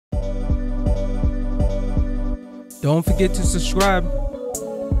Don't forget to subscribe.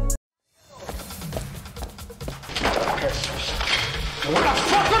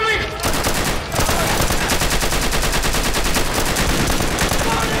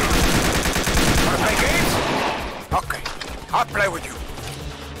 Okay, I'll play with you.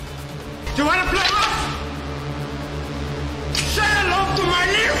 You wanna play rough? Say hello to my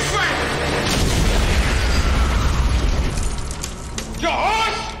little friend! Your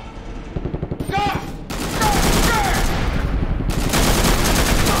horse? Go! Go! Go!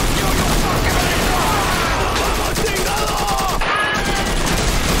 Fuck you, you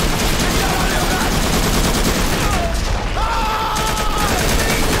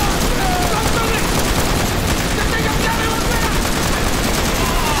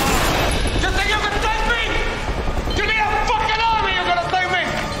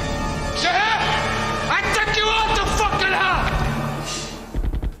fucking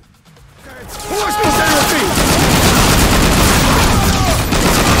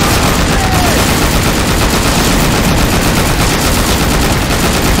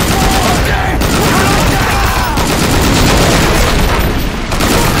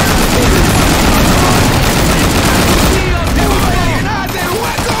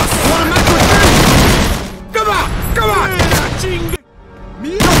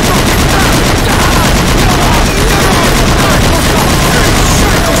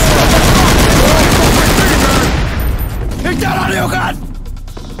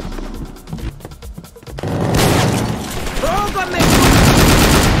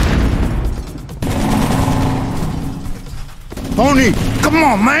Tony, come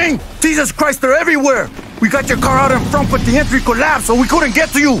on, man! Jesus Christ, they're everywhere! We got your car out in front, but the entry collapsed, so we couldn't get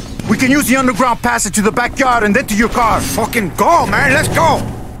to you! We can use the underground passage to the backyard and then to your car. Fucking go, man! Let's go!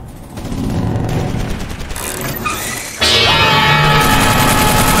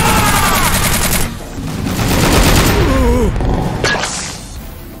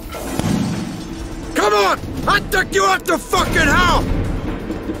 Come on! I'll take you out to fucking hell!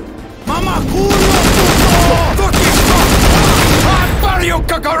 Mama culo, puto! Fucking fuck! I'll bury you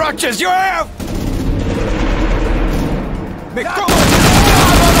cockroaches, you have! Me come on!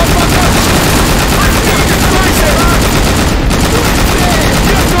 Motherfucker! I'm fucking crazy, man!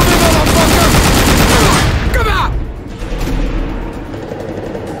 Get to me, motherfucker! Come on!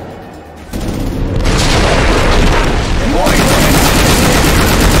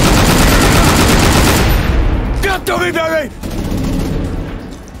 Get to me, baby!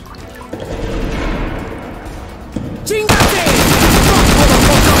 Chingate! Fuck,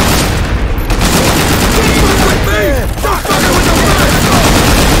 motherfucker! Fuck with me! Fuck with the fire!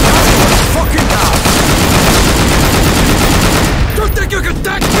 Fucking down! You think you can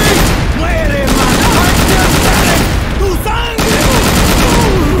touch me? Muere, man! I can't stand it! Tu sangre!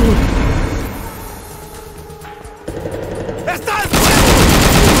 ¡Está el fuego!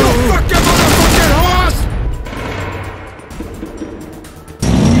 You fucking motherfucking horse!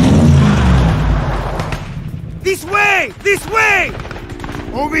 This way! This way!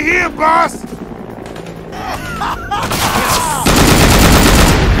 Over here, boss!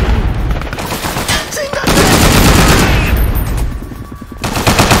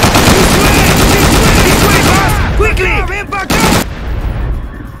 This way, boss! Quickly! Ven para acá!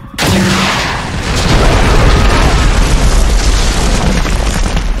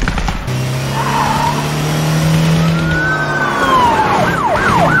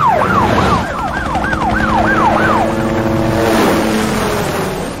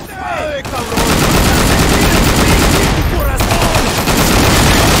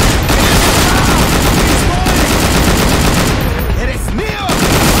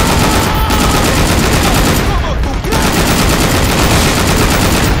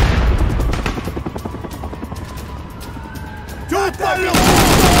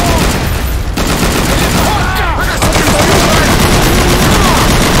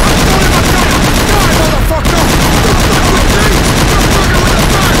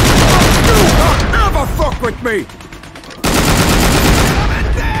 With me!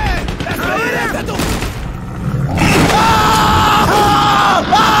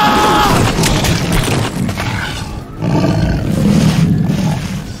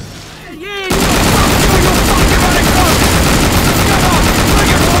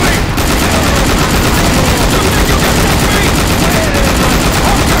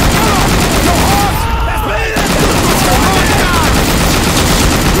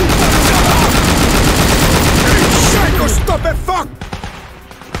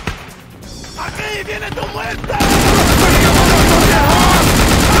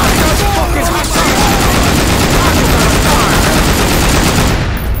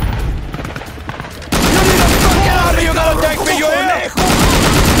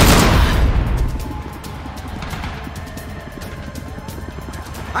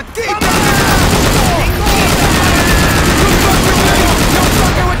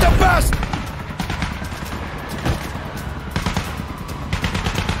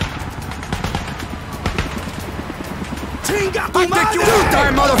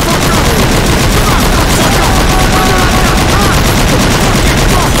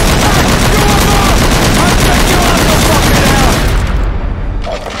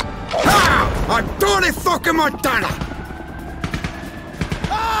 Montana!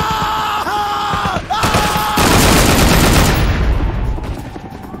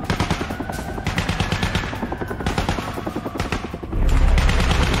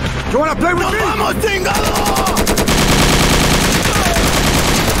 You wanna play with me? ¡Vamos, chingado!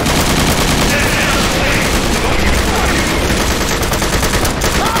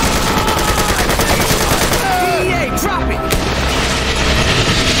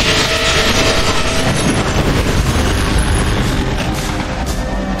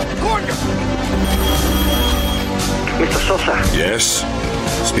 Mr. Sosa. Yes?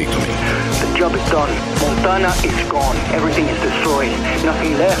 Speak to me. The job is done. Montana is gone. Everything is destroyed.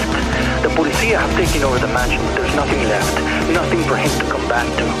 Nothing left. The policia have taken over the mansion. There's nothing left. Nothing for him to come back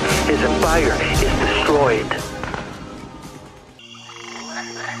to. His empire is destroyed.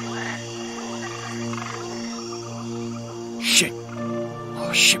 Shit.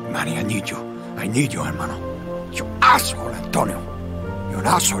 Oh, shit, Manny, I need you. I need you, hermano. You asshole, Antonio. You're an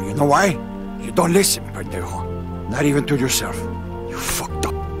asshole, you know why? You don't listen, pendejo. Not even to yourself. You fucked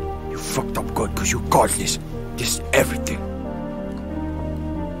up. You fucked up good because you caused this. This everything.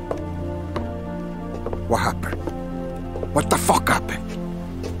 What happened? What the fuck happened?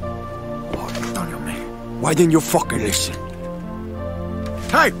 Oh, Antonio, man. Why didn't you fucking listen?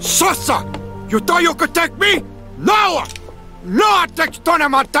 Hey, Sosa! You thought you could take me? No! No one takes Tony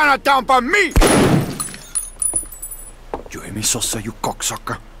Montana down by me! You hear me, Sosa, you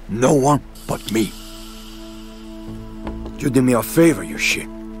cocksucker? No one but me. You did me a favor, you shit.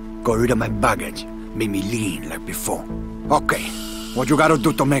 Got rid of my baggage. Made me lean like before. Okay, what you gotta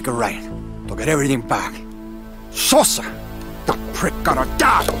do to make it right? To get everything back. Sosa! That prick gotta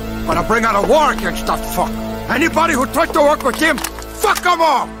die! Gonna bring out a war against that fuck! Anybody who tried to work with him, fuck them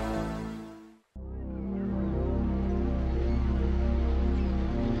all!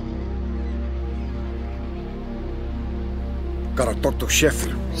 Gotta talk to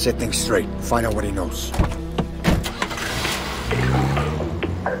Sheffield, set things straight, find out what he knows.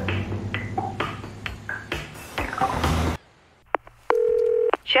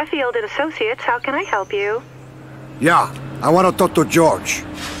 Sheffield and Associates, how can I help you? Yeah, I want to talk to George.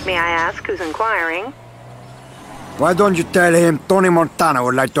 May I ask who's inquiring? Why don't you tell him Tony Montana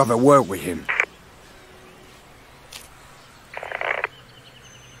would like to have a word with him?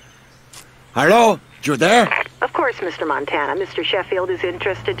 Hello? You there? Of course, Mr. Montana. Mr. Sheffield is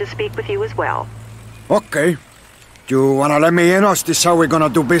interested to speak with you as well. Okay. You wanna let me in, or is this how we're gonna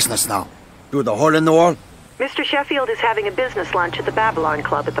do business now? Do the hole in the wall? Mr. Sheffield is having a business lunch at the Babylon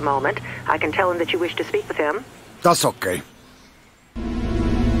Club at the moment. I can tell him that you wish to speak with him. That's okay.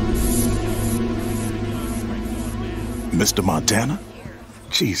 Mr. Montana?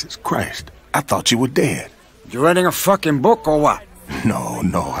 Jesus Christ, I thought you were dead. You writing a fucking book or what? No,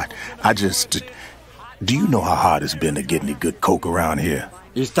 I just... Do you know how hard it's been to get any good coke around here?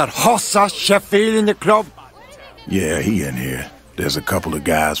 Is that Hossa Sheffield in the club? Yeah, he in here. There's a couple of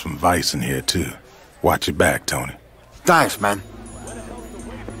guys from Vice in here, too. Watch your back, Tony. Thanks, man.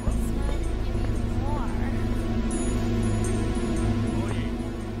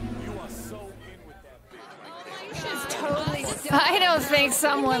 I don't think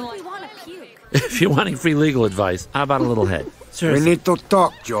someone... If you're wanting free legal advice, how about a little head? Seriously. We need to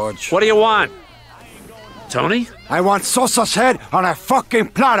talk, George. What do you want? Tony? I want Sosa's head on a fucking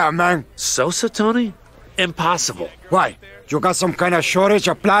platter, man. Sosa, Tony? Impossible. Why? You got some kind of shortage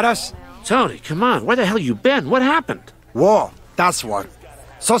of platters? Tony, come on. Where the hell you been? What happened? War, that's what.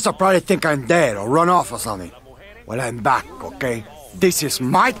 Sosa probably think I'm dead or run off or something. Well, I'm back, okay? This is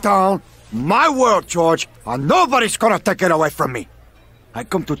my town, my world, George, and nobody's gonna take it away from me. I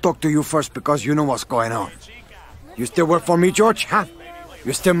come to talk to you first because you know what's going on. You still work for me, George, huh?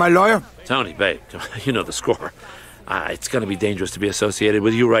 You still my lawyer? Tony, babe, you know the score. It's gonna be dangerous to be associated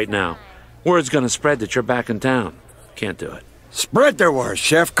with you right now. Word's gonna spread that you're back in town. Can't do it. Spread the word,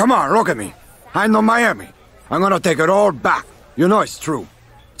 Chef. Come on, look at me. I know Miami. I'm gonna take it all back. You know it's true.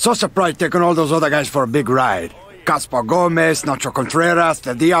 Sosa probably taking all those other guys for a big ride. Gaspar Gomez, Nacho Contreras,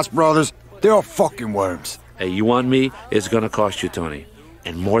 the Diaz brothers. They're all fucking worms. Hey, you want me? It's gonna cost you, Tony.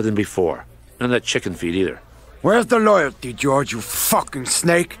 And more than before. None of that chicken feed either. Where's the loyalty, George, you fucking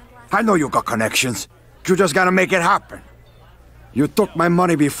snake? I know you got connections. You just gotta make it happen. You took my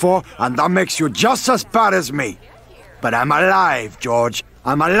money before, and that makes you just as bad as me. But I'm alive, George.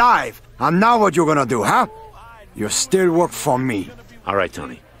 I'm alive. And now what you gonna do, huh? You still work for me. All right,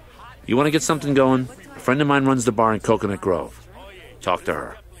 Tony. You want to get something going? A friend of mine runs the bar in Coconut Grove. Talk to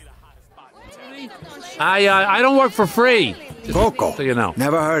her. I don't work for free. Coco? So you know.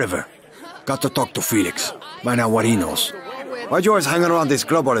 Never heard of her. Got to talk to Felix. Find out what he knows. Why you always hanging around this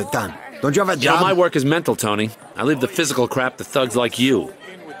club all the time? Don't you have a You know, job? my work is mental, Tony. I leave the physical crap to thugs like you.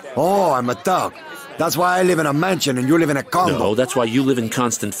 Oh, I'm a thug. That's why I live in a mansion and you live in a condo. No, that's why you live in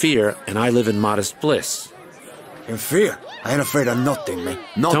constant fear and I live in modest bliss. In fear? I ain't afraid of nothing, man.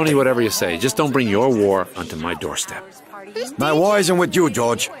 Nothing. Tony, whatever you say, just don't bring your war onto my doorstep. My war isn't with you,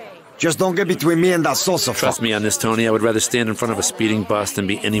 George. Just don't get between me and that Sosa Trust fuck. me on this, Tony. I would rather stand in front of a speeding bus than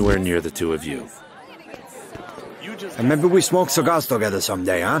be anywhere near the two of you. And maybe we smoke cigars together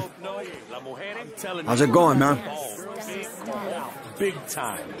someday, huh? How's it going, man? Big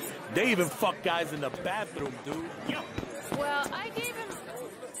time. They even fuck guys in the bathroom, dude. Well, I gave him...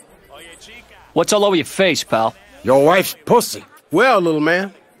 What's all over your face, pal? Your wife's pussy. Well, little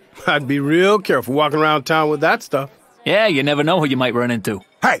man, I'd be real careful walking around town with that stuff. Yeah, you never know who you might run into.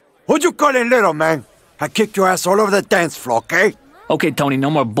 Hey, who'd you call in little, man? I kick your ass all over the dance floor, okay? Okay, Tony, no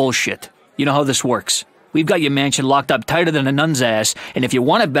more bullshit. You know how this works. We've got your mansion locked up tighter than a nun's ass, and if you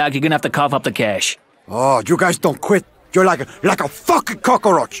want it back, you're gonna have to cough up the cash. Oh, you guys don't quit. You're like a fucking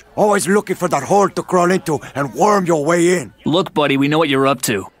cockroach, always looking for that hole to crawl into and worm your way in. Look, buddy, we know what you're up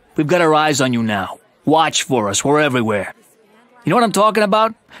to. We've got our eyes on you now. Watch for us, we're everywhere. You know what I'm talking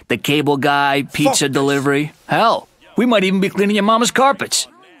about? The cable guy, pizza delivery. Hell, we might even be cleaning your mama's carpets.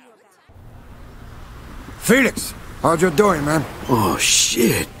 Felix, how you doing, man? Oh,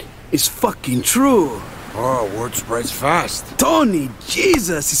 shit. It's fucking true. Oh, word spreads fast. Tony,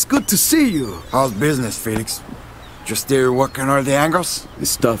 Jesus, it's good to see you. How's business, Felix? Just still working all the angles?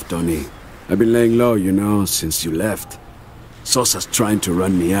 It's tough, Tony. I've been laying low, you know, since you left. Sosa's trying to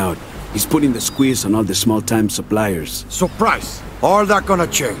run me out. He's putting the squeeze on all the small-time suppliers. Surprise! All that gonna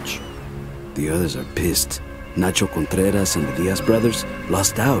change. The others are pissed. Nacho Contreras and the Diaz brothers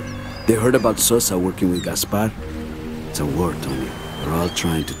lost out. They heard about Sosa working with Gaspar. It's a war, Tony. We're all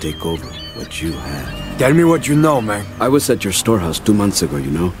trying to take over what you had. Tell me what you know, man. I was at your storehouse 2 months ago,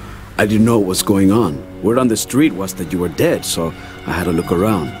 you know. I didn't know what was going on. Word on the street was that you were dead, so I had to look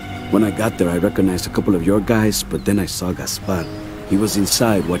around. When I got there, I recognized a couple of your guys, but then I saw Gaspar. He was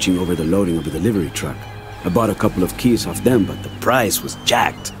inside watching over the loading of the delivery truck. I bought a couple of keys off them, but the price was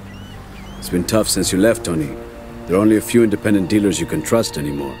jacked. It's been tough since you left, Tony. There are only a few independent dealers you can trust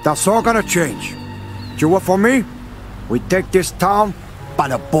anymore. That's all gonna change. You work for me? We take this town by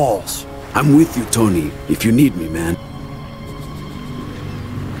the balls. I'm with you, Tony, if you need me, man.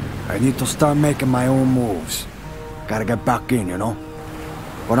 I need to start making my own moves. Gotta get back in, you know?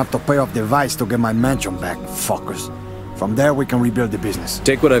 Gonna have to pay off the Vice to get my mansion back, fuckers. From there, we can rebuild the business.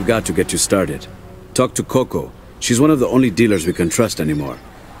 Take what I've got to get you started. Talk to Coco. She's one of the only dealers we can trust anymore.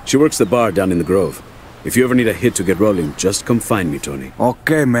 She works the bar down in the Grove. If you ever need a hit to get rolling, just come find me, Tony.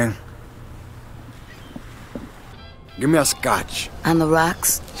 Okay, man. Give me a scotch. On the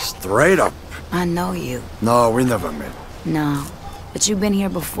rocks? Straight up. I know you. No, we never met. No, but you've been here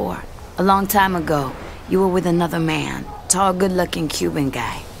before. A long time ago. You were with another man. Tall, good-looking Cuban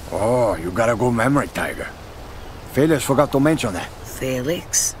guy. Oh, you got a good memory, Tiger. Felix forgot to mention that.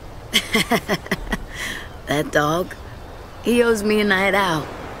 Felix? That dog? He owes me a night out.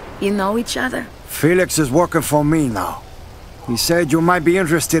 You know each other? Felix is working for me now. He said you might be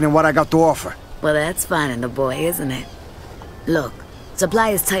interested in what I got to offer. Well, that's fine in the boy, isn't it? Look, supply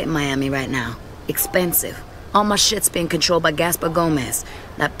is tight in Miami right now. Expensive. All my shit's being controlled by Gaspar Gomez.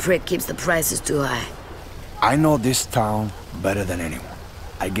 That prick keeps the prices too high. I know this town better than anyone.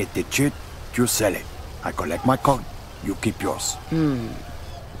 I get the shit, you sell it. I collect my cut, you keep yours.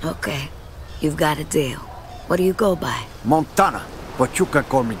 Okay. You've got a deal. What do you go by? Montana, but you can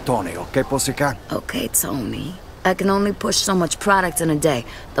call me Tony, okay, pussycat? Okay, Tony. I can only push so much product in a day.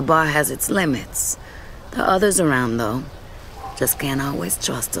 The bar has its limits. There are others around, though. Just can't always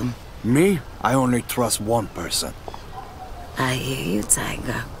trust them. Me? I only trust one person. I hear you,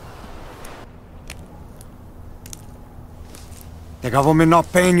 Tiger. The government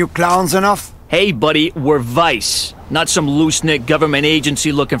not paying you clowns enough? Hey, buddy, we're Vice, not some loose-knit government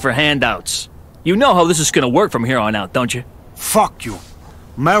agency looking for handouts. You know how this is gonna work from here on out, don't you? Fuck you.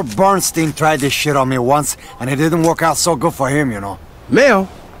 Mel Bernstein tried this shit on me once, and it didn't work out so good for him, you know. Mel,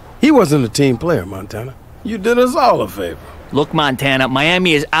 he wasn't a team player, Montana. You did us all a favor. Look, Montana,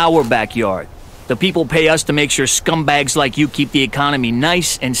 Miami is our backyard. The people pay us to make sure scumbags like you keep the economy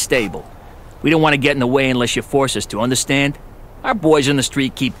nice and stable. We don't want to get in the way unless you force us to, understand? Our boys on the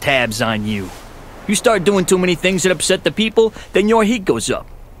street keep tabs on you. You start doing too many things that upset the people, then your heat goes up.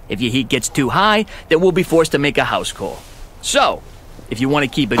 If your heat gets too high, then we'll be forced to make a house call. So, if you want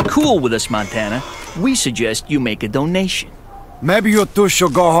to keep it cool with us, Montana, we suggest you make a donation. Maybe you two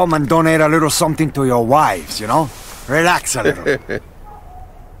should go home and donate a little something to your wives, you know? Relax a little.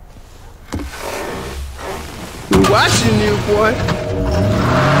 Watching you, boy.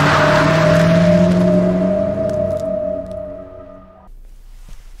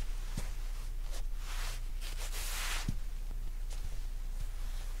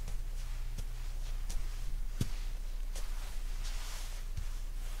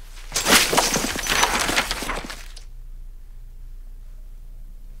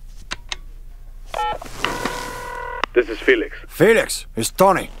 This is Felix. Felix, it's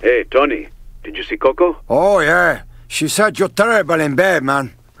Tony. Hey, Tony. Did you see Coco? Oh, yeah. She said you're terrible in bed,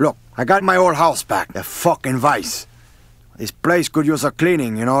 man. Look, I got my old house back. The fucking vice. This place could use a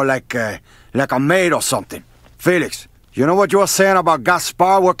cleaning, you know, like a maid or something. Felix, you know what you were saying about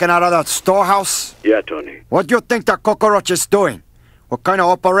Gaspar working out of that storehouse? Yeah, Tony. What do you think that cockroach is doing? What kind of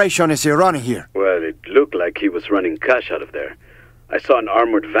operation is he running here? Well, it looked like he was running cash out of there. I saw an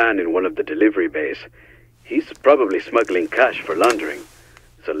armored van in one of the delivery bays. He's probably smuggling cash for laundering.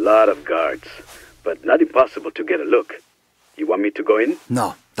 There's a lot of guards, but not impossible to get a look. You want me to go in?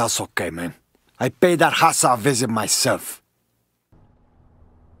 No, that's okay, man. I paid that Hassa a visit myself.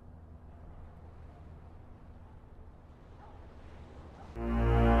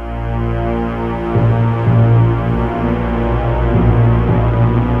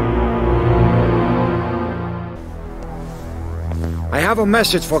 I have a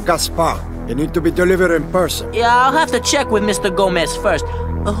message for Gaspar. It needs to be delivered in person. Yeah, I'll have to check with Mr. Gomez first.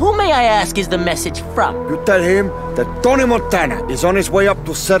 Who may I ask is the message from? You tell him that Tony Montana is on his way up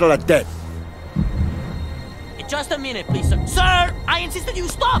to settle a debt. Just a minute, please, sir. Sir, I insisted you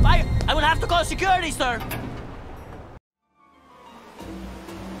stop. I will have to call security, sir.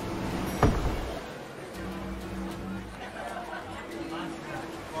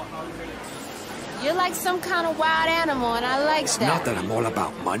 You're like some kind of wild animal, and I like that. Not that I'm all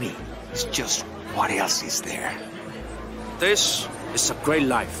about money. It's just, what else is there? This is a great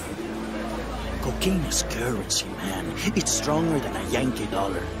life. Cocaine is currency, man. It's stronger than a Yankee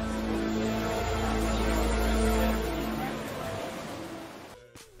dollar.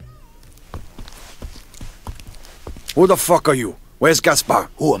 Who the fuck are you? Where's Gaspar?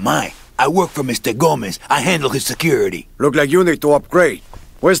 Who am I? I work for Mr. Gomez. I handle his security. Look like you need to upgrade.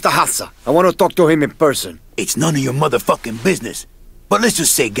 Where's the Hassa? I want to talk to him in person. It's none of your motherfucking business. But let's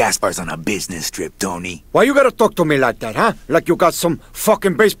just say Gaspar's on a business trip, Tony. Why you gotta talk to me like that, huh? Like you got some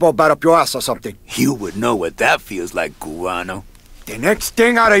fucking baseball bat up your ass or something. You would know what that feels like, Cubano. The next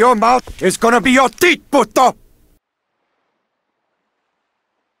thing out of your mouth is gonna be your teeth, puto!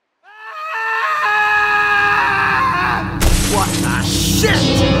 What the shit?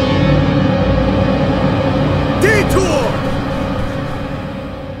 Detour!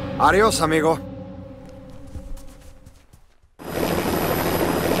 Adios, amigo.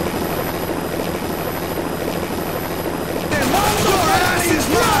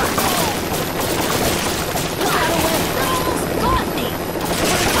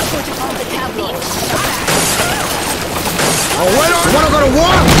 Oh, wait on! Wanna go to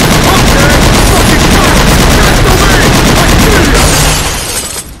war? Okay!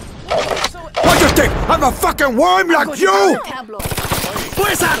 Fucking what you think? I'm a fucking worm like you?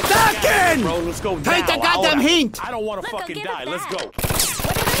 Pues ataquen! Bro, let's go now. Take the goddamn hint! I don't want to fucking die. Let's go.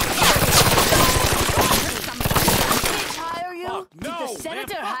 Hire you? Did the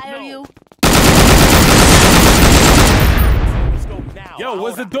senator hire you? Yo,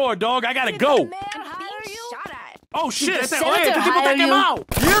 where's the door, dog? I gotta go. Oh shit! Did the senator hire you?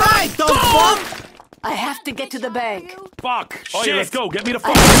 You're right, fuck! I have to get to the bank. Fuck! Oh yeah, let's go. Get me the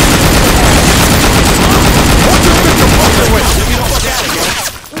fuck.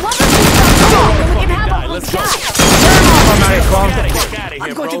 Let's go.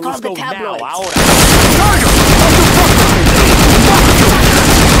 I'm going to call the tabloids.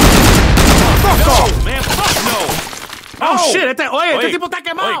 Fuck off, man! Fuck no! Oh shit! Este tipo está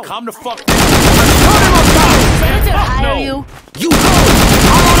quemado. Oye, calm the fuck down. Senator hire you? You go!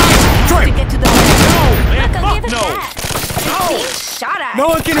 To get to the bank. No, man! Fuck no! Shot at. No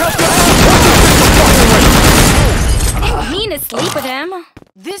one can help you! I didn't mean to sleep with him.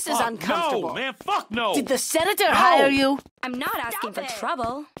 This is uncomfortable. No, man! Fuck no! Did the senator hire you? I'm not asking for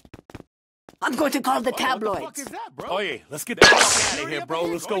trouble. I'm going to call the tabloids. What the fuck is that, bro? Oh yeah, let's get the fuck out of here, bro.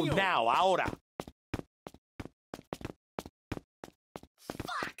 Let's go now. Ahora.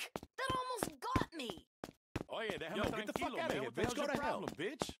 Fuck! That almost got me. Oh yeah, yo, get the fuck out of here, bitch. Go to hell,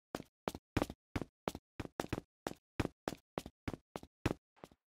 bitch.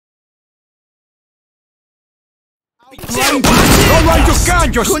 Go while you can,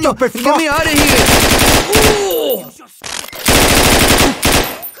 you stupid fuck! Get me out of here! Ooh!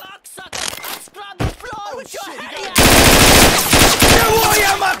 ¡Te voy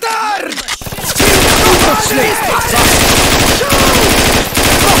a matar!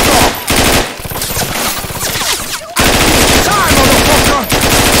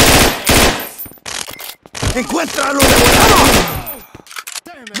 ¡Encuéntralo de volada!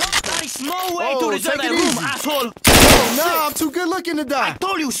 No way to reserve that room, asshole! Oh, nah, I'm too good looking to die. I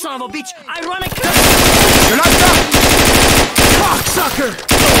told you, son of a bitch! I run a You like that? Fuck, sucker!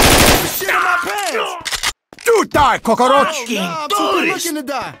 Shit in my pants! You die, cockroach! Looking to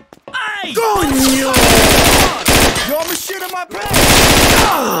die. Coño! Yo, I'ma shit in my pants.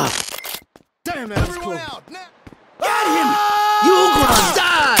 Damn, that was cool. Got him! You gonna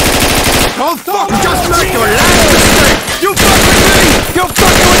die! Don't fuck, just make your last mistake! You fuck with me! You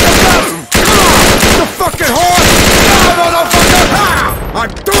fucking with the best! Come on! You fucking whore! No, motherfucker! Ha! I'm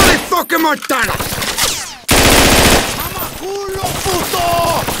Tony fucking Montana! ¡Culo, puto!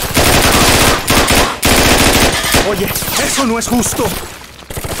 Oye, eso no es justo.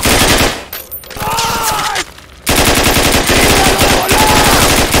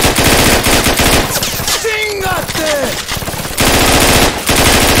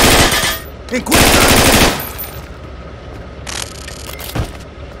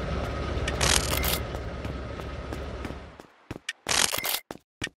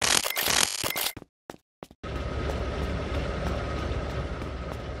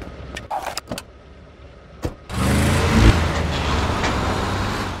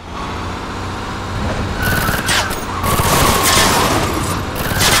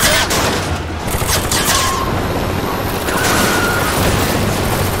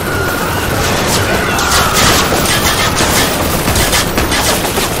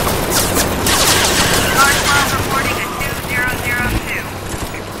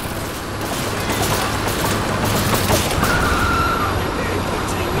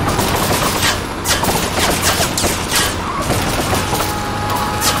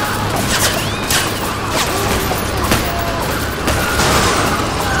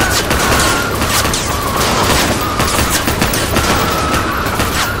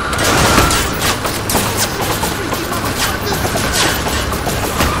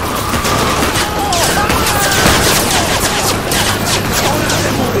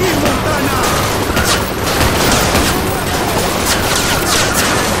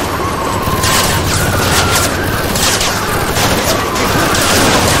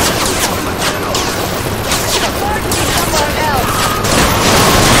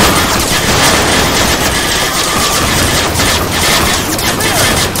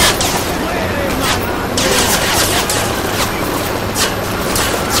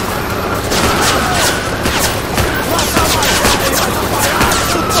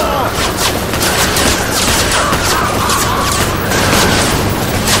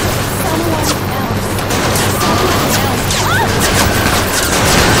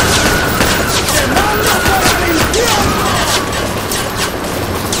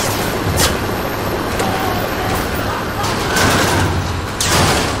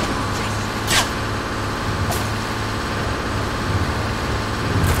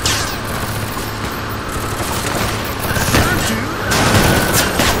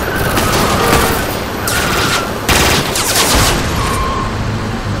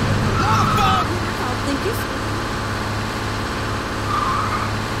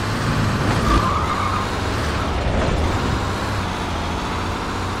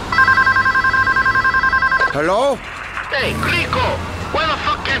 Hello? Hey, Clico! Why the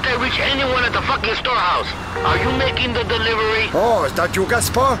fuck can't I reach anyone at the fucking storehouse? Are you making the delivery? Oh, is that you,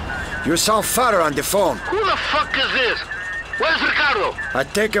 Gaspar? You sound fatter on the phone. Who the fuck is this? Where's Ricardo? I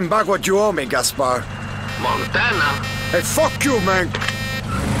taken back what you owe me, Gaspar. Montana? Hey, fuck you, man!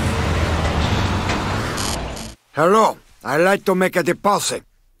 Hello. I'd like to make a deposit.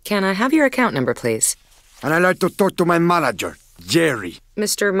 Can I have your account number, please? And I'd like to talk to my manager, Jerry.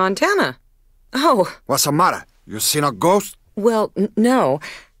 Mr. Montana? Oh. What's the matter? You seen a ghost? Well, no.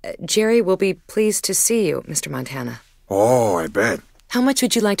 Jerry will be pleased to see you, Mr. Montana. Oh, I bet. How much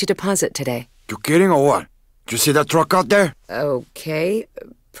would you like to deposit today? You kidding or what? Did you see that truck out there? Okay.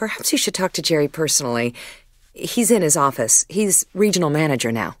 Perhaps you should talk to Jerry personally. He's in his office. He's regional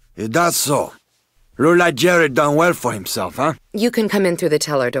manager now. Is that so? Look like Jerry done well for himself, huh? You can come in through the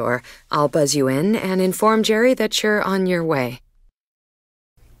teller door. I'll buzz you in and inform Jerry that you're on your way.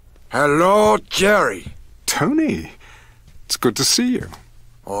 Hello, Jerry. Tony, it's good to see you.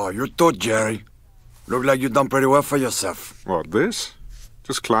 Oh, you too, Jerry. Look like you done pretty well for yourself. What, this?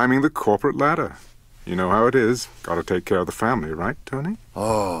 Just climbing the corporate ladder. You know how it is. Gotta take care of the family, right, Tony?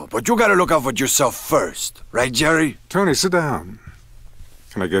 Oh, but you gotta look out for yourself first. Right, Jerry? Tony, sit down.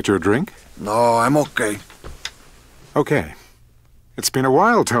 Can I get you a drink? No, I'm okay. Okay. It's been a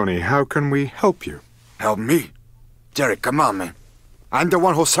while, Tony. How can we help you? Help me? Jerry, come on, man. I'm the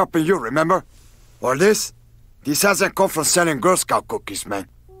one who's helping you, remember? Or this? This hasn't come from selling Girl Scout cookies, man.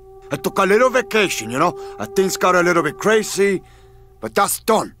 I took a little vacation, you know? Things got a little bit crazy, but that's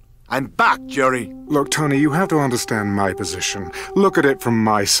done. I'm back, Jerry. Look, Tony, you have to understand my position. Look at it from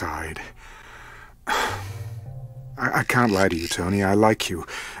my side. I can't lie to you, Tony. I like you.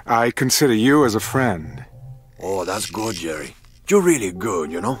 I consider you as a friend. Oh, that's good, Jerry. You're really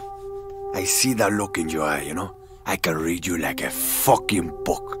good, you know? I see that look in your eye, you know? I can read you like a fucking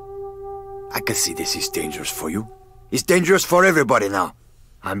book. I can see this is dangerous for you. It's dangerous for everybody now.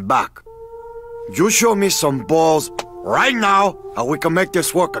 I'm back. You show me some balls right now, and we can make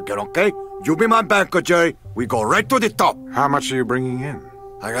this work again, okay? You be my banker, Jerry. We go right to the top. How much are you bringing in?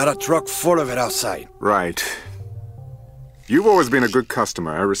 I got a truck full of it outside. Right. You've always been a good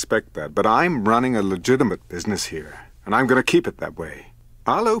customer, I respect that, but I'm running a legitimate business here, and I'm gonna keep it that way.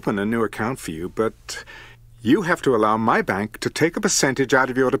 I'll open a new account for you, but you have to allow my bank to take a percentage out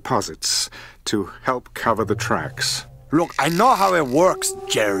of your deposits to help cover the tracks. Look, I know how it works,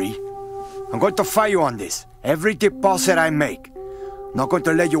 Jerry. I'm going to fight you on this. Every deposit I make. Not going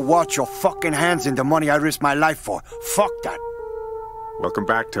to let you wash your fucking hands in the money I risk my life for. Fuck that. Welcome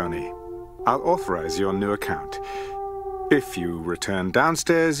back, Tony. I'll authorize your new account. If you return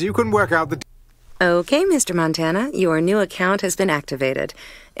downstairs, you can work out the... Okay, Mr. Montana, your new account has been activated.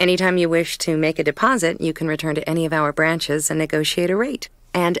 Anytime you wish to make a deposit, you can return to any of our branches and negotiate a rate.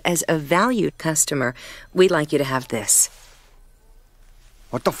 And as a valued customer, we'd like you to have this.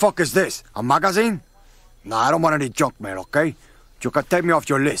 What the fuck is this? A magazine? Nah, I don't want any junk mail, okay? You can take me off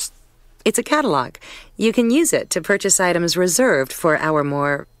your list. It's a catalog. You can use it to purchase items reserved for our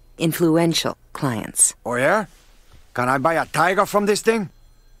more influential clients. Oh, yeah? Can I buy a tiger from this thing?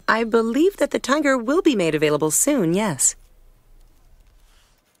 I believe that the tiger will be made available soon, yes.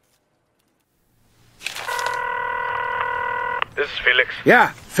 This is Felix.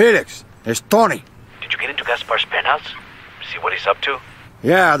 Yeah, Felix. It's Tony. Did you get into Gaspar's penthouse? See what he's up to?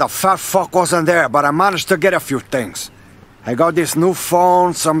 Yeah, the fat fuck wasn't there, but I managed to get a few things. I got this new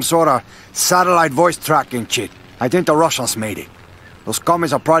phone, some sort of satellite voice tracking shit. I think the Russians made it. Those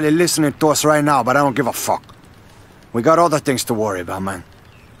commies are probably listening to us right now, but I don't give a fuck. We got other things to worry about, man.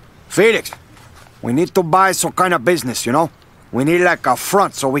 Felix, we need to buy some kind of business, you know? We need like a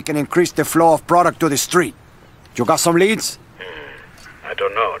front so we can increase the flow of product to the street. You got some leads? I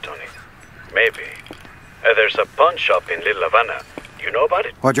don't know, Tony. Maybe. There's a pawn shop in Little Havana. You know about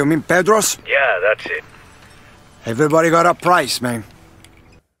it? What, you mean Pedro's? Yeah, that's it. Everybody got a price, man.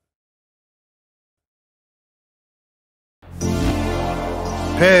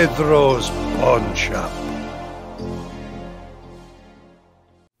 Pedro's pawn shop.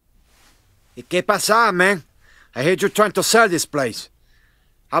 ¿Y qué pasa, man? I heard you trying to sell this place.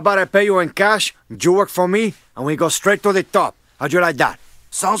 How about I pay you in cash, you work for me, and we go straight to the top? How'd you like that?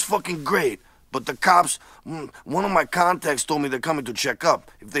 Sounds fucking great, but the cops, one of my contacts told me they're coming to check up.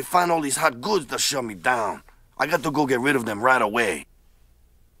 If they find all these hot goods, they'll shut me down. I got to go get rid of them right away.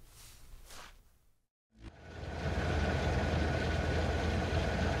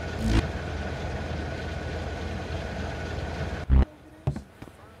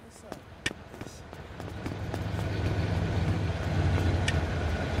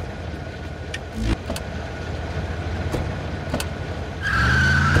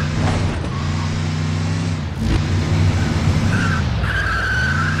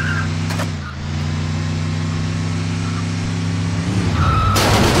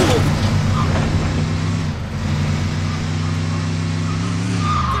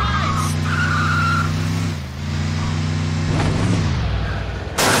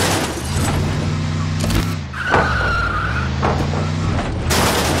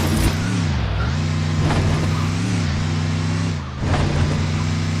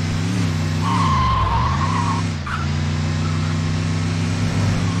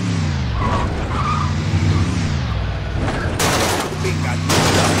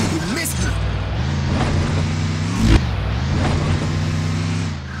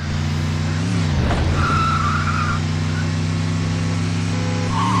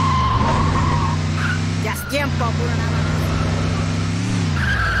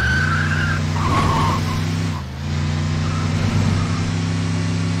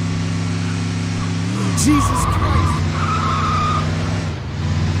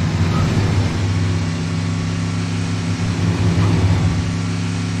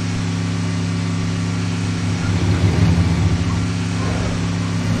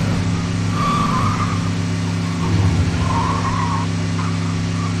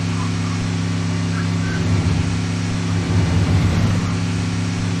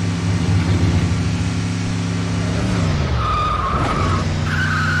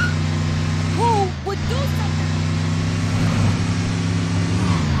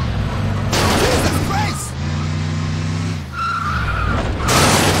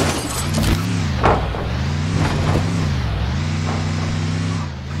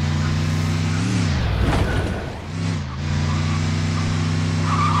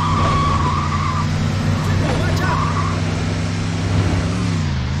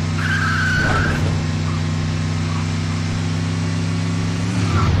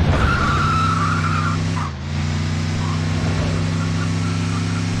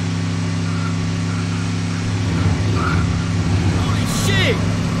 Hey!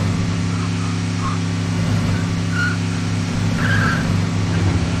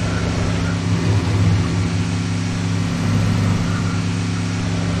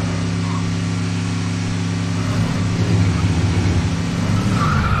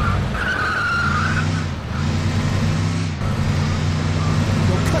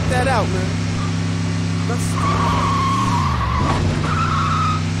 Cut that out, man.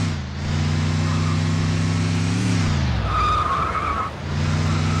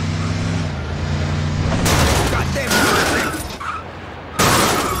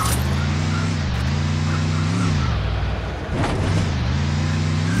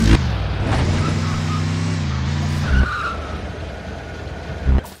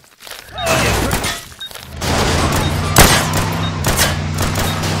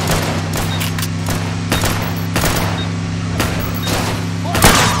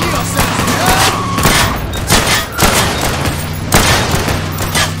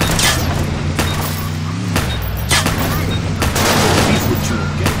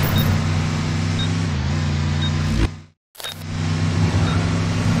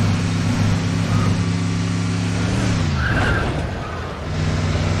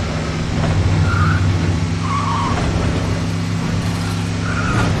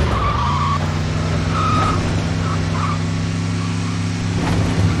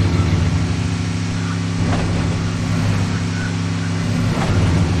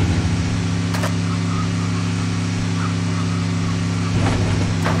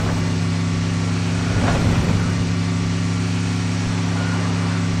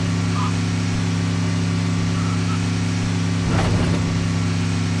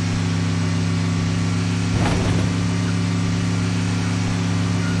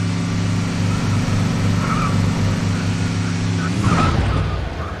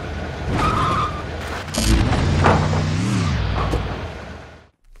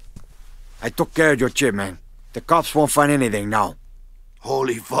 I took care of your chip, man. The cops won't find anything now.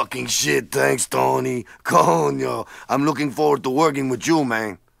 Holy fucking shit, thanks, Tony. Coño, I'm looking forward to working with you,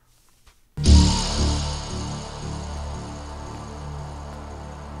 man.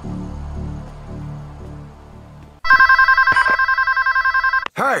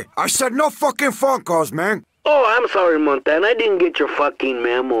 Hey, I said no fucking phone calls, man. Oh, I'm sorry, Montana. I didn't get your fucking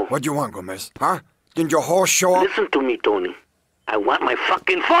memo. What do you want, Gomez? Huh? Didn't your horse show up? Listen to me, Tony. I want my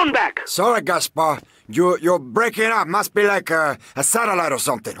fucking phone back. Sorry, Gaspar. You're breaking up. Must be like a satellite or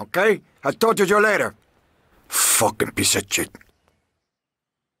something, okay? I'll talk to you later. Fucking piece of shit.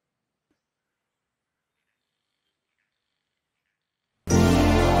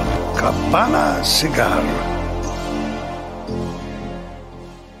 Cabana Cigar.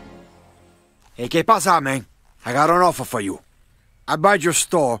 Hey, ¿qué pasa, man? I got an offer for you. I buy your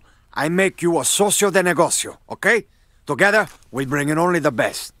store. I make you a socio de negocio, okay? Together, we bring in only the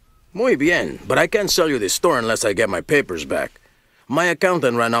best. Muy bien, but I can't sell you this store unless I get my papers back. My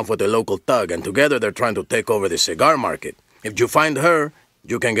accountant ran off with a local thug, and together they're trying to take over the cigar market. If you find her,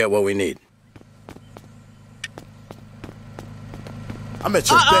 you can get what we need. I'm at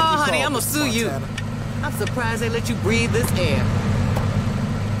your beck and call, honey, I'm gonna sue you. I'm surprised they let you breathe this air.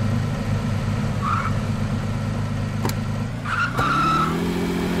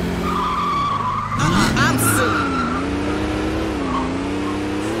 I'm suing.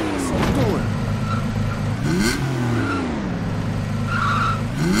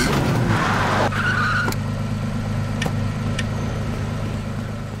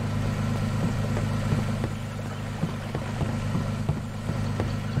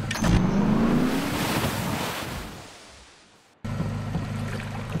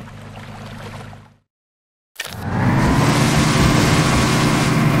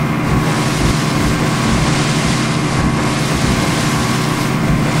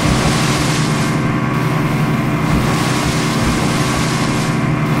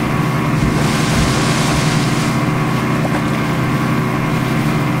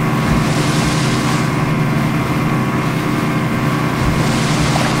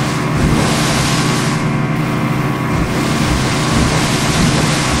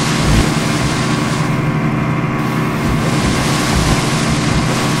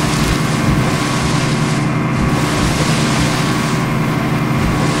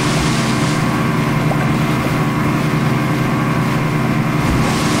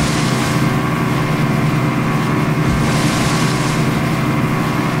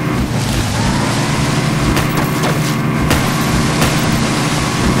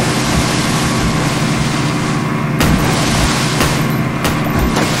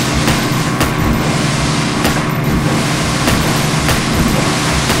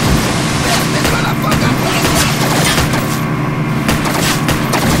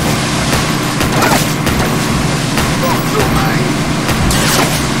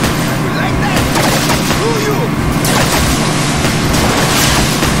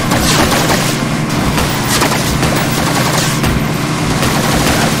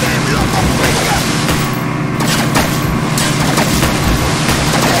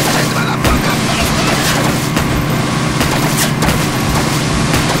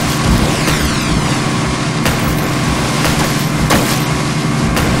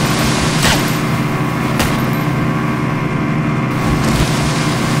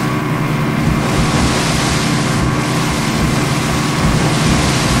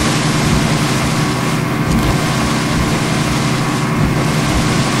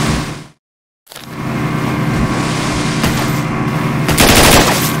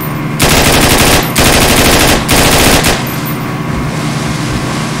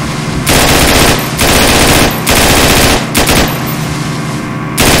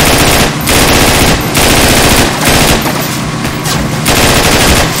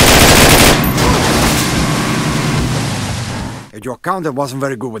 Your accountant wasn't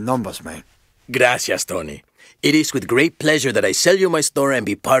very good with numbers, man. Gracias, Tony. It is with great pleasure that I sell you my store and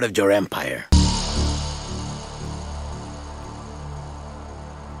be part of your empire.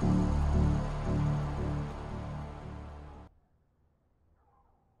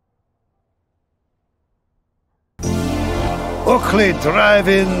 Oakley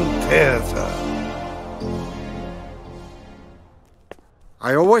Drive-In Theater.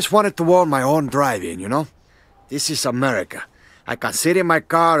 I always wanted to own my own drive-in, you know? This is America. I can sit in my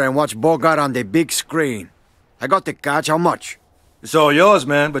car and watch Bogart on the big screen. I got the catch. How much? It's all yours,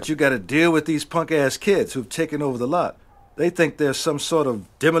 man, but you gotta deal with these punk-ass kids who've taken over the lot. They think there's some sort of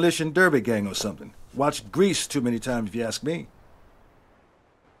demolition derby gang or something. Watched Grease too many times, if you ask me.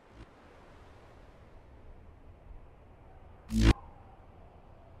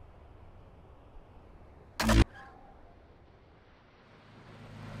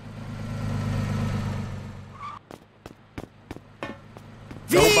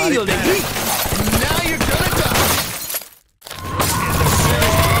 Nobody now you're gonna die.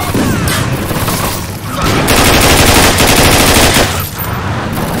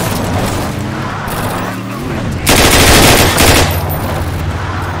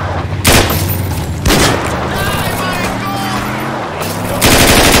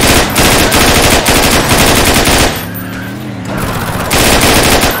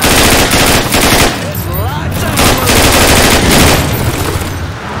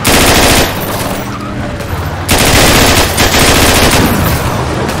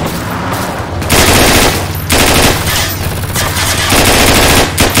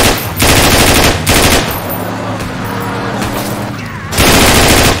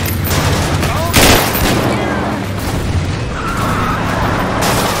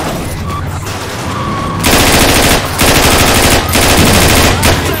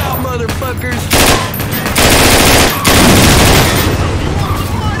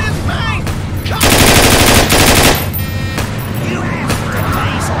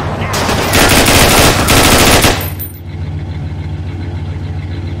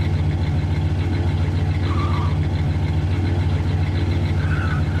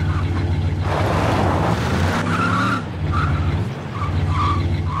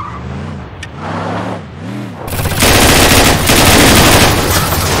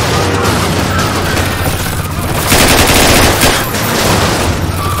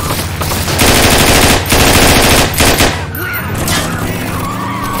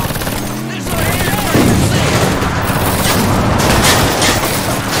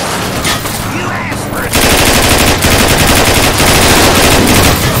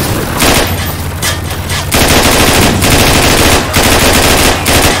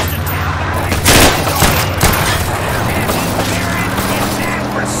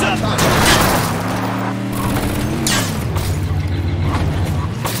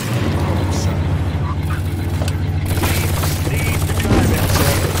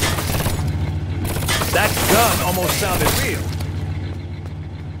 sounded real.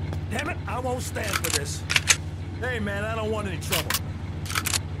 Damn it, I won't stand for this. Hey, man, I don't want any trouble.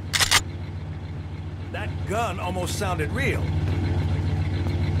 That gun almost sounded real.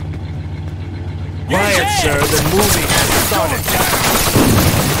 Quiet, sir. The movie has started.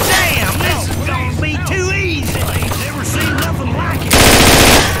 Damn, this is gonna be too easy. Never seen nothing like it.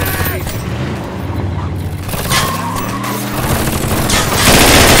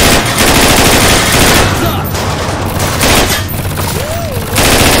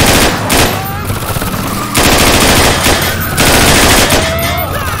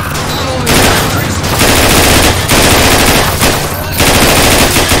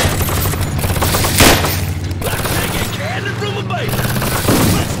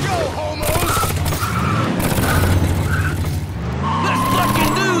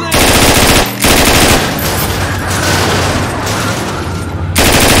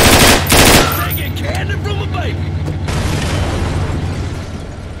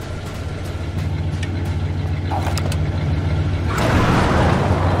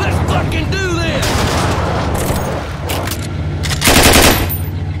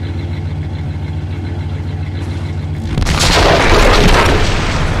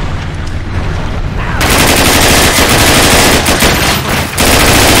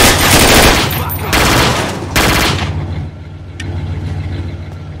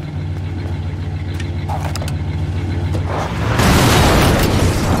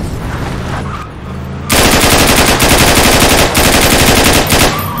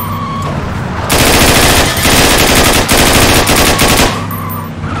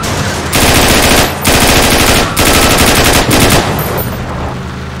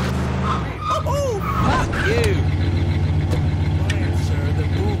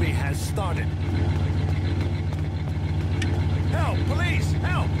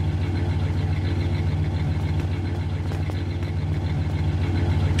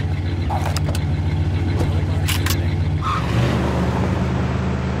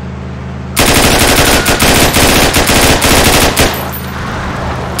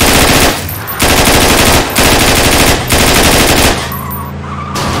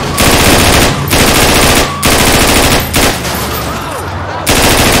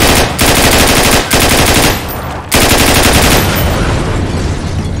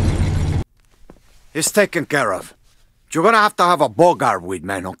 It's taken care of. You're gonna have to have a Bogart with,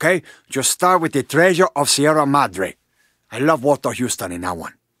 man, okay? Just start with the treasure of Sierra Madre. I love Walter Houston in that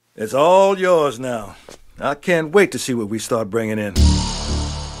one. It's all yours now. I can't wait to see what we start bringing in.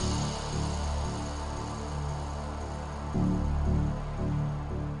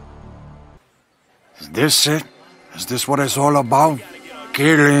 Is this it? Is this what it's all about?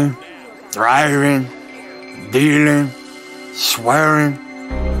 Killing, driving, dealing, swearing.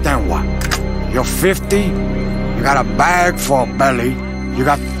 Then what? You're 50, you got a bag for a belly, you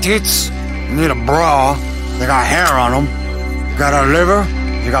got tits, you need a bra, they got hair on them, you got a liver,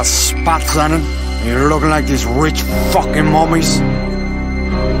 you got spots on it, and you're looking like these rich fucking mummies.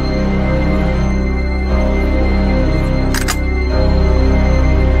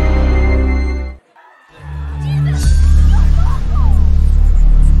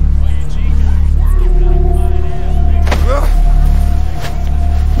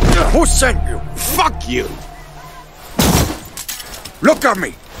 Who sent you? Fuck you! Look at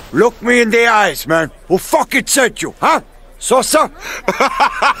me! Look me in the eyes, man! Who fucking sent you, huh? Sosa?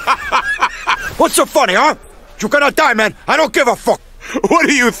 What's so funny, huh? You're gonna die, man! I don't give a fuck! What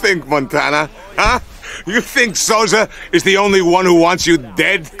do you think, Montana? Huh? You think Sosa is the only one who wants you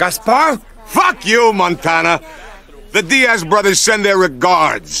dead? Gaspar? Fuck you, Montana! The Diaz brothers send their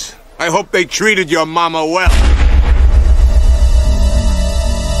regards. I hope they treated your mama well.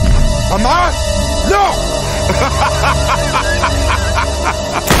 Mama? No!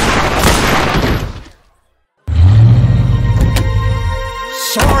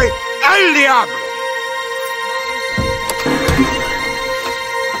 Soy el diablo!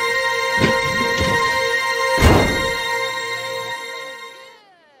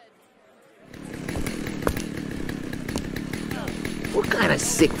 What kind of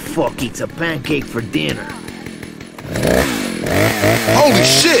sick fuck eats a pancake for dinner? Holy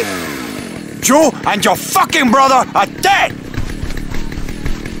shit! You and your fucking brother are dead!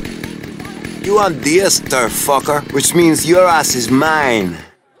 You on this, turf fucker, which means your ass is mine.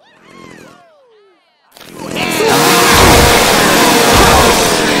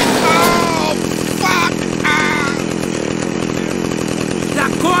 La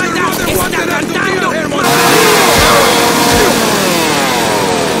cuerda está cantando.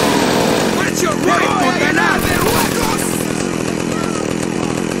 What's your right, Montana?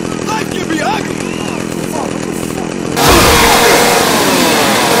 Life can be ugly.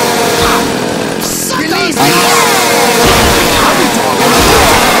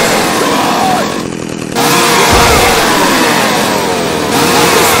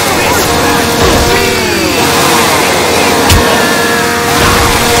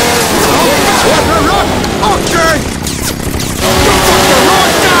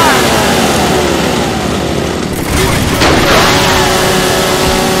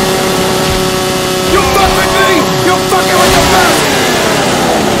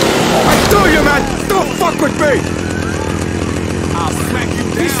 With me! I'll smack you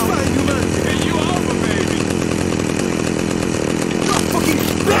down. And you over, baby. You're fucking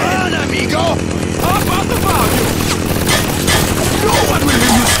bad, amigo. Up out the volume. No one will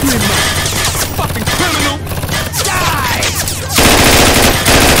hear you scream, man. Fucking criminal. Die!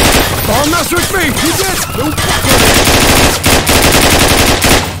 Don't mess with me! You did? Don't fuck with me.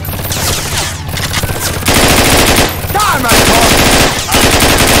 Die, man!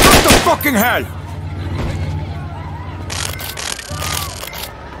 What the fucking hell?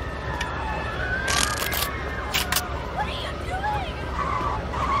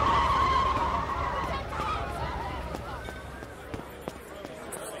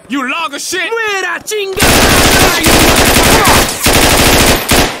 You log of shit! Muera, chingada!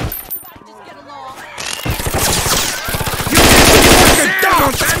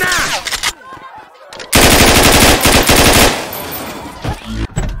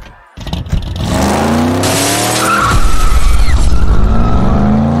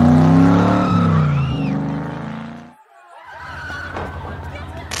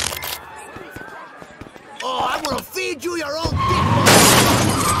 Oh, I will feed you your own dick!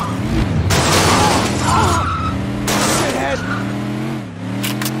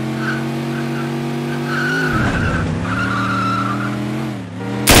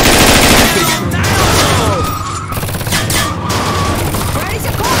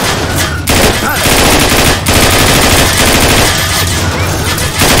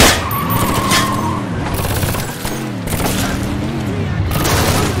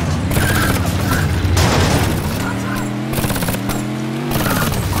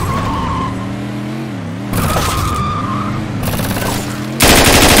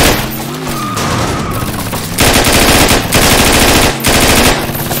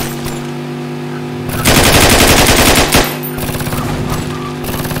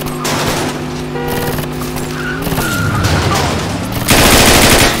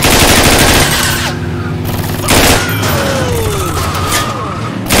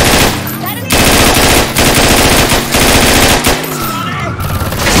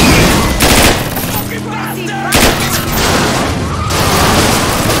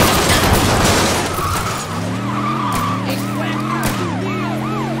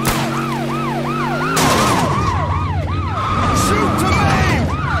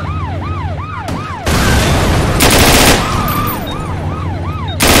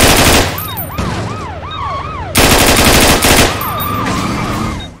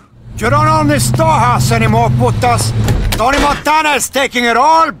 You don't own this storehouse anymore, putas. Tony Montana is taking it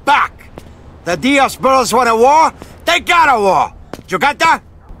all back. The Diaz brothers want a war, they got a war. You got that?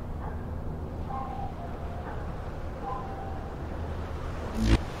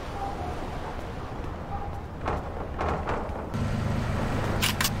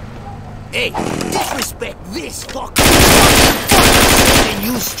 Hey, disrespect this fucker! Sending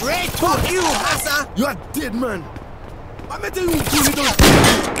you straight to fuck you, Hassa! You are dead, man! I met you, little...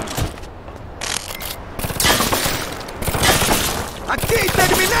 Aquí,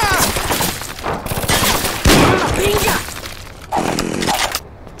 termina! ¡Venga!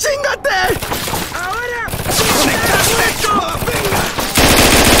 ¡Chíngate! ¡Ahora! ¡Conectaste! ¡Venga!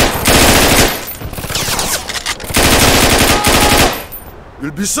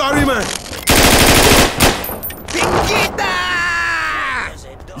 You'll be sorry, man! ¡Pinguita!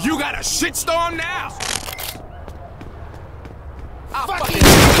 You got a shitstorm now! Fucking...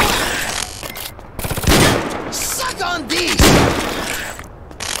 Suck on these!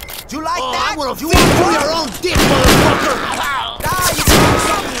 You like that? You want to your own dick, motherfucker! Ah, you got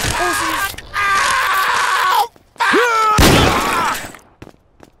something, pussy!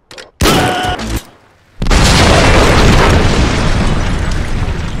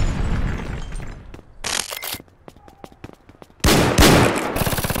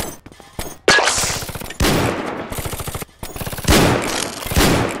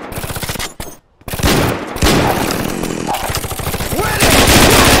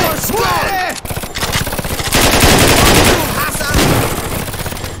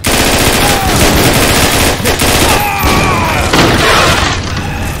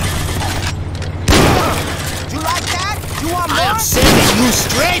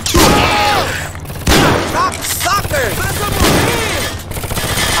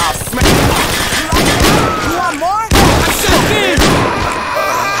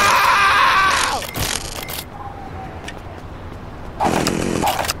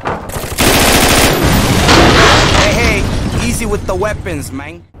 With the weapons,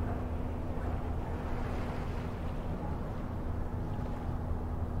 man.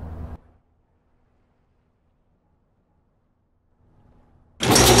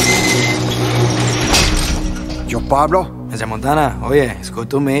 Yo, Pablo? Mr. Montana, oye, it's good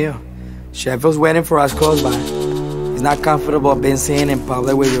to meet you. Sheffield's waiting for us close by. He's not comfortable being seen in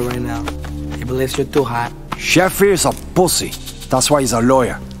public with you right now. He believes you're too hot. Sheffield is a pussy. That's why he's a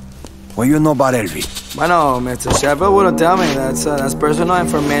lawyer. What you know about Elvi? Bueno, Mr. Sheffield wouldn't tell me. That's personal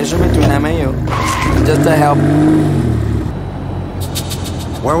information between him and you. Just to help.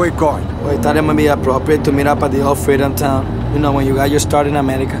 Where are we going? Well, I thought it might be appropriate to meet up at the old Freedom Town. You know, when you got your start in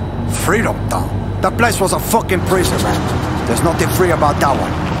America. Freedom Town? That place was a fucking prison, man. There's nothing free about that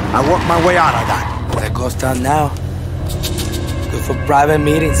one. I worked my way out of that. That goes down now. Good for private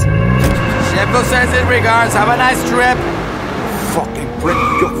meetings. Sheffield sends his regards. Have a nice trip. Fucking prick.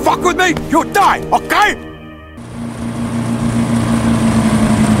 You fuck with me, you die, okay?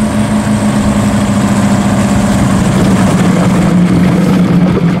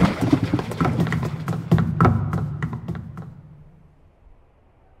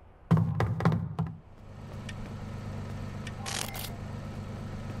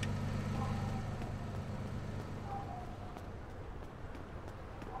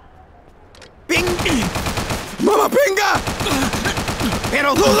 ¡Mama pinga!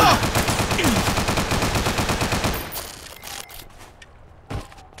 ¡Pero dudo!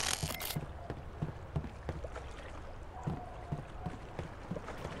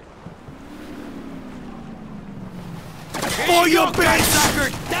 For your bitch sucker,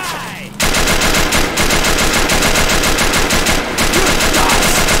 die!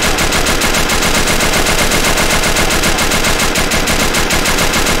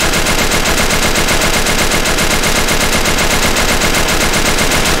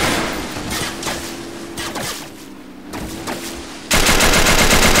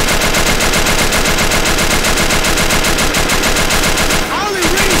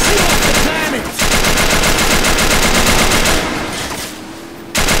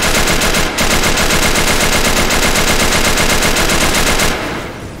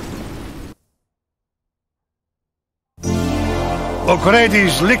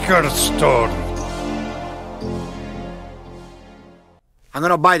 O'Grady's liquor store. I'm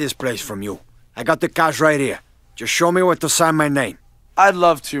gonna buy this place from you. I got the cash right here. Just show me where to sign my name. I'd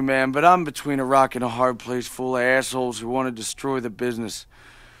love to, man, but I'm between a rock and a hard place full of assholes who want to destroy the business.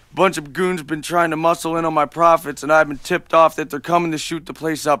 A bunch of goons been trying to muscle in on my profits, and I've been tipped off that they're coming to shoot the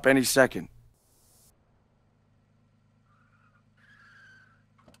place up any second.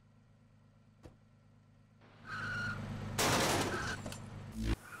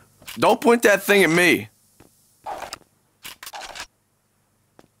 Don't point that thing at me.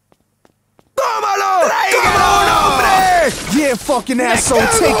 ¡Tómalo! ¡Tómalo, hombre! Yeah, fucking asshole,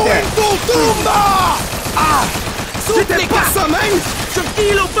 take that. ¡En tu tumba! ¡Ah! ¿Qué te pasa, man?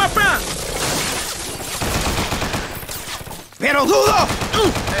 Tranquilo, papá. Pero dudo.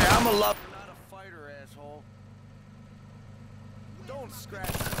 Hey, I'm a lover, not a fighter, asshole. Don't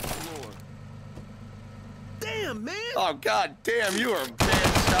scratch the floor. Damn, man. Oh, god damn, you are a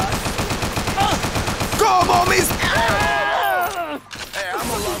bad shot. ¿Cómo, mis? Hey, I'm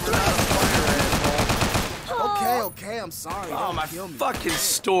a lover, not a fighter, asshole. Okay, I'm sorry. Oh, my fucking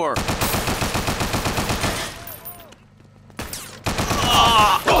store.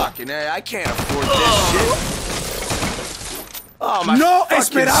 Fucking A, I can't afford this shit. Oh, my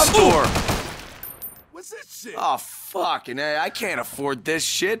fucking store. What's this shit? Oh, fucking A, I can't afford this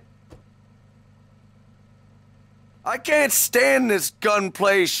shit. I can't stand this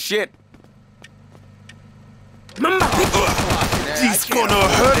gunplay shit. Mama, this gonna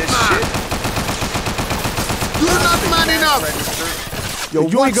hurt, man. You're not man enough. Yo,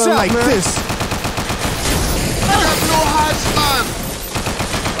 you ain't gonna like this. You have no heart, man.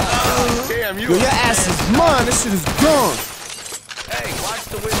 Damn, you. Yo, your ass is mine. This shit is gone. Hey, watch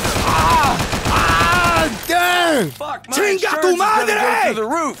the window. Damn. Fuck, my Chinga insurance tu is gonna madre! go through the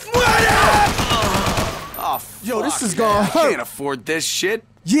roof. Oh, fuck. Yo, this is gonna hurt. I can't afford this shit.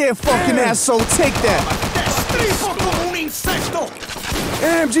 Yeah, fucking asshole, take that.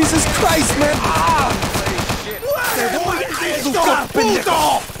 Damn, Jesus Christ, man. Te voy a educar,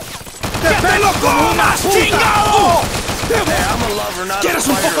 puto. Te pego como una chingado. I'm a lover, not a ¿Quieres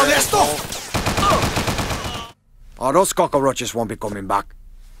un poco de fighter, esto? Oh, those cockroaches won't be coming back.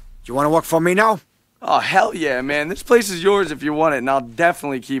 You want to work for me now? Oh, hell yeah, man. This place is yours if you want it, and I'll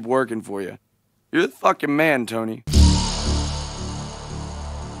definitely keep working for you. You're the fucking man, Tony.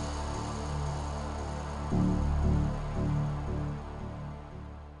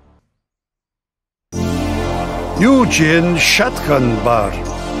 Eugene Shotgun Bar.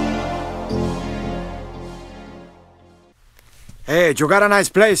 Hey, you got a nice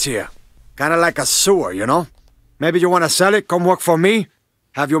place here. Kinda like a sewer, you know? Maybe you wanna sell it, come work for me?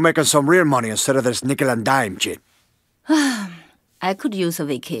 Have you making some real money instead of this nickel and dime shit. I could use a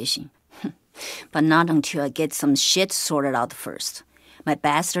vacation. But not until I get some shit sorted out first. My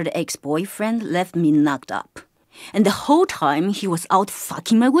bastard ex-boyfriend left me knocked up. And the whole time he was out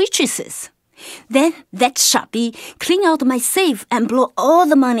fucking my waitresses. Then that sharpie clean out my safe and blow all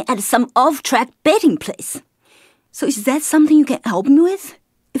the money at some off-track betting place. So is that something you can help me with?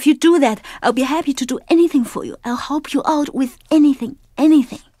 If you do that, I'll be happy to do anything for you. I'll help you out with anything.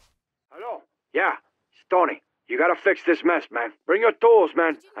 Hello? Yeah, it's Tony. You gotta fix this mess, man. Bring your tools,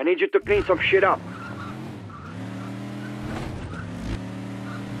 man. I need you to clean some shit up.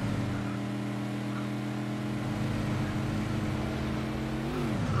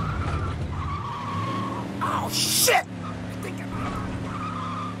 Oh, shit!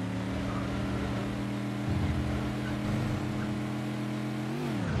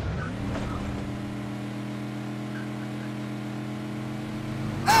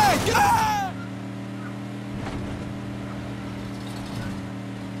 Hey, yeah!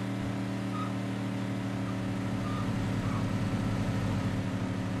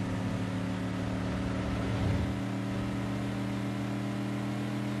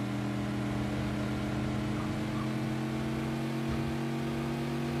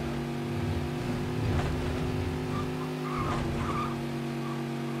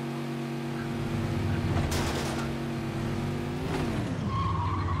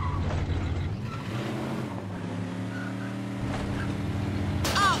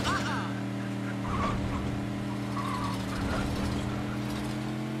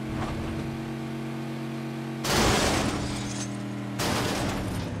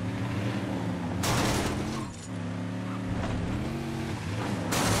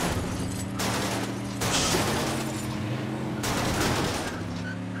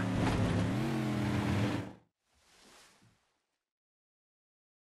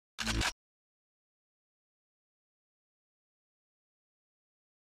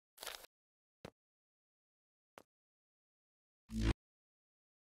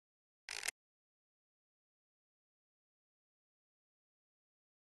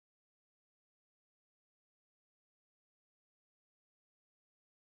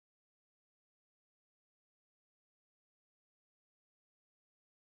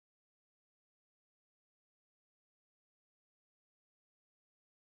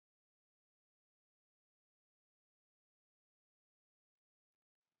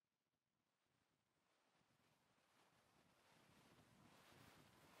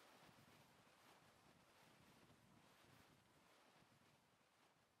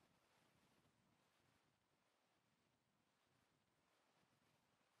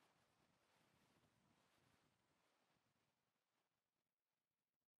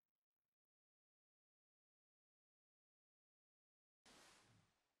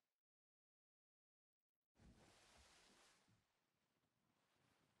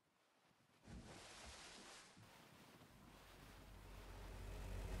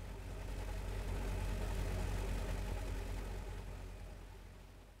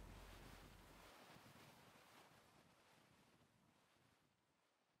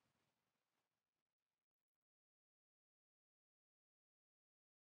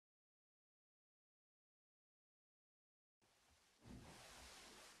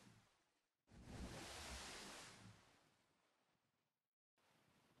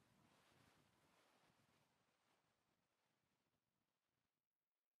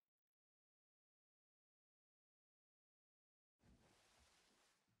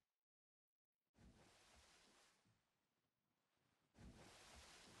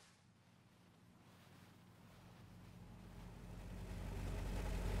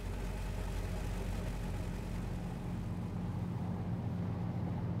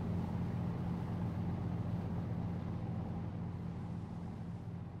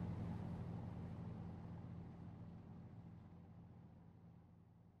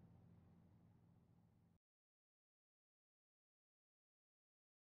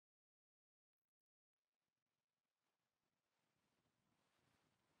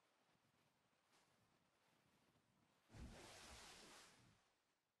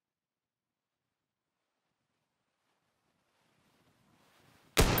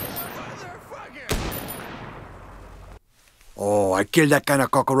 I kill that kind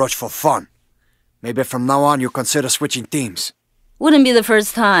of cockroach for fun. Maybe from now on you consider switching teams. Wouldn't be the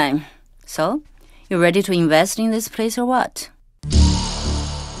first time. So, you ready to invest in this place or what?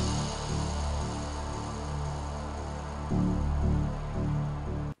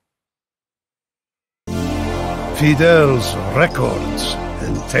 Fidel's records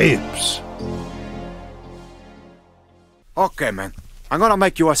and tapes. Okay, man. I'm gonna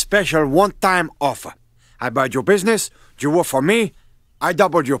make you a special one-time offer. I buy your business, you work for me, I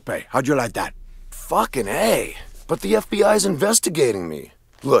double your pay. How'd you like that? Fucking A. But the FBI's investigating me.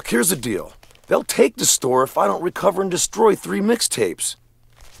 Look, here's the deal. They'll take the store if I don't recover and destroy 3 mixtapes.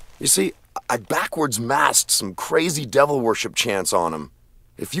 You see, I backwards masked some crazy devil worship chants on them.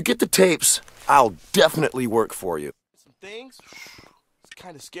 If you get the tapes, I'll definitely work for you. Some things? It's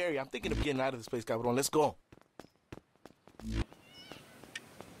kind of scary. I'm thinking of getting out of this place, Cabron. Let's go.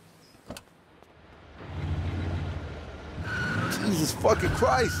 Jesus fucking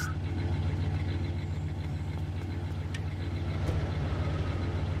Christ.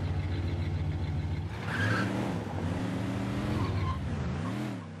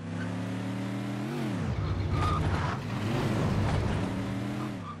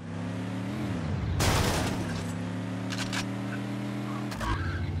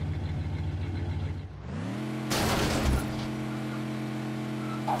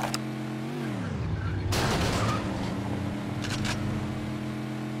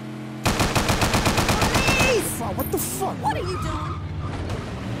 What the fuck? What are you doing?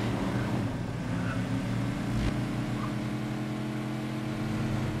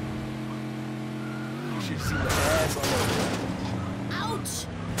 You should see the ass on that. Ouch!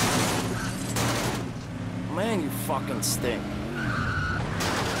 Man, you fucking stink.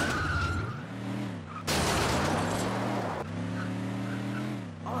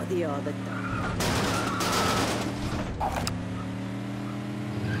 Odio the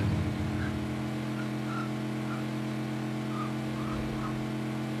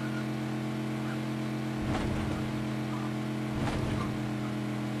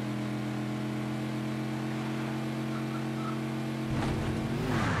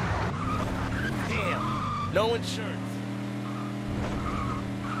No insurance.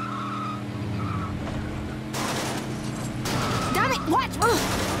 Damn it! Watch!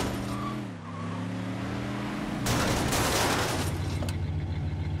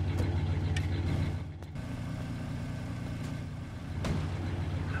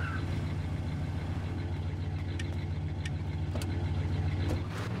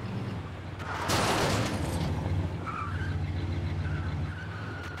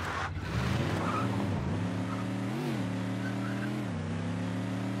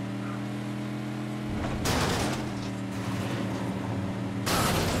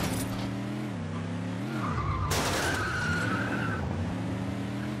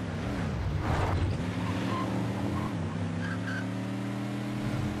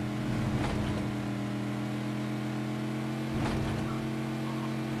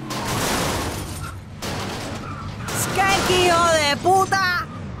 ¡Hijo de puta!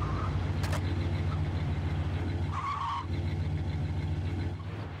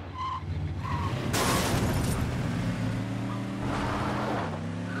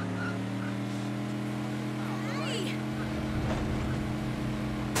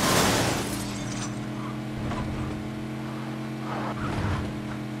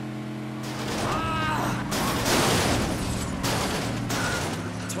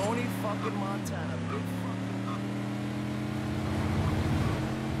 Tony fucking Montana, big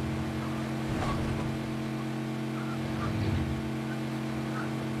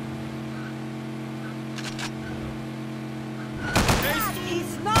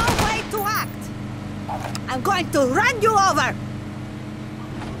Is no way to act! I'm going to run you over!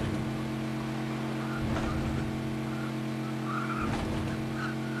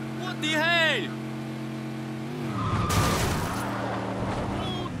 What the hell?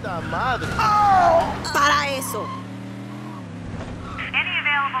 Puta madre. Para eso! Any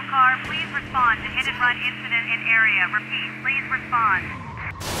available car, please respond to hit and run incident in area. Repeat, please respond.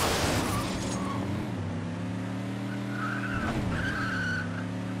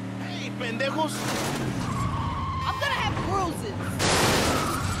 Pendejos. I'm gonna have bruises!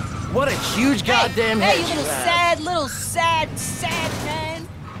 What a huge goddamn head you little sad man!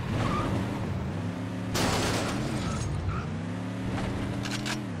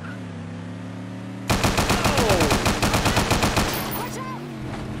 Watch out!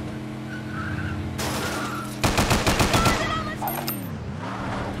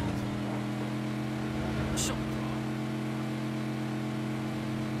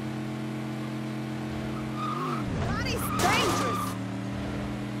 That is dangerous!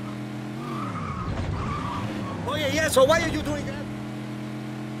 Yeah, so why are you doing that?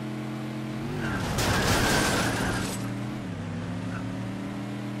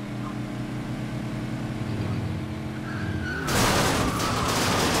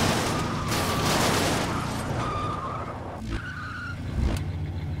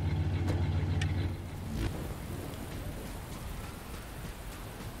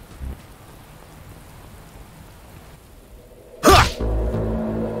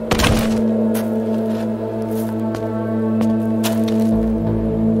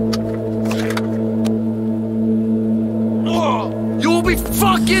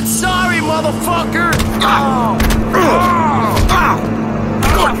 Fucking sorry, motherfucker!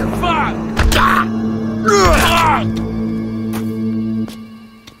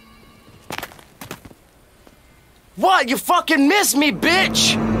 What? You fucking missed me,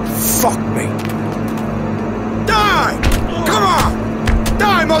 bitch! Fuck me. Die! Come on!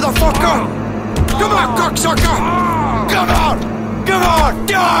 Die, motherfucker! Come on, cocksucker! Come on! Come on!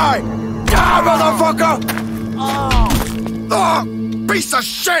 Die! Die, motherfucker! Oh, piece of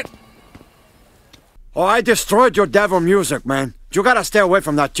shit! Oh, I destroyed your devil music, man. You gotta stay away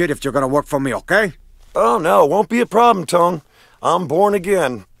from that shit if you're gonna work for me, okay? Oh, no, won't be a problem, Tone. I'm born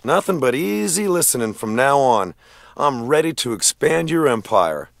again. Nothing but easy listening from now on. I'm ready to expand your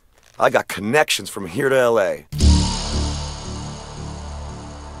empire. I got connections from here to L.A.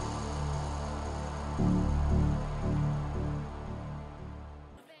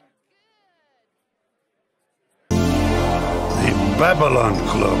 The Babylon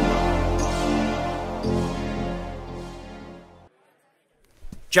Club.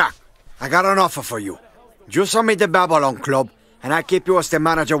 Jack, I got an offer for you. You send me the Babylon Club, and I keep you as the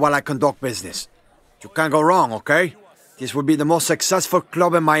manager while I conduct business. You can't go wrong, okay? This will be the most successful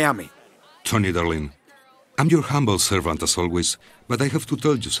club in Miami. Tony, darling, I'm your humble servant as always, but I have to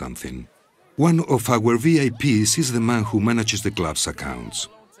tell you something. One of our VIPs is the man who manages the club's accounts.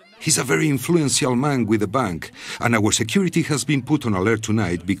 He's a very influential man with the bank, and our security has been put on alert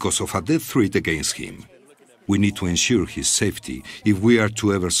tonight because of a death threat against him. We need to ensure his safety if we are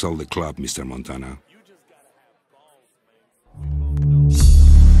to ever sell the club, Mr. Montana.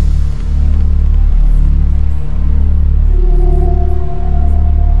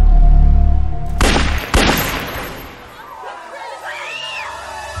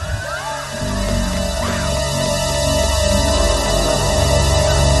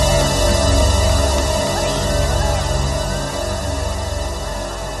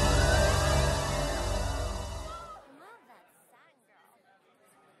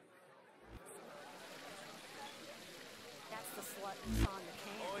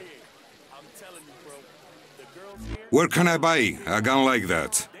 Where can I buy a gun like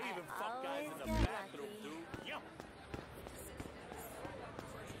that?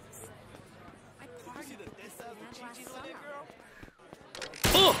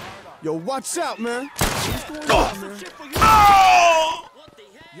 Yo, watch out, man. What's going on, man? Oh!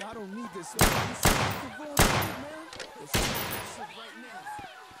 Y'all don't need this.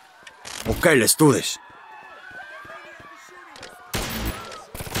 Okay, let's do this.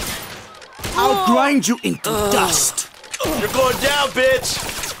 I'll grind you into dust. You're going down, bitch!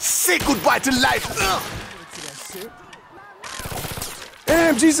 Say goodbye to life.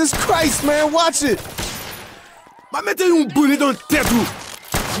 Damn, Jesus Christ, man, watch it. Ma mettez un bullet dans tête.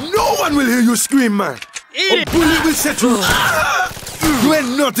 No one will hear you scream, man. A bullet will set you. You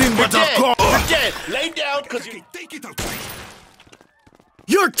ain't nothing but a car. You're dead. Lay down, cause you take it outside.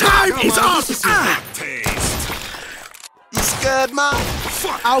 Your time is up. You scared, man?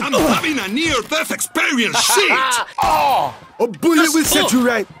 Fuck! I'm having a near-death experience. Shit! Oh, a bullet will set you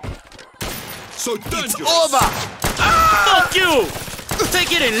right. So dangerous. It's over. Fuck you!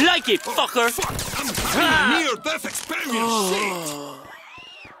 Take it and like it, fucker. Fuck! I'm having a near-death experience. Shit!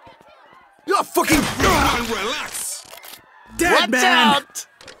 You're fucking. Relax. Dead, Watch man. out!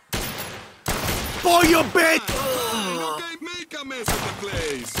 Boy, you bitch. Okay, make a mess of the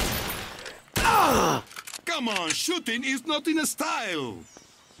place. Come on, shooting is not in a style.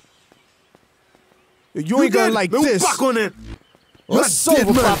 You ain't gonna like this. Back on it. You're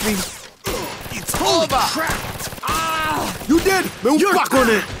sober, Poppy. It's over. You dead? You're Back on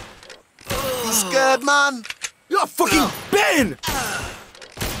it. You scared, man? You're fucking Ben.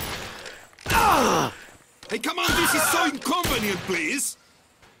 Hey, come on, this is so inconvenient, please.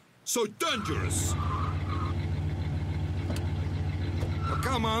 So dangerous. Oh,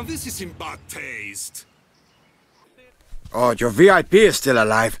 come on, this is in bad taste. Oh, your VIP is still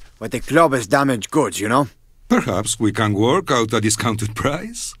alive, but the club is damaged goods, you know? Perhaps we can work out a discounted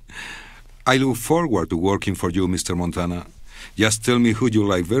price. I look forward to working for you, Mr. Montana. Just tell me who you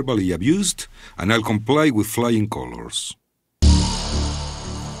like verbally abused, and I'll comply with flying colors.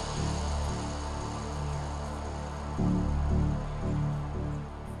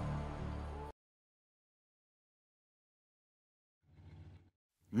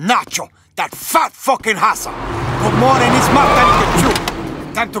 Nacho, that fat fucking hassa! Put more in his mouth than he can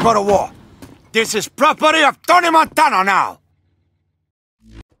chew. Time to go to war. This is property of Tony Montana now!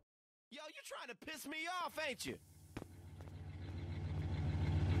 Yo, you trying to piss me off, ain't you?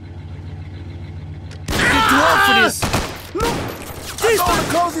 Too old for this. I'm gonna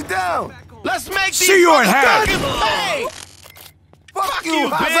close it down. Let's make See you in hell! Hey! Fuck you,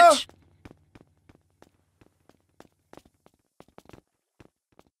 bitch!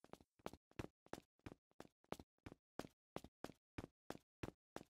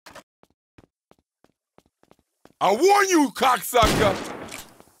 I warn you, cocksucker!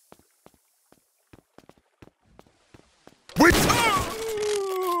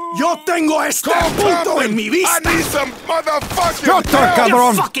 Yo tengo este punto en mi vista. I need some motherfucking Your turn,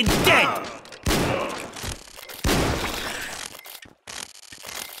 cabrón! You're fucking dead!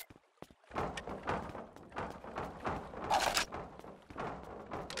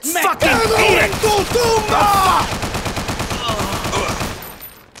 Fucking idiot! ¡Tu tumba!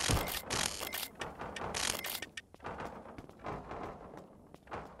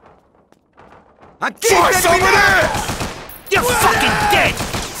 Force over there! You're fucking dead!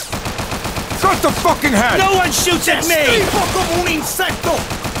 Cut the fucking head! No one shoots at me! ¡Tipo como un insecto!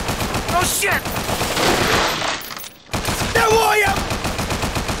 Oh shit! ¡Te voy a...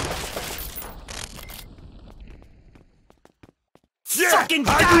 Fucking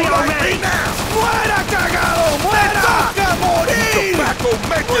die already! ¡Muera, cagado! ¡Muera! ¡Toca morir! Tobacco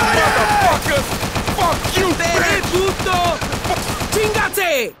making motherfuckers! Fuck you, bitch! puto!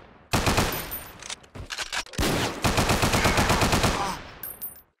 ¡Chingate!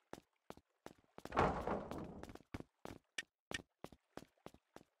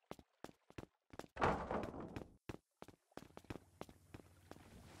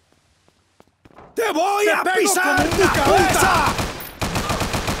 ¡Te voy a pisar tu cabeza!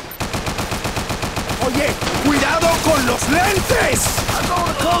 Oye, cuidado con los lentes. I'm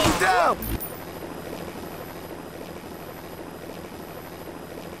gonna calm you down.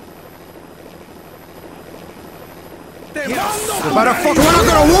 Te mando Motherfucker, we're not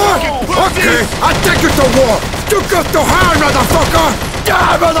gonna war! Okay, I'll take you to war! You got to hell, motherfucker!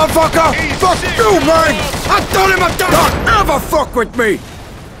 Die, motherfucker! Fuck you, man! I told him don't ever fuck with me!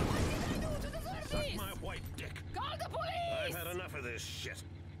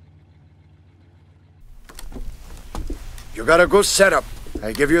 You got a good setup.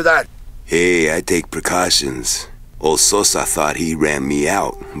 I give you that. Hey, I take precautions. Old Sosa thought he ran me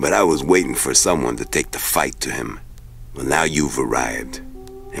out, but I was waiting for someone to take the fight to him. Well, now you've arrived.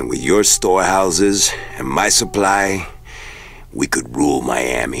 And with your storehouses and my supply, we could rule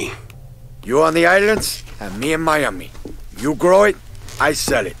Miami. You on the islands, and me in Miami. You grow it, I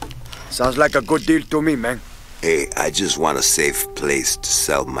sell it. Sounds like a good deal to me, man. Hey, I just want a safe place to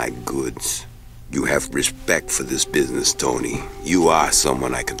sell my goods. You have respect for this business, Tony. You are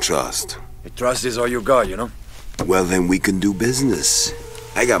someone I can trust. The trust is all you got, you know? Well, then we can do business.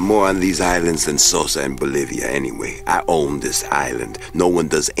 I got more on these islands than Sosa in Bolivia anyway. I own this island. No one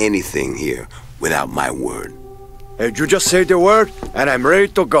does anything here without my word. Hey, you just say the word, and I'm ready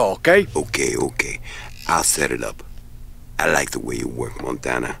to go, okay? Okay. I'll set it up. I like the way you work,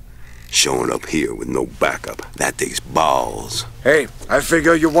 Montana. Showing up here with no backup. That takes balls. Hey, I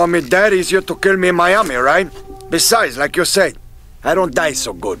figure you want me that easier to kill me in Miami, right? Besides, like you said, I don't die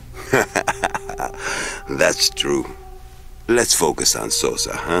so good. That's true. Let's focus on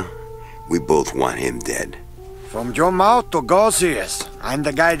Sosa, huh? We both want him dead. From your mouth to God's ears, I'm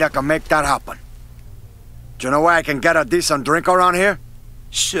the guy that can make that happen. Do you know where I can get a decent drink around here?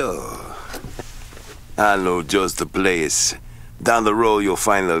 Sure. I know just the place. Down the road, you'll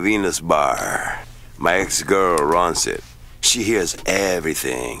find the Venus Bar. My ex-girl runs it. She hears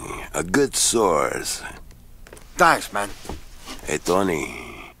everything. A good source. Thanks, man. Hey,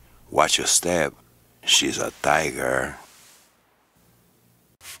 Tony, watch your step. She's a tiger.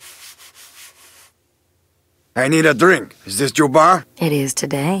 I need a drink. Is this your bar? It is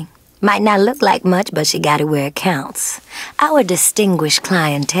today. Might not look like much, but she got it where it counts. Our distinguished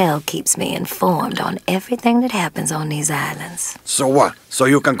clientele keeps me informed on everything that happens on these islands. So what? So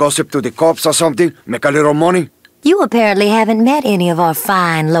you can gossip to the cops or something? Make a little money? You apparently haven't met any of our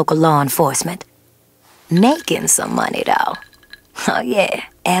fine local law enforcement. Making some money, though. Oh, yeah,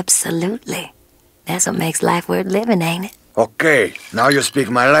 absolutely. That's what makes life worth living, ain't it? Okay, now you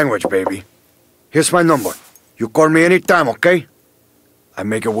speak my language, baby. Here's my number. You call me anytime, okay? I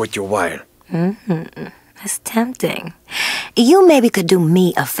make it worth your while. That's tempting. You maybe could do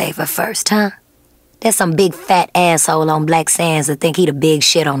me a favor first, huh? There's some big fat asshole on Black Sands that think he the big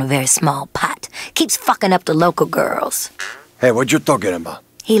shit on a very small pot. Keeps fucking up the local girls. Hey, what you talking about?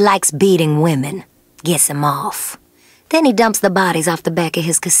 He likes beating women. Gets them off. Then he dumps the bodies off the back of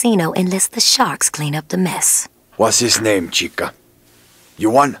his casino and lets the sharks clean up the mess. What's his name, chica? You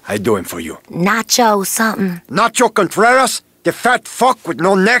want? I do him for you. Nacho something. Nacho Contreras? The fat fuck with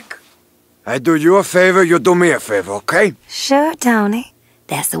no neck? I do you a favor, you do me a favor, okay? Sure, Tony.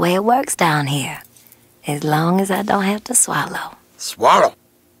 That's the way it works down here. As long as I don't have to swallow. Swallow?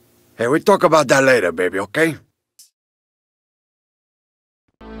 Hey, we talk about that later, baby, okay?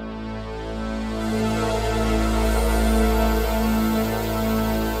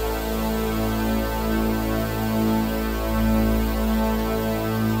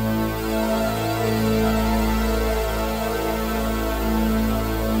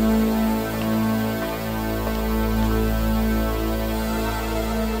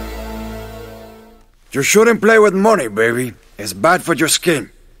 You shouldn't play with money, baby. It's bad for your skin.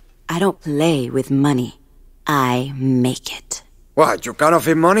 I don't play with money. I make it. What, you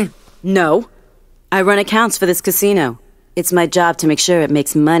counterfeit money? No. I run accounts for this casino. It's my job to make sure it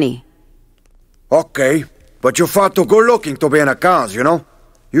makes money. Okay, but you're far too good looking to be in accounts, you know?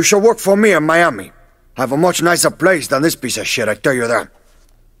 You should work for me in Miami. I have a much nicer place than this piece of shit, I tell you that.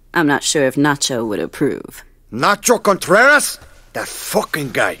 I'm not sure if Nacho would approve. Nacho Contreras? That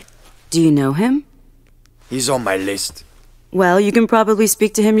fucking guy. Do you know him? He's on my list. Well, you can probably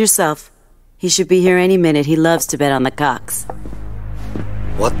speak to him yourself. He should be here any minute. He loves to bet on the cocks.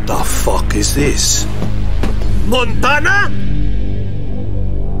 What the fuck is this? Montana?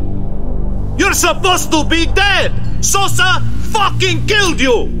 You're supposed to be dead! Sosa fucking killed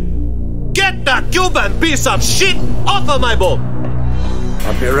you! Get that Cuban piece of shit off of my boat!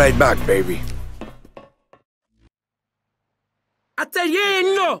 I'll be right back, baby.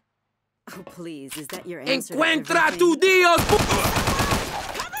 ¡Atelleno! Oh, please, is that your answer? ¡Encuentra tu Dios!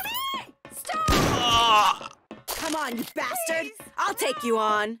 Stop! Come on, you bastard! I'll take you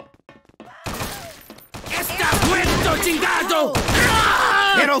on. ¡Estás muerto, chingado!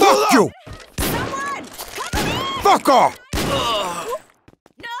 Pero fuck you! Someone! Cover me! Fuck off!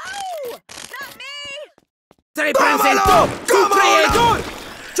 No! Not me! ¡Se le presentó su traidor!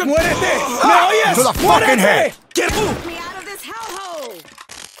 ¡Muérete! ¿Me oyes? To the fucking head! Get me out of this hellhole!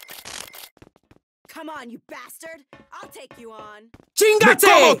 Come on, you bastard! I'll take you on. ¡Chingate!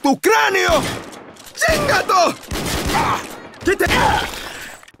 ¡Me como tu cráneo! ¡Chingato!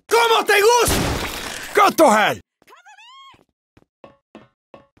 ¿Cómo te gusta? Go to hell!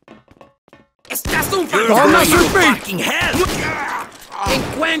 ¡Estás un ¡Toma su fucking hell!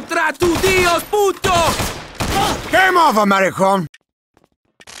 ¡Encuentra a tu Dios, puto! Game over, maricón!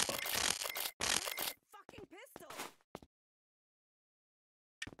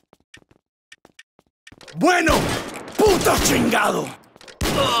 ¡Bueno! ¡Puto chingado!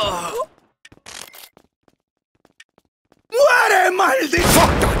 ¡Muere, maldito! Fuck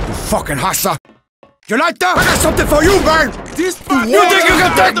that, you fucking hustler! You like that? I got something for you, man! This You think you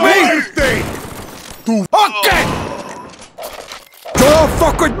can take me? Okay! You don't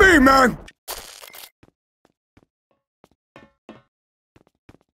fuck with me, man!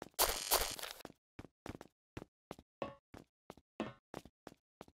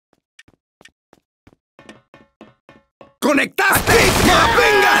 ¡Conectaste!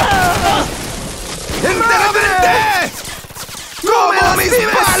 ¡Venga! ¡Enteramente! ¡Como mis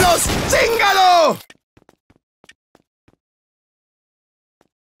palos! ¡Chíngalo!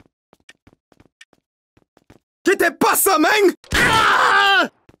 ¿Qué te pasa, men? ¡Ah!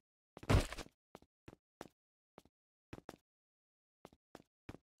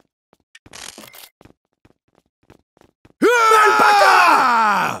 ¡Ven para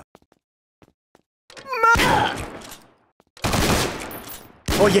acá!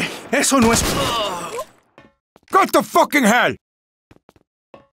 Oye, eso no es... Go to fucking hell!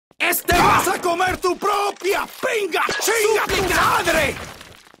 ¡Vas a comer tu propia pinga! ¡Chinga tu madre!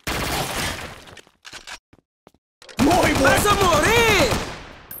 ¡Muy bueno! ¡Vas a morir!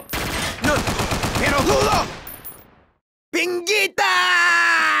 ¡No! ¡Pero dudo! ¡Pinguita!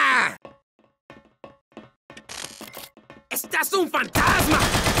 ¡Estás un fantasma!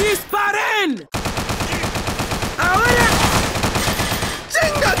 ¡Disparen! ¡Ahora!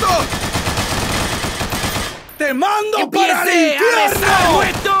 ¡Chingato! ¡Te mando para el infierno!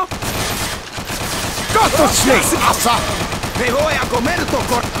 ¡Muerto! Go to sleep, asa! ¡Te voy a comer tu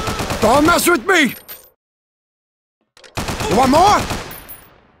cor... Don't mess with me! You want more?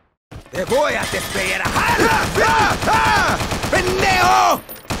 ¡Te voy a despellejar! ¡Pendejo!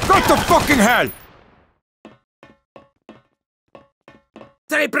 Go to fucking hell!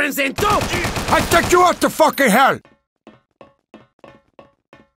 ¡Se presentó! I take you out to fucking hell!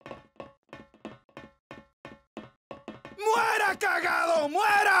 ¡Muera, cagado!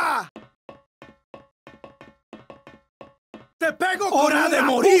 ¡Muera! ¡Te pego con ¡Hora de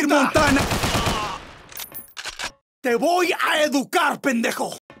morir, puta! Montana! ¡Te voy a educar,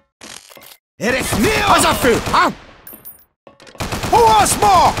 pendejo! ¡Eres mío! How's that feel, huh? Who wants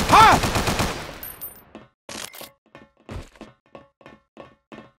more, huh?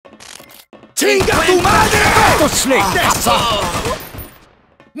 ¡Chinga tu madre! Go to sleep!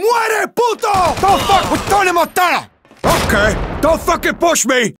 ¡Muere, puto! Don't fuck with Tony Montana! Okay, don't fucking push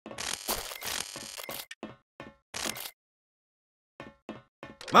me!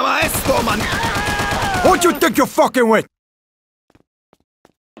 ¡Mamá esto, man! Who do you think you're fucking with?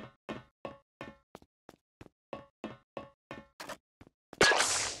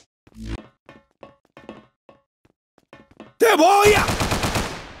 ¡Te voy a...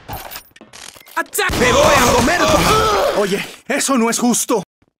 ¡Te voy a comer! Oye, eso no es justo.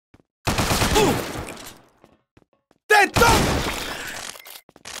 ¡Te to...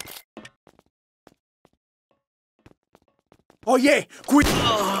 Oye,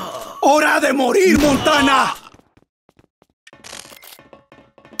 ¡hora de morir, Montana!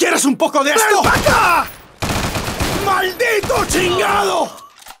 ¿Quieres un poco de esto? ¡Ven acá! ¡Maldito chingado!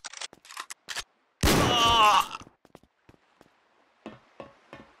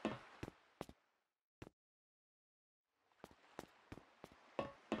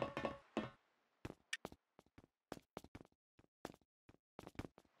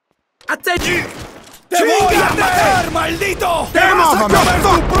 ¡Te voy a matar, maldito! ¡Te vas a comer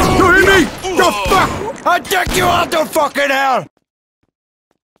tu propio! You hear me? The fuck! I take you out to fucking hell!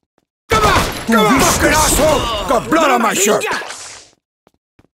 Come on! Come on, fucking asshole! Got blood on my shirt!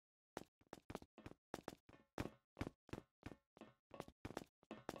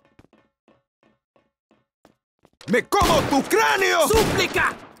 ¡Me como tu cráneo!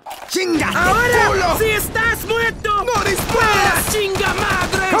 ¡Súplica! ¡Chinga! ¡Ahora sí estás muerto! ¡No disparas! ¡Chinga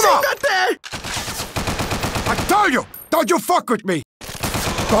madre! ¡Chíngate! I told you! Don't you fuck with me!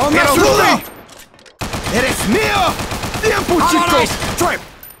 ¡Toma ¡Eres ¡Eres mío! ¡Tiempo, chicos! Trip!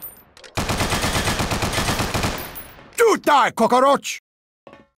 You die, cockroach!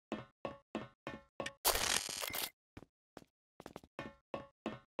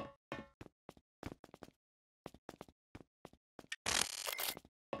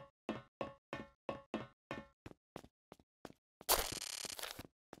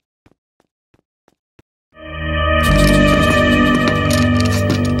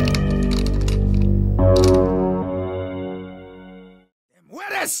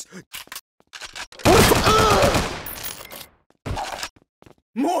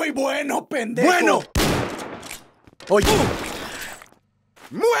 ¡Muy bueno, pendejo! ¡Bueno! Oye.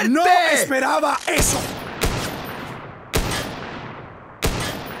 ¡Muerte! ¡No esperaba eso!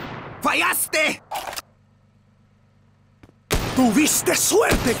 ¡Fallaste! Tuviste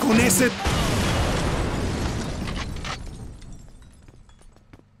suerte con ese...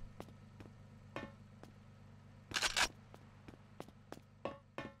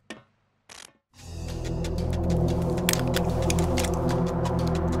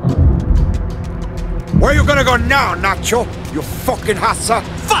 Where you gonna go now, Nacho? You fucking hassa!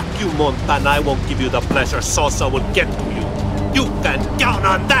 Fuck you, Montana. I won't give you the pleasure Sosa will get to you. You can count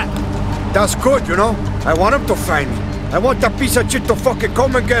on that. That's good, you know? I want him to find me. I want that piece of shit to fucking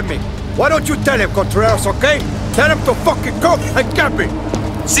come and get me. Why don't you tell him, Contreras, okay? Tell him to fucking come and get me.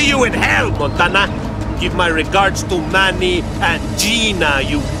 See you in hell, Montana. Give my regards to Manny and Gina,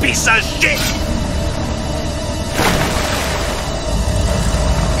 you piece of shit.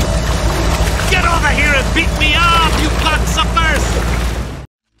 Get over here and beat me up, you cocksuckers!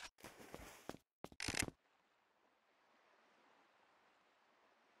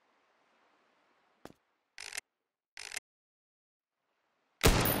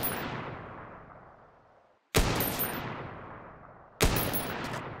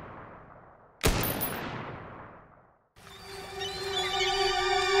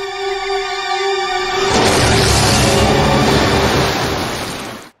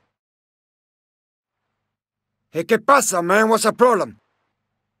 Hey, ¿qué pasa, man? What's the problem?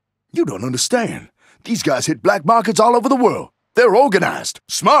 You don't understand. These guys hit black markets all over the world. They're organized,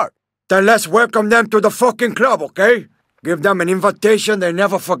 smart. Then let's welcome them to the fucking club, okay? Give them an invitation they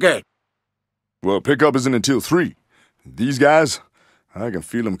never forget. Well, pickup isn't until 3. These guys, I can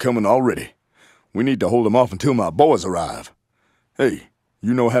feel them coming already. We need to hold them off until my boys arrive. Hey,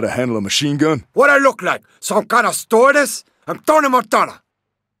 You know how to handle a machine gun? What I look like? Some kind of stewardess? I'm Tony Montana.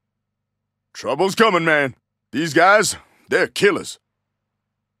 Trouble's coming, man. These guys, they're killers.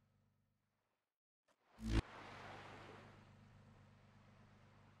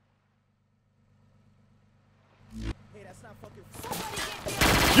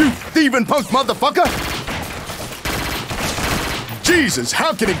 You thieving punk motherfucker! Jesus,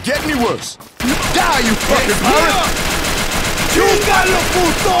 how can it get any worse? Die, you fucking pirate! ¡Chúngalo,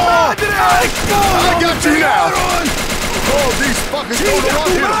 puto! I got you now! All these fuckers don't know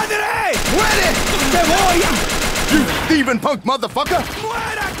what hit 'em. ¡Muere! ¡Te voy a! You thieving punk motherfucker!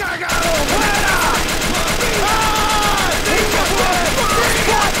 ¡Muera, cagado! ¡Muera!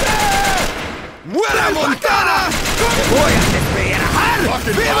 ¡Muera, Montana! ¡Te voy a despejar!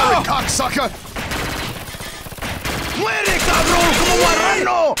 Fucking pirate cocksucker! ¡Muere, cabrón! ¡Como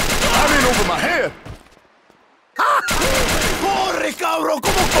marrano! I'm in over my head! ¡Corre, cabrón!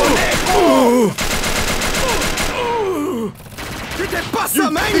 ¡Como conejo! ¿Qué te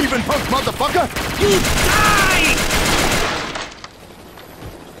pasa, man? You thieving punk motherfucker! You die!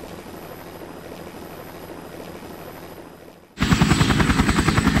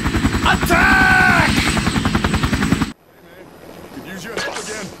 Attack! Could use your help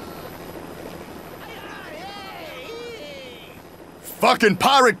again. Fucking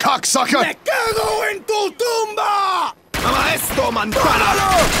pirate cocksucker! ¡Me cago en tu tumba! ¡Mamá esto, Montana!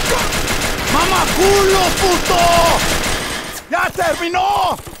 ¡Mamá culo, puto! ¡Ya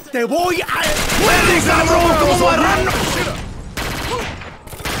terminó! ¡Te voy a... ¡Muere, cabrón, como marrano!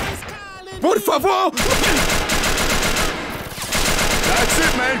 ¡Por favor! That's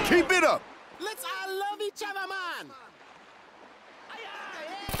it, man. Keep it up. Let's all love each other, man!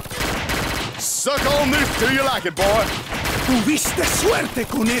 Suck on this till you like it, boy. Tuviste suerte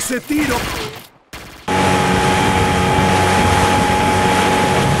con ese tiro.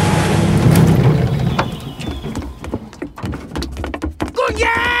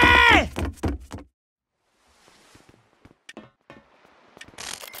 ¡Coñe!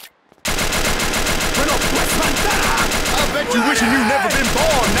 Bueno, pues, Montana. I bet you wishing you'd never been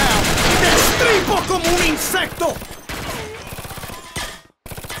born now. ¡Destripo como un insecto!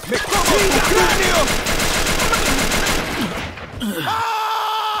 ¡Me como tu cráneo!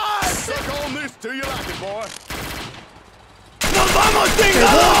 Suck on this till you like it, boy. ¡Nos vamos,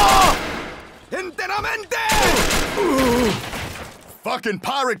 chingado! ¡Enteramente! Fucking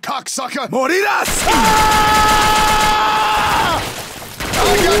pirate cocksucker! ¡Morirás! I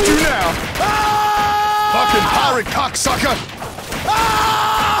got you now! Fucking pirate cocksucker!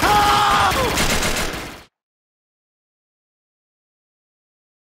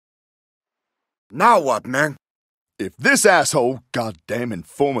 Now what, man? If this asshole, goddamn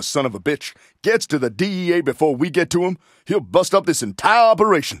informer son of a bitch, gets to the DEA before we get to him, he'll bust up this entire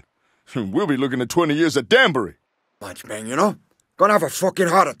operation. We'll be looking at 20 years at Danbury. Watch, man, you know? Gonna have a fucking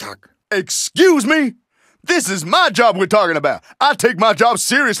heart attack. Excuse me? This is my job we're talking about. I take my job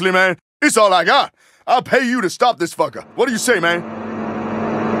seriously, man. It's all I got. I'll pay you to stop this fucker. What do you say, man?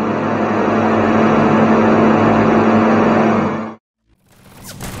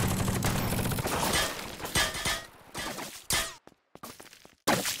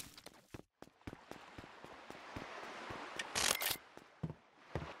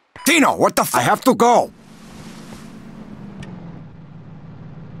 Tino, what the f— I have to go.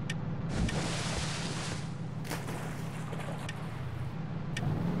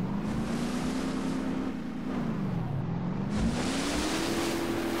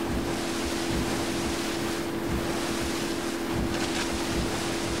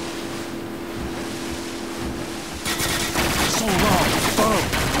 So long, boom.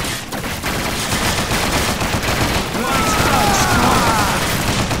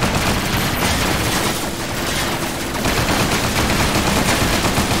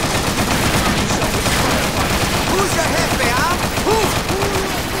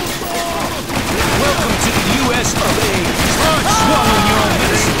 Welcome to the U.S. of A. Start swallowing your own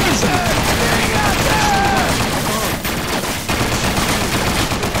medicine.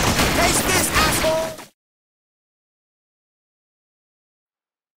 Taste this, asshole!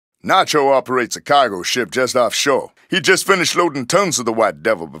 Nacho operates a cargo ship just offshore. He just finished loading tons of the White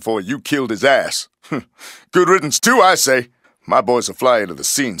Devil before you killed his ass. Good riddance too, I say. My boys will fly into the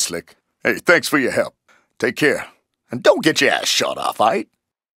scene, Slick. Hey, thanks for your help. Take care. And don't get your ass shot off, aight?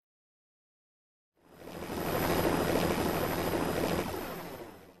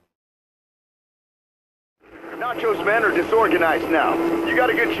 Nacho's men are disorganized now. You got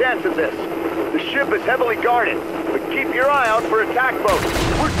a good chance at this. The ship is heavily guarded, but keep your eye out for attack boats.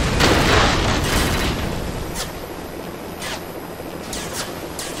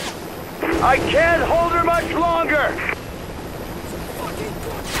 I can't hold her much longer!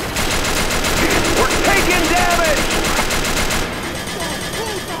 We're taking damage!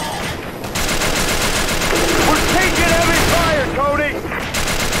 We're taking heavy fire, Cody!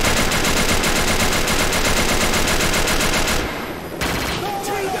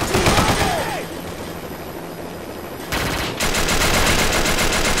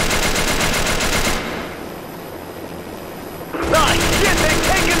 Ah, shit! They've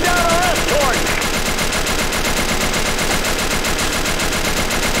taken down our escort!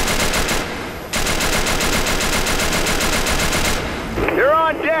 You're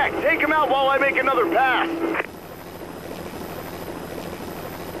on deck! Take him out while I make another pass!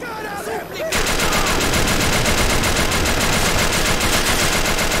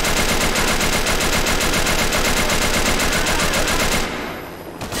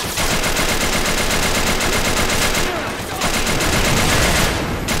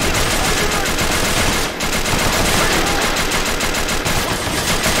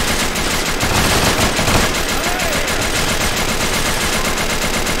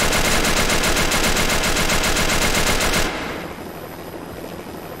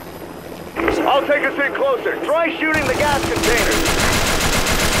 I'll take us in closer. Try shooting the gas containers.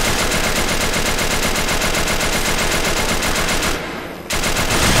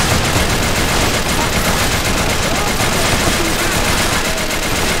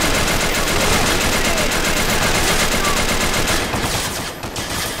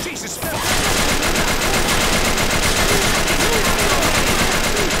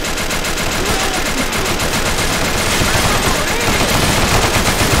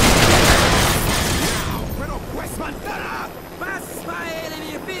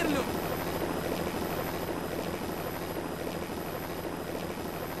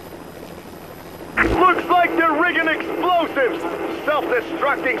 Looks like they're rigging explosives!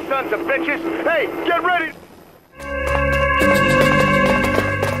 Self-destructing sons of bitches! Hey, get ready!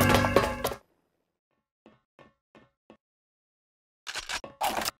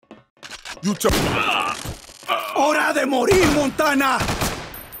 You ¡Hora de morir, Montana!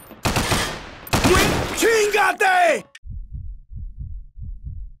 ¡Chíngate!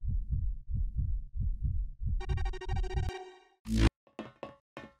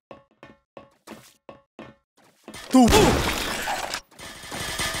 ¡Tú! ¡Die!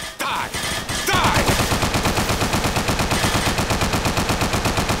 ¡Die!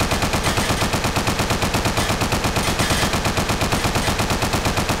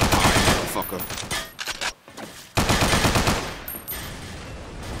 Motherfucker.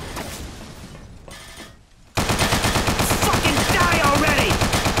 Fucking die already!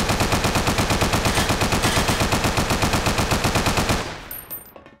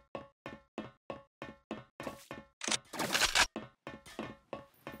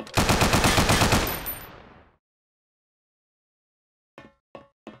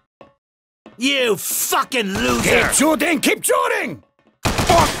 You fucking loser! Keep shooting! Keep shooting!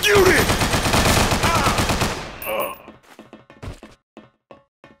 Fuck you then!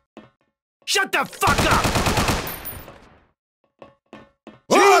 Shut the fuck up!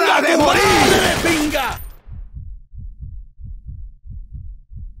 ¡Hora de morir! ¡Pinga!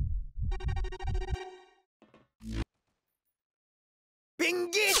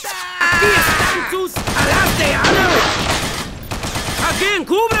 ¡Pinguita! ¡Aquí están tus alas de ano! ¡Alguien,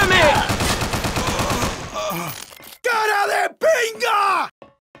 cúbreme! ¡Cara de pinga!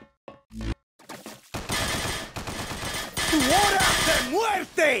 ¡Tu hora de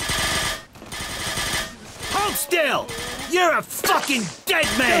muerte! Hold still! You're a fucking dead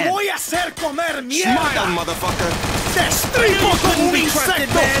man! ¡Te voy a hacer comer mierda! Smile, motherfucker! ¡Destripo como un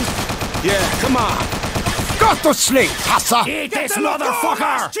insecto! Yeah, come on! Go to sleep, Hassa! ¡Eat this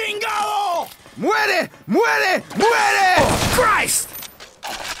motherfucker! ¡Chingado! ¡Muere! ¡Muere! ¡Muere! Oh, Christ!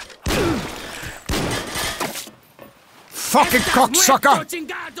 Fucking cocksucker!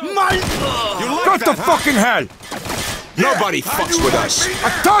 Mal! Go to fucking hell! Nobody fucks with us! I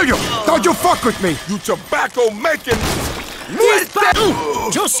told you! Don't you fuck with me! You tobacco making! ¡Muerte!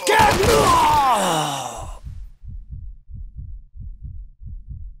 ¡You scared me!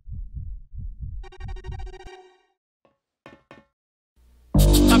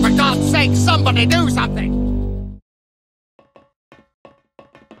 For God's sake, somebody do something!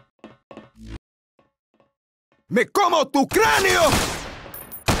 ¡Me como tu cráneo!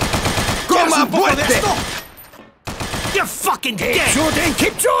 ¡Coma muerte! You're fucking Keep dead! shooting!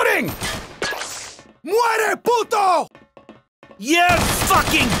 Keep shooting! ¡Muere, puto! You're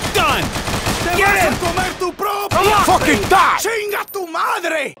fucking done! ¡Te Get vas him! a comer tu propia! Come on, fucking die! ¡Chinga tu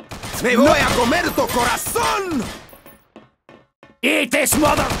madre! ¡Me voy a comer tu corazón! Eat this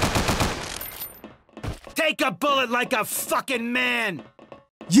mother! Take a bullet like a fucking man!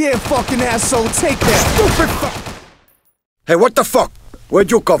 Yeah, fucking asshole, take that! Stupid fuck! Hey, what the fuck? Where'd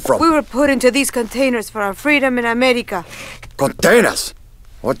you come from? We were put into these containers for our freedom in America. Containers?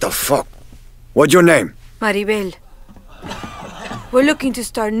 What the fuck? What's your name? Maribel. We're looking to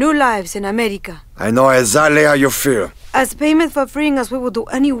start new lives in America. I know exactly how you feel. As payment for freeing us, we will do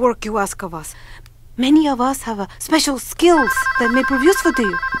any work you ask of us. Many of us have special skills that may prove useful to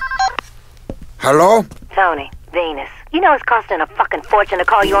you. Hello? Tony, Venus. You know it's costing a fucking fortune to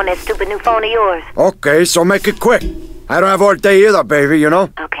call you on that stupid new phone of yours. Okay, so make it quick. I don't have all day either, baby, you know?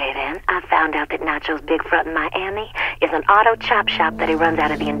 Okay, then. I found out that Nacho's big front in Miami is an auto chop shop that he runs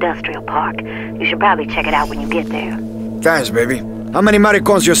out of the industrial park. You should probably check it out when you get there. Thanks, baby. How many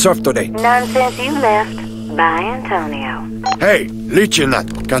maricons you served today? None since you left. Bye, Antonio. Hey, Leechy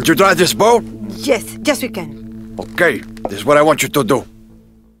Nut, can't you drive this boat? Yes, we can. Okay, this is what I want you to do.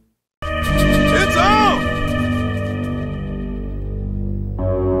 It's on!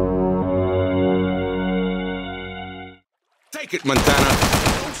 Take it, Montana.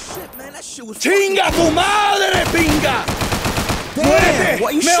 Oh shit, man, that shit was ¡Chinga tu madre, pinga! ¡Muérete!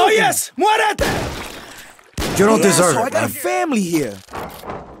 ¿Me oyes? ¡Muérete! You don't deserve it, I got a man. family here.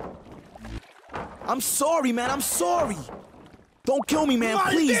 I'm sorry, man, I'm sorry. Don't kill me, man,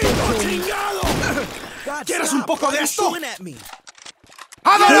 please don't kill me. God, ¿quieres un poco de esto?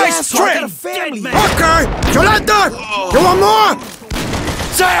 Have a nice trip! Okay, you like that? You want more?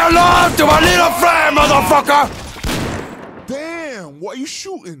 Say hello to my little friend, motherfucker! Damn, what are you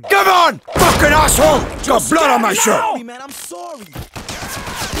shooting? Come on, fucking asshole! Got blood on my shirt! Sorry, man, I'm sorry.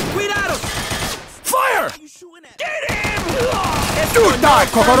 Cuidado! Fire! Get him! You die,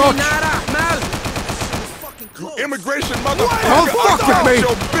 cockroach! Immigration motherfucker! Don't fuck with me!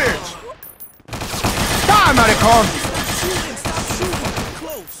 Your bitch! Die, maricon!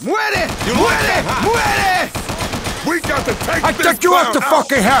 Muere! You Muere! Muere! We got to take I this take you up to clown out.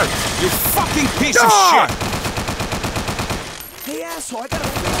 fucking hell! You fucking piece Die! of shit! Hey, asshole, I gotta...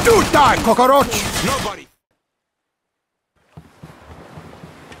 You die, cockroach! Nobody.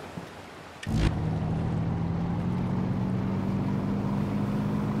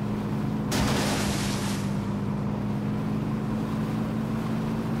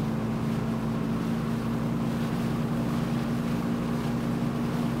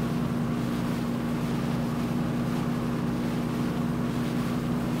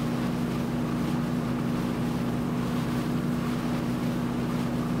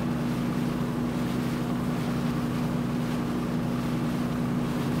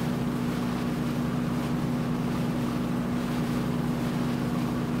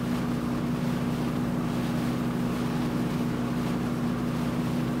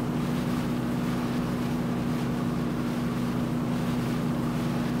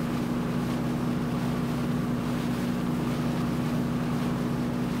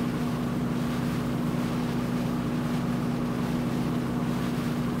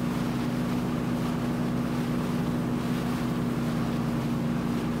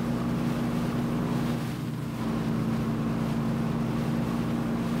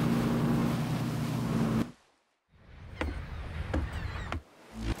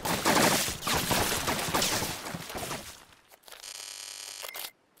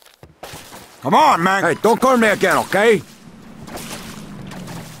 Come on, man! Hey, don't call me again, okay?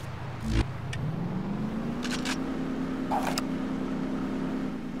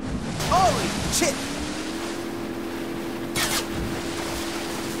 Holy shit!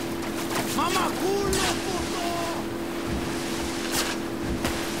 Mama culo, puto!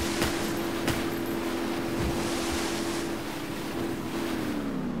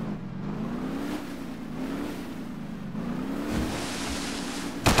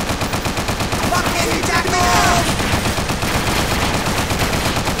 Fucking jackal!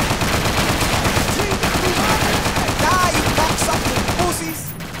 Die, you cocksucking pussies!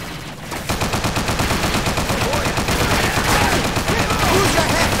 Who's your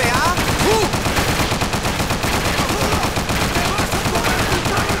jefe, huh? Who?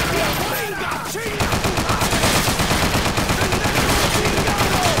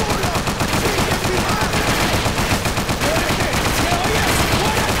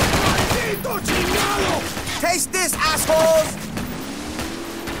 Taste this, assholes!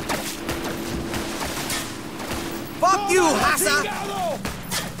 Fuck you, Hassa!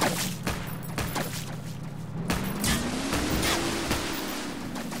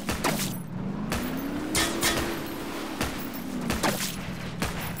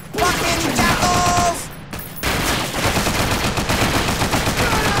 Fucking jackals!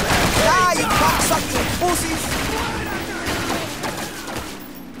 Die, you cocksucking pussies!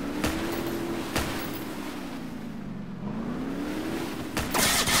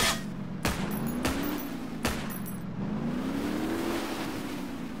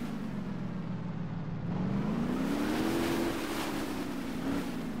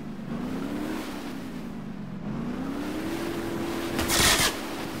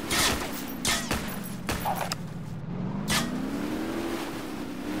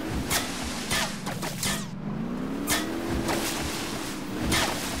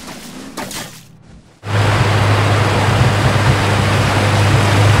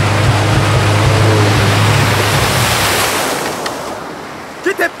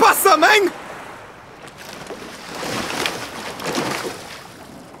 te pasa, man?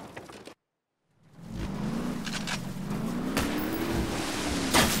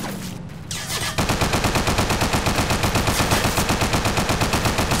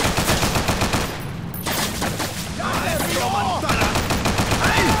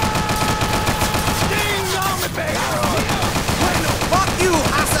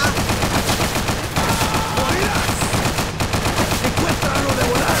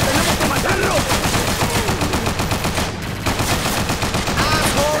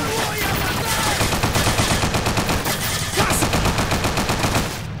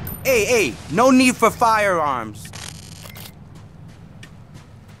 Hey, no need for firearms.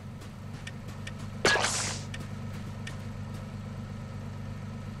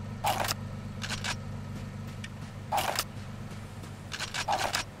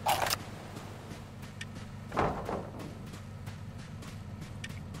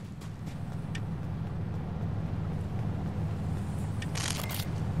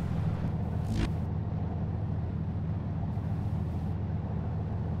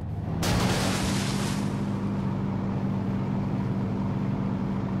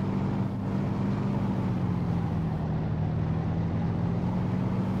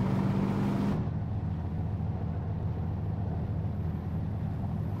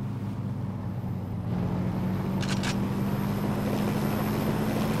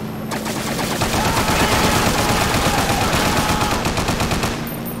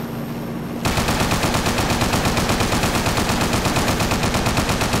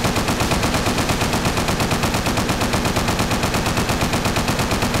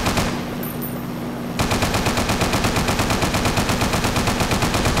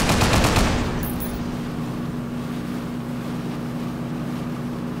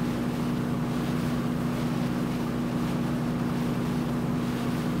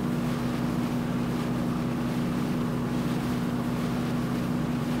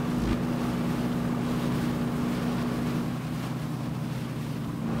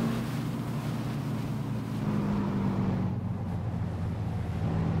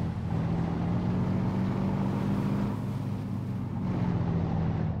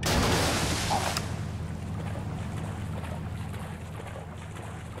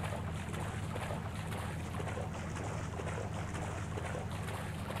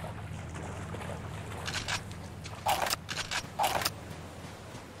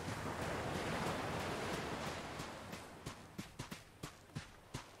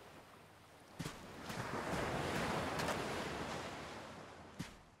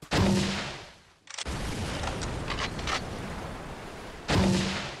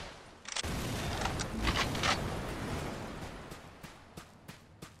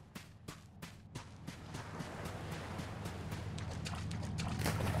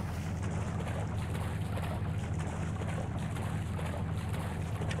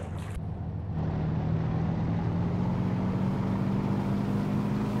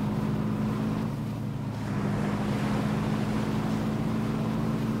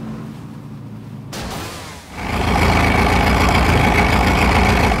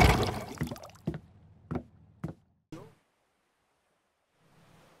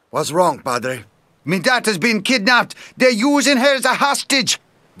 What's wrong, Padre? Me daughter's been kidnapped. They're using her as a hostage.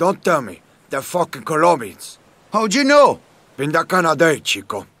 Don't tell me. They're fucking Colombians. How'd you know? Been that kind of day,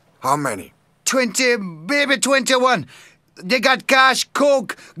 Chico. How many? 20, maybe 21. They got cash,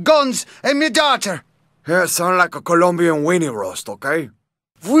 coke, guns, and me daughter. Here, sound like a Colombian weenie roast, okay?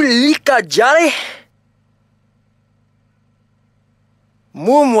 Vulika jare.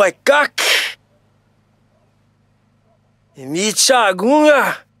 Mumwekak.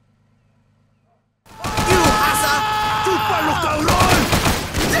 Michagunga.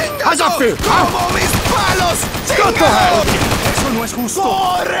 How's that feel? ¡Como mis palos! Go to hell! ¡Eso no es justo!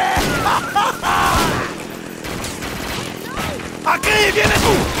 ¡Corre! ¡Aquí viene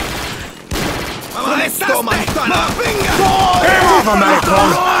tú! ¡Esto, Montana! ¡Venga! ¡Get off,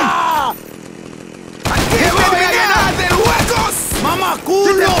 American! ¡Aquí voy a llenar de huecos! ¡Mamá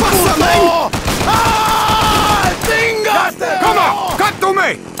culo, puto! ¡Ah! ¡Tinga! ¡Come on! ¡Cut to me!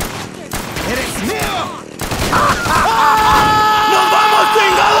 ¡Eres mío! ¡Nos vamos,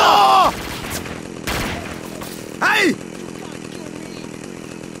 chingado! ¡Ay!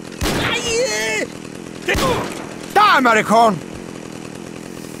 Die, American!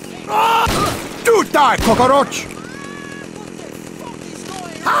 You die, cockroach!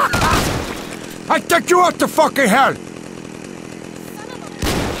 I take you out to fucking hell!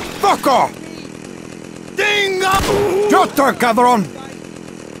 Fuck off! ¡Tinga! Your turn, cabrón!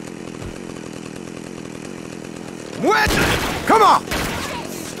 Come on!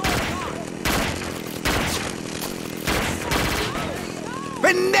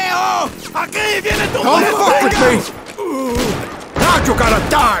 pendejo! ¡Aquí viene tu Don't fuck with me! Now you gotta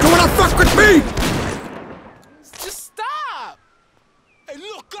die! You wanna fuck with me? Just stop! Hey,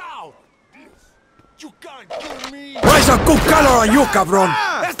 look out! You can't kill me! Raise a good color on you, cabrón!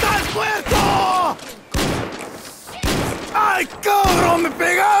 ¡Estás muerto! ¡Ay, cabrón, me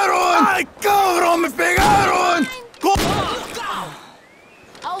pegaron! ¡Ay, cabrón, me pegaron!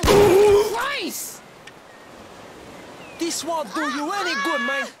 Oh, Christ! This won't do you any good,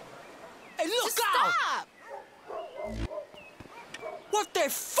 man. Hey, look out! Stop. What the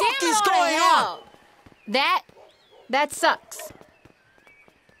fuck is going on? That sucks.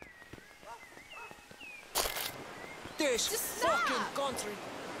 This fucking country.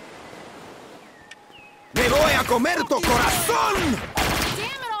 ¡Me voy a comer tu corazón!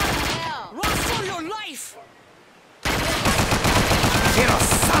 Damn it all to hell! Run for your life! ¡Quiero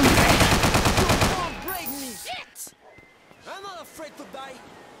sangre! You won't break me! Shit! I'm not afraid to die.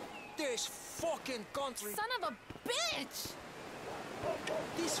 This fucking country. Son of a bitch!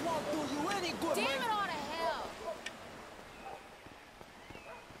 This won't do you any good, man. Damn it all to hell!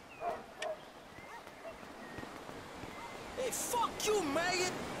 Hey, fuck you,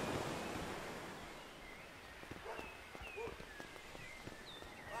 maggot!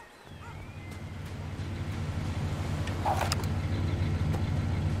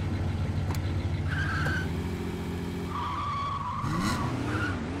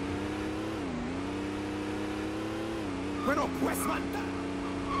 Bueno, pues manda.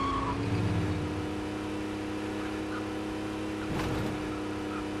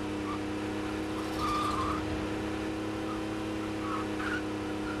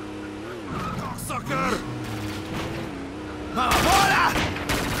 ¡Sucker! ¡Ahora!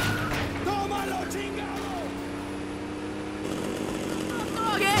 ¡Tómalo, chingado!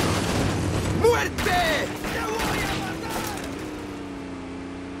 ¡Muerte! ¡Te voy a matar!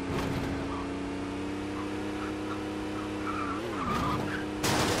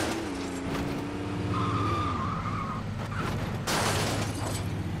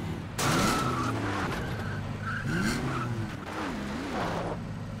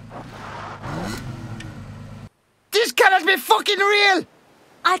 This cannot be fucking real!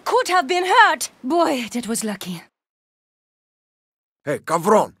 I could have been hurt. Boy, that was lucky. Hey,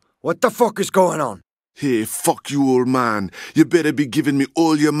 cabrón, what the fuck is going on? Hey, fuck you, old man. You better be giving me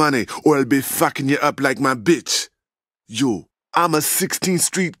all your money, or I'll be fucking you up like my bitch. Yo, I'm a 16th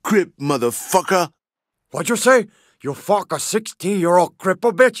Street Crip, motherfucker. What'd you say? You fuck a 16-year-old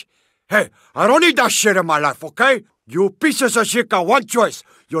cripple bitch? Hey, I don't need that shit in my life, okay? You pieces of shit got one choice.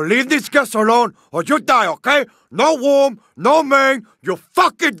 You leave these guests alone, or you die, okay? No womb, no man, you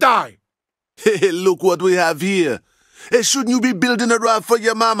fucking die! Hey, look what we have here. Hey, shouldn't you be building a raft for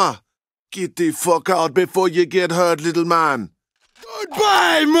your mama? Get the fuck out before you get hurt, little man.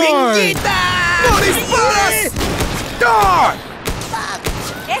 Goodbye, man! ¡Pinguita! ¡No disparas! Die!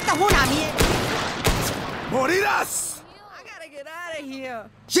 ¡Esta es una mierda! ¡Morirás! I gotta get out of here.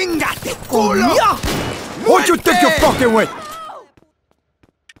 ¡Chingate, culo! What you think you're fucking with?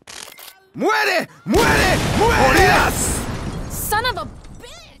 ¡Muere! ¡Muere! ¡Muere! ¡Morirás! Son of a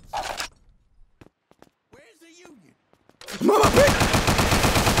bitch! Where's the union? Mama bitch!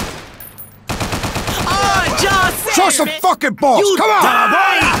 Oh, just Show some fucking balls! You Come on!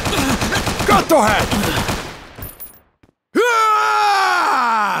 die! Got to head!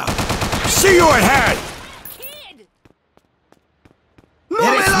 See you at head! Kid! ¡No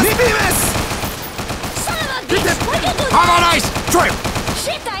me las vives! Son of a bitch! Why'd you do that? Have a nice trip!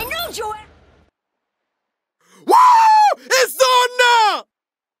 Shit, I know you! Woo! It's on now!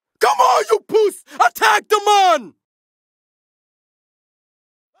 Come on, you puss! Attack the man!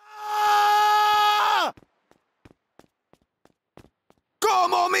 Ah!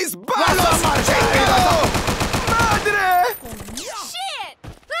 ¡Como mis balas! ¡Madre! Shit!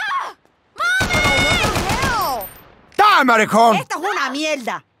 Ah! Mommy! What the hell? Die, maricón! Esta es una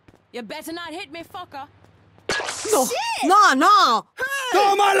mierda. You better not hit me, fucker. No, Shit! No! Hey!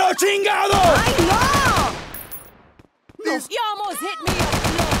 ¡Tómalo, chingado! ¡Ay, no! You almost hit me, you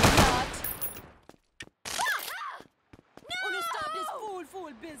blood. Wanna stop this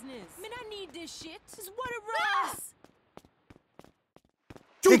fool business? Man, I need this shit. This is what it was.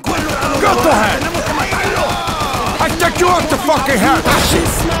 Got the head! I take you off the fucking head!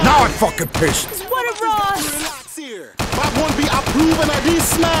 Now I'm fucking pissed! This is what it was. Relax here. That won't be approving of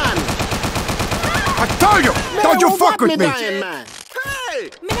this man. I tell you! Don't you fuck with me! Dying, man. Hey!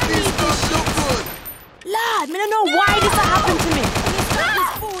 Man, I need this shit. Lord, man, I know why this happened to me. Stop this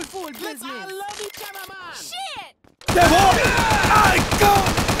fool business. I love each other, man. Shit! ¡Te voy! ¡Ay, go!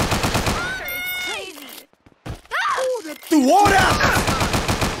 Crazy. ¡Tu hora!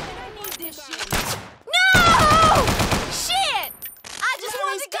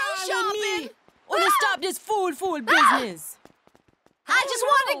 just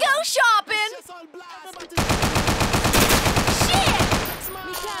wanted to go shopping. Shit!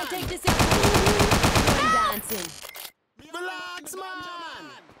 We can't take this out. We're dancing. Relax, man.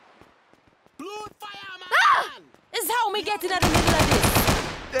 Ah! This is how we get in the middle of this.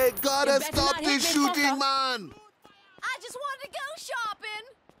 They gotta stop this shooting, man. I just wanted to go shopping.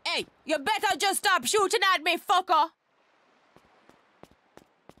 Hey, you better just stop shooting at me, fucker.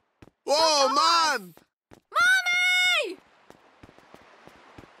 Whoa, man. Mommy!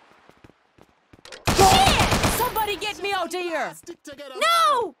 Shit! Somebody get me out of here.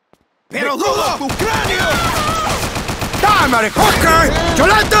 No! Pero duro! Ucranio! Damn it! Okay!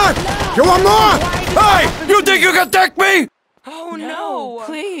 Jolanta! You want more? Hey! You think you can take me? Oh no!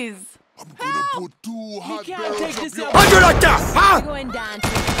 Please. I'm gonna put 2 hot can't take barrels this up your... out. How'd you like that, huh? We're going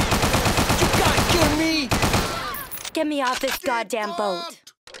dancing. You can't kill me! Get me off this goddamn boat.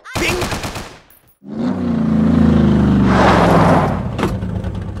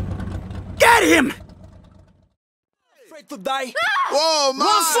 Get him! Afraid to die? Whoa, man!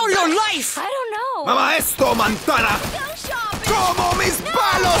 Run for your life! I don't know. Mamá esto, Montana! ¡Como mis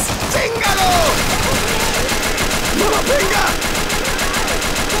palos! ¡Chingalo! ¡Mamá, venga!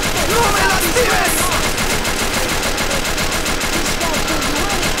 ¡No me lastimes!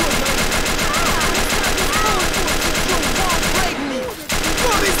 ¡No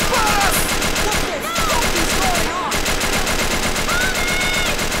disparas!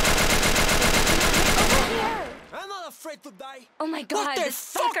 I'm not afraid to die. Oh my god, What the this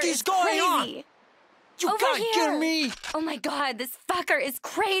fuck fucker is going crazy. on? You Over can't here. kill me. Oh my god, this fucker is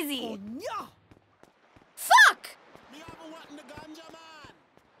crazy. Fuck!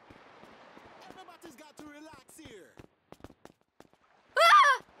 Everybody's got to relax here.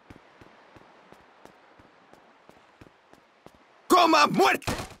 Ah! ¡Coma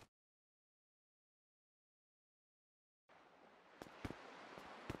muerte!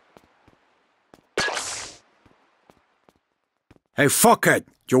 Hey, fuckhead.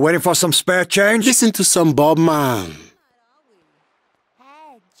 You waiting for some spare change? Listen to some Bob, man.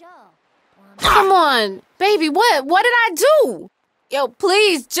 Come on, baby, what did I do? Yo,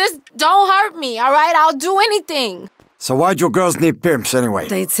 please, just don't hurt me, all right? I'll do anything. So why'd you girls need pimps anyway?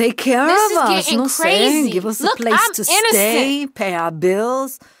 They take care This of is us, getting no crazy. saying. Give us Look, a place I'm to innocent. stay, pay our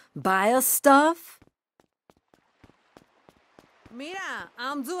bills, buy us stuff. Mira,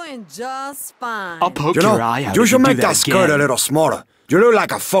 I'm doing just fine. I'll poke You know, your eye out. you if should do make that again. skirt a little smaller. You look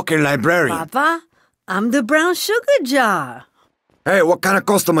like a fucking librarian. Papa, I'm the brown sugar jar. Hey, what kind of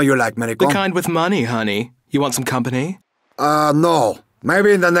customer you like, Manico? The kind with money, honey. You want some company? No.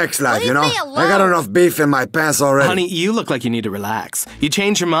 Maybe in the next life, you know? me I got enough beef in my pants already. Honey, you look like you need to relax. You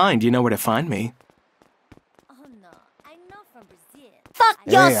change your mind, you know where to find me. Fuck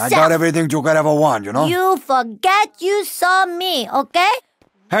Hey, yourself. I got everything you could ever want, you know? You forget you saw me, okay?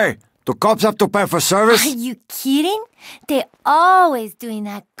 Hey, do cops have to pay for service? Are you kidding? They're always doing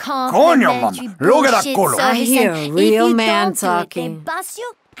that Coño, complimentary mama. Look at that bullshit culo. service, I hear and a real if you man don't do it, talking. they bust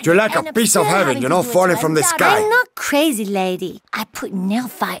you. You're like and a piece of still heaven, having you to know, do it falling from the twice. sky. I'm not crazy, lady. I put nail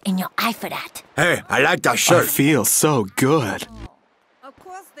fire in your eye for that. Hey, I like that I shirt. feel so good. Of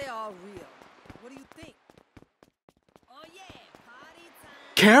course they are real. What do you think? Oh yeah, party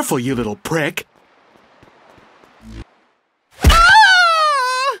time. Careful, you little prick.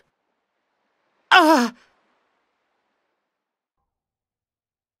 Ah!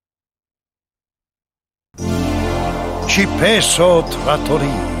 Cipeso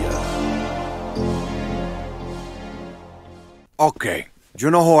Trattoria. Okay, you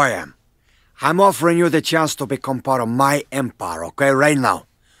know who I am. I'm offering you the chance to become part of my empire, okay, right now.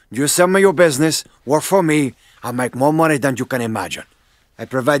 You sell me your business, work for me, I'll make more money than you can imagine. I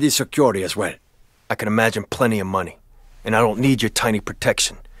provide you security as well. I can imagine plenty of money, and I don't need your tiny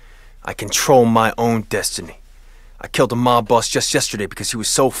protection. I control my own destiny. I killed a mob boss just yesterday because he was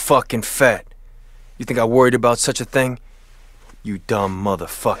so fucking fat. You think I worried about such a thing? You dumb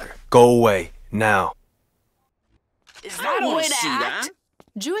motherfucker. Go away, now. Is that a way to act?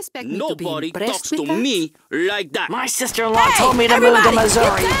 Do you expect me to Nobody be talks impressed with to that? me like that. My sister-in-law told me to move to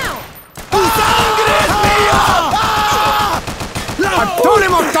Missouri. Tony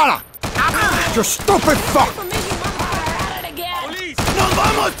Montana! You stupid fuck! ¡Nos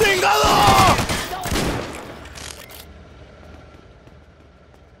vamos, chingado!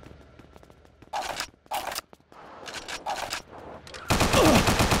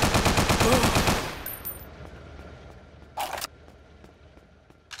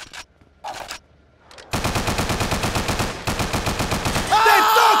 ¡Te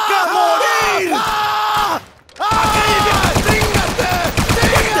toca morir! ¡Tíngate!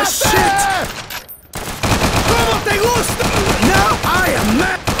 ¡Tíngate! ¿Cómo te gusta? Now I am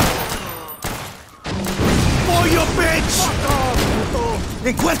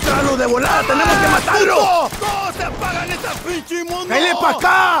 ¡Encuéntralo de volada! ¡Tenemos que matarlo! ¡Todos se apagan esta pinche inmundo! ¡Cállate para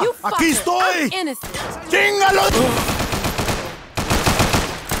acá! ¡Aquí estoy! ¡Chíngalo!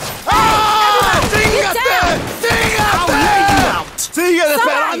 ¡Ah! ¡Chíngate! ¡Chíngate! ¡Sigue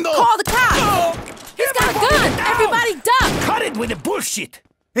disparando! Call the cops! He's got a gun! Everybody duck! Cut it with the bullshit!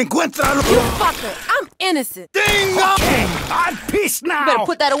 ¡Encuéntralo! You fucker! I'm innocent! ¡Dingo! Okay, I'm pissed now! You better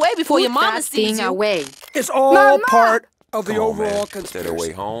put that away before your mama sees you. Away. It's all part of the overall conspiracy. That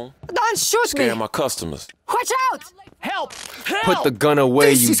away home. Don't shoot Scare me! my customers. Watch out! Help! Help! Put the gun away,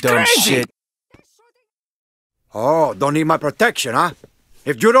 This you is dumb crazy. shit. Oh, don't need my protection, huh?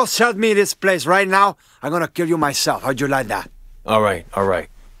 If you don't sell me this place right now, I'm gonna kill you myself. How'd you like that? All right, all right.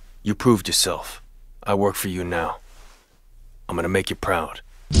 You proved yourself. I work for you now. I'm gonna make you proud.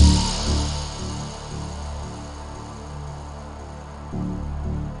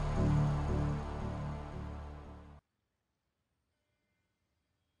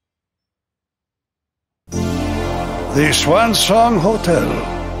 The Swan Song Hotel.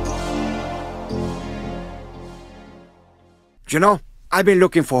 You know, I've been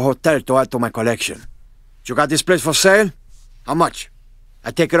looking for a hotel to add to my collection. You got this place for sale? How much?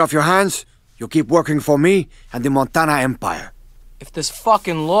 I take it off your hands, you keep working for me and the Montana Empire. If this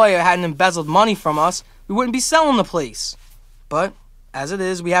fucking lawyer hadn't embezzled money from us, we wouldn't be selling the place. But, as it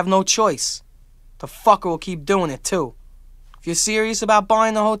is, we have no choice. The fucker will keep doing it, too. If you're serious about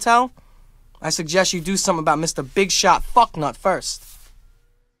buying the hotel, I suggest you do something about Mr. Big Shot Fucknut first.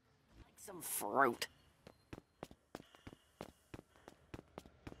 Some fruit.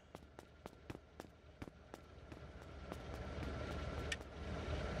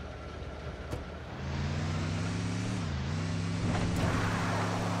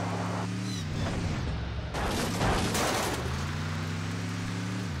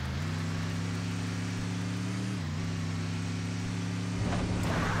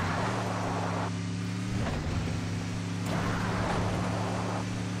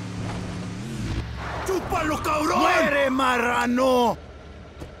 ¡Chúpalo, cabrón! ¡Muere, marrano!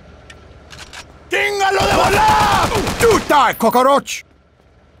 ¡Tíngalo de volada! You die, cockroach!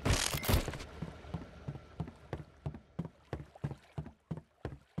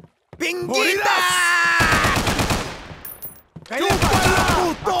 ¡Pinguita! ¡Chúpalo,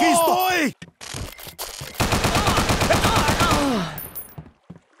 puto! ¡Aquí estoy!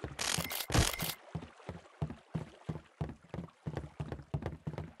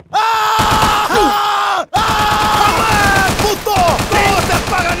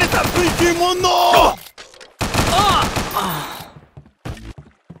 ¡Mundo!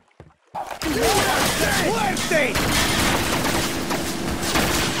 ¡Fuerte!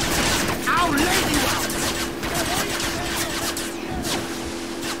 ¡Au, lady!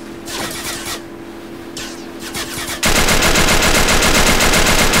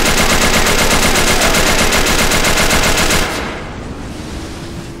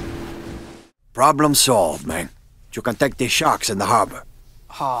 Problem solved, man. You can take these sharks in the harbor.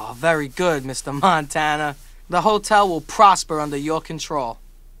 Oh, very good, Mr. Montana. The hotel will prosper under your control.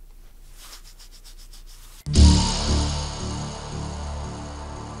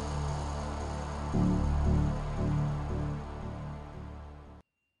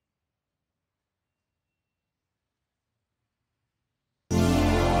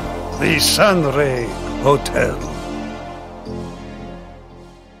 The Sunray Hotel.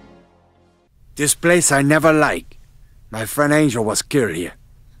 This place I never like. My friend Angel was killed here.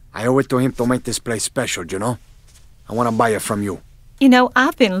 I owe it to him to make this place special, you know? I want to buy it from you. You know,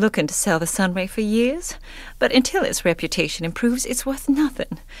 I've been looking to sell the Sunray for years, but until its reputation improves, it's worth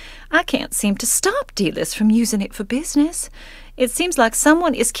nothing. I can't seem to stop dealers from using it for business. It seems like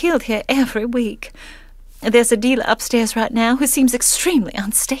someone is killed here every week. There's a dealer upstairs right now who seems extremely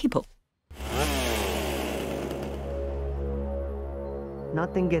unstable.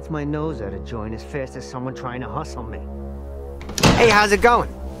 Nothing gets my nose out of joint as fast as someone trying to hustle me. Hey, how's it going?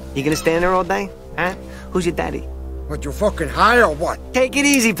 You gonna stand there all day? Huh? Who's your daddy? What, you fucking high or what? Take it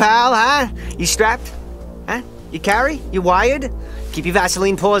easy, pal, huh? You strapped? Huh? You carry? You wired? Keep your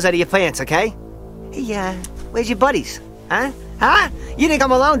Vaseline paws out of your pants, okay? Hey, where's your buddies? Huh? Huh? You think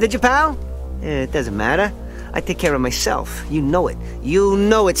I'm alone, did you, pal? It doesn't matter. I take care of myself. You know it. You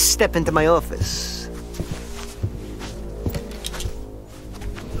know it. Step into my office.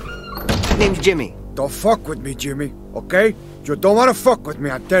 Name's Jimmy. Don't fuck with me, Jimmy, okay? You don't want to fuck with me,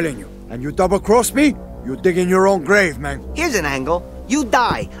 I'm telling you. And you double-cross me, you dig in your own grave, man. Here's an angle. You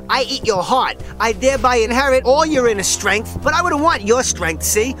die. I eat your heart. I thereby inherit all your inner strength, but I wouldn't want your strength,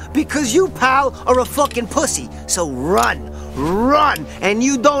 see? Because you, pal, are a fucking pussy. So run. Run. And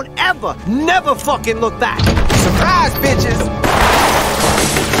you don't ever, never fucking look back. Surprise, bitches.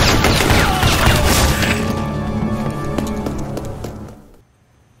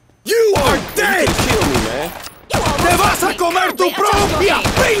 comer tu propia!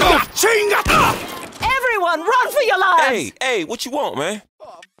 Venga, chinga! Everyone, run for your lives! Hey, what you want, man?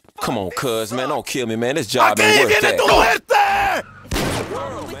 Come on, cuz, man, don't kill me, man. This job ain't worth that. ¡Aquí viene tu muerte!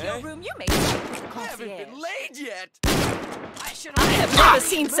 You haven't been laid yet. I have never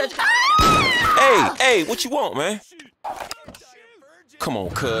seen such. Hey, what you want, man? Come on,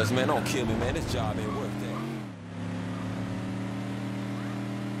 cuz, man, don't kill me, man. This job ain't worth that.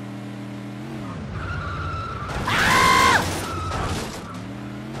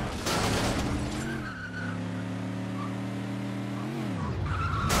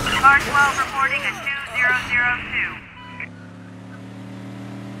 Car 12 reporting a 2002.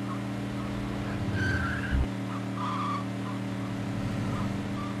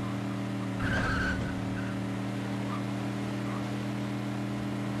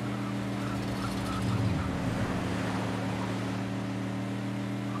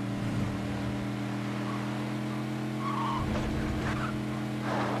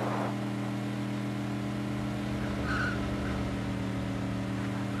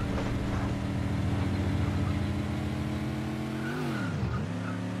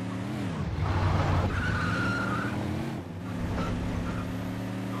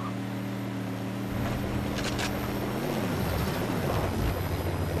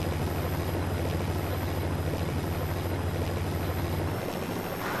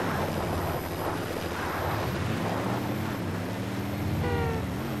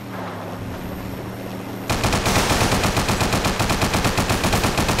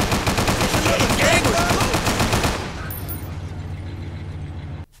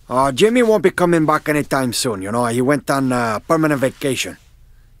 Jimmy won't be coming back anytime soon, you know. He went on permanent vacation.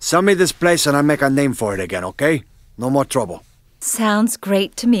 Sell me this place and I'll make a name for it again, okay? No more trouble. Sounds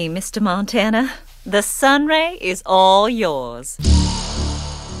great to me, Mr. Montana. The Sunray is all yours.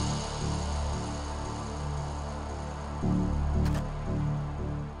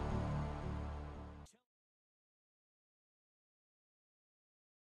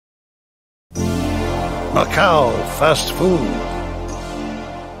 Macau fast food.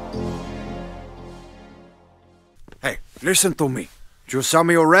 Hey, listen to me. You sell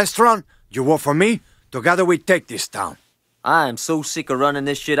me your restaurant, you work for me, together we take this town. I am so sick of running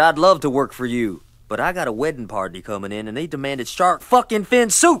this shit, I'd love to work for you. But I got a wedding party coming in and they demanded shark fucking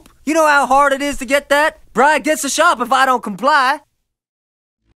fin soup. You know how hard it is to get that? Bride gets the shop if I don't comply.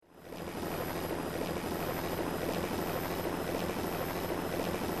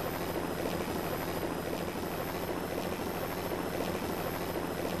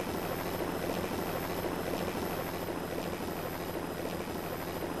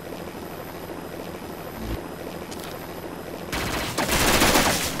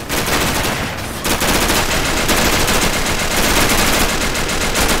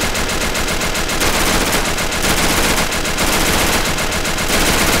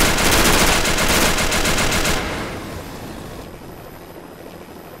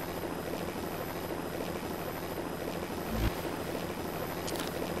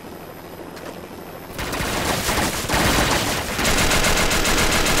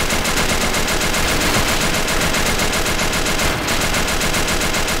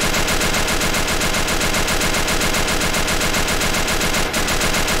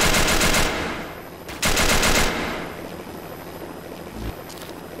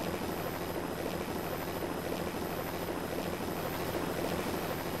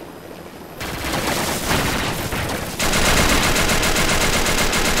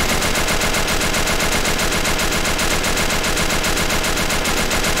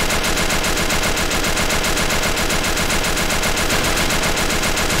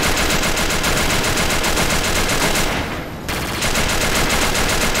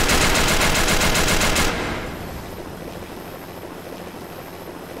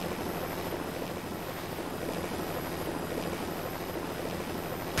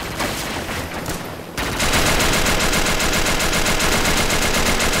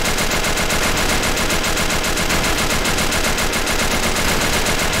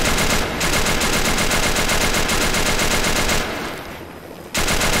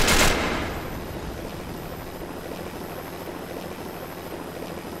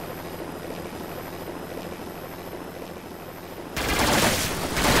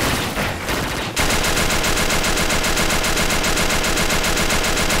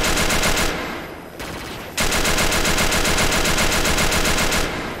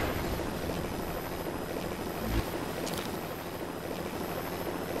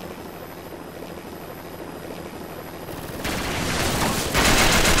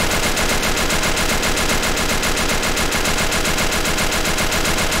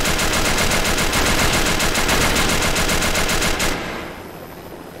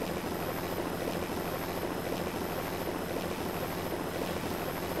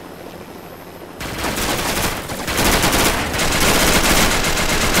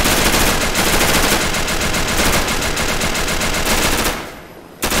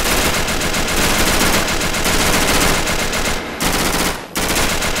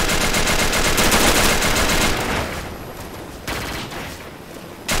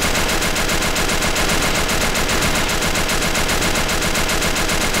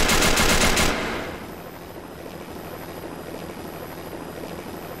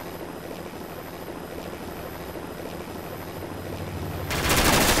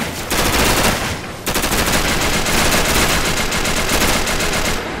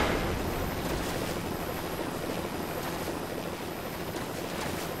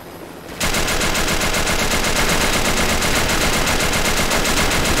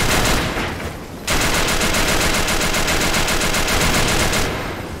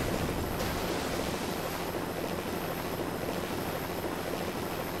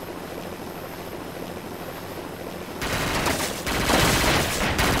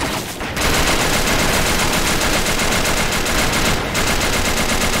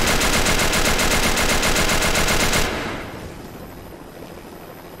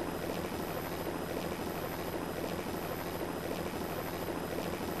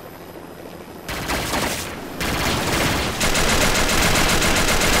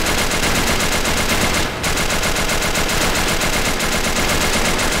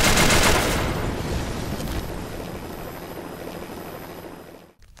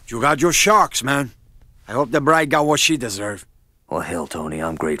 got your sharks, man. I hope the bride got what she deserved. Well, hell, Tony,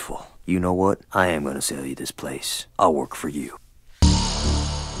 I'm grateful. You know what? I am gonna sell you this place. I'll work for you.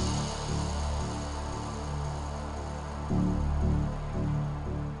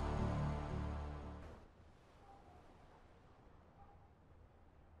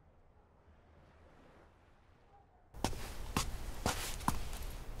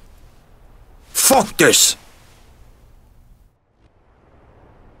 Fuck this!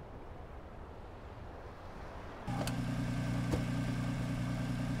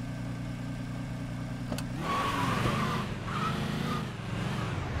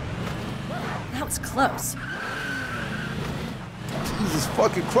 That was close. Jesus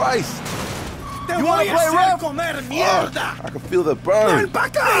fucking Christ! Te You wanna voy a play hacer ref? comer mierda! Fuck, I can feel the burn. Ven pa'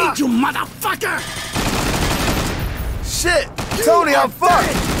 acá! You motherfucker! Shit! Tony, I'm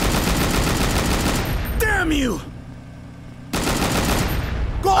fucked! Damn you!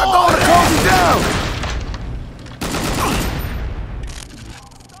 I'm going to close you down!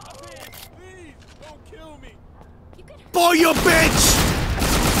 Pollo bitch!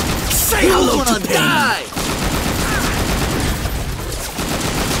 Say hello to die!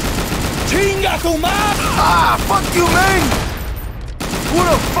 Chinga tu madre! Ah, fuck you, man! Who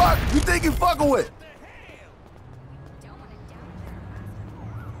the fuck you think you fucking with?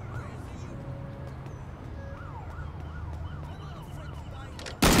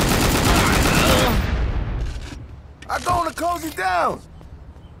 I'm going to close you down!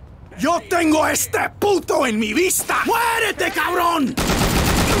 Yo tengo este puto en mi vista! ¡Muérete, cabrón!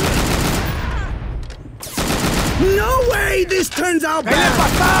 No way this turns out bad! ¡Ven pa'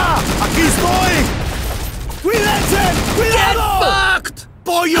 acá! ¡Aquí estoy! ¡Cuídense! ¡Cuidado! Get fucked!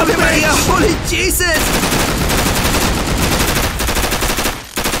 ¡Pollo bitch! Holy Jesus!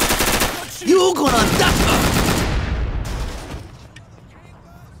 You gonna die!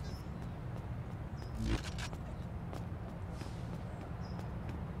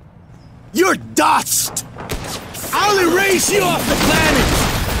 You're dust! I'll erase you off the planet!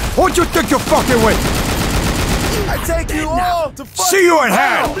 Who'd you think you're fucking with? I take you all to fuck. See you in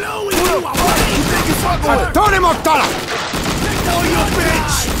hell! I'm blowing you away! You think you fucking with? Tony Montana! Pollo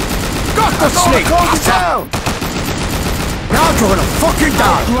bitch! Got the snake! Close you down! Now you're gonna fucking die!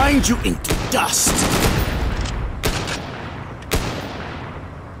 I'll grind you into dust!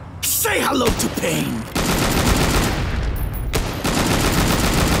 Say hello to pain!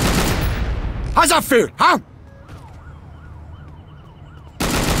 How's that feel, huh?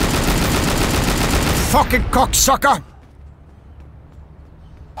 Fucking cocksucker!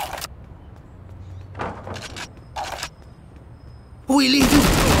 We leave you.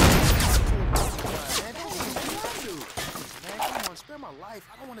 Spare my life.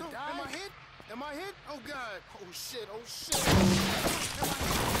 I don't want to die. Am I hit? Am I hit? Oh God. Oh shit. Oh shit.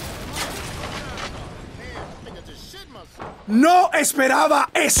 Man, I think I just shit myself. No esperaba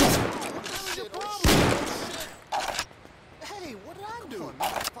eso. Hey, what did I do?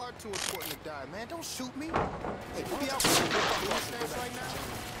 It's far too important to die, man. Don't shoot me. Hey, be out for right now.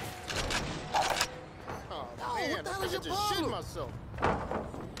 Oh man, I think I just shit myself.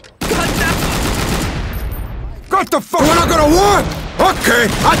 Got the fuck? We're not gonna war? Okay,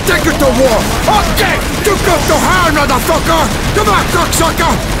 I'll take you to war. Okay, you go to hell, motherfucker. Come on,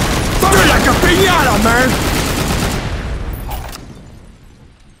 cocksucker. You're like a piñata, man.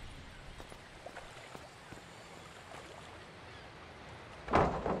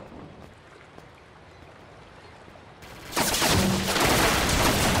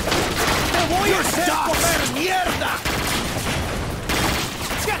 ¡Voy a hacer comer mierda!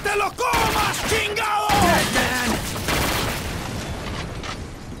 ¡Que te lo comas, chingado!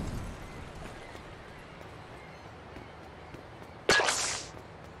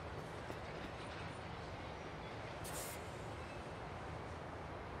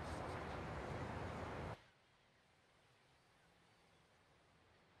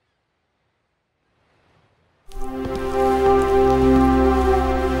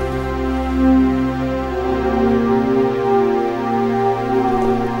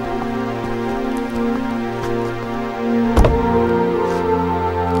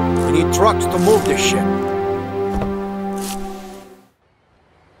 Trucks to move this shit.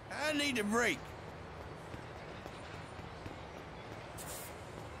 I need a break.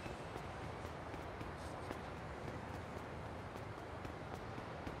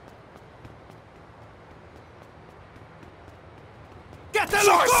 ¡Que te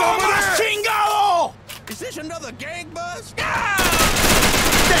lo comas, chingado! Is this another gang buzz?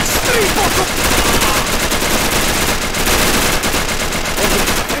 ¡Destripo tu...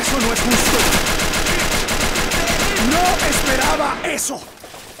 Eso no es justo. No esperaba eso.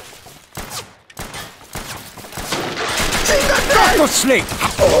 back to sleep!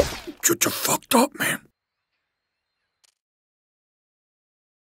 Oh, you fucked up, man.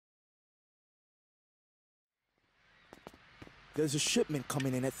 There's a shipment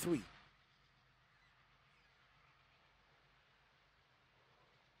coming in at 3.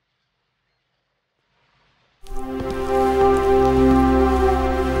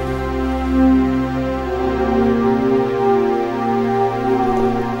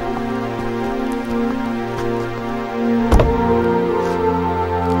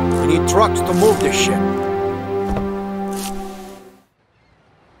 We need trucks to move this shit.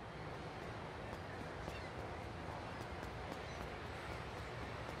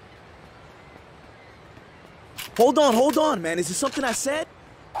 Hold on, man. Is it something I said?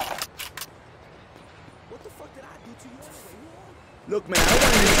 What the fuck did I do to you anyway? Look, man, I don't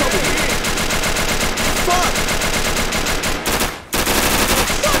want any trouble here. Fuck!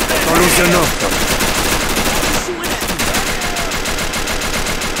 Solucionó.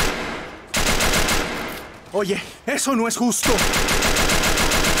 Oye, eso no es justo.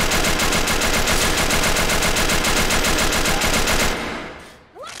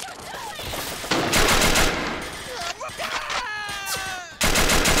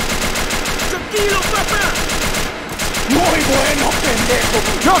 Muy bueno, pendejo.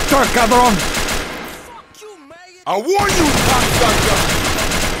 Your turn, cabrón. I warn you, cocksucker.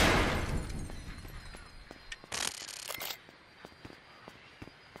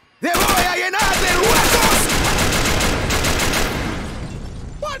 ¡Te voy a llenar de huesos!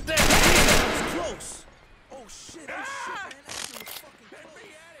 What the hell? That was close. Oh shit, man. That shit was fucking close. Get me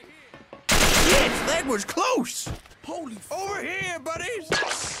out of here. Shit, that was close. Holy fuck. Over here, buddies.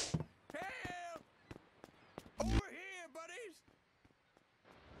 Over here, buddies.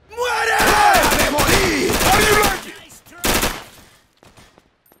 ¡Muere! ¡De morir! Are you lucky?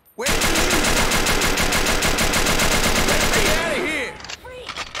 Where did you get me out of here?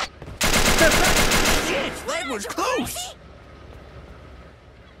 Shit, that was close.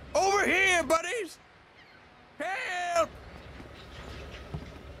 Over here, buddies. Help!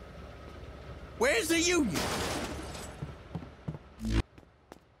 Where's the Union?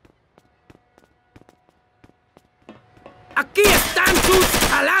 ¡Aquí están tus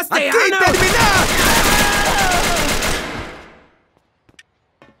alas de ¡Aquí termina!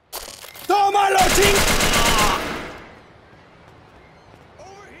 ¡Tómalo, ching!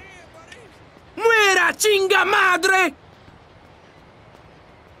 ¡Muera, chinga madre!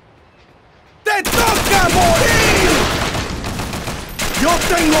 ¡Te toca morir! ¡Yo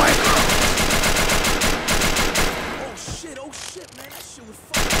tengo esto! Oh shit, man. That shit was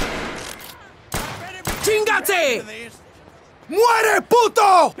fucking... ¡Chingate! ¡Muere,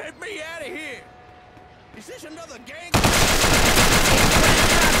 puto! Get me out of here! Is this another gang?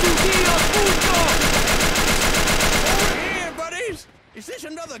 Over here, buddies! Is this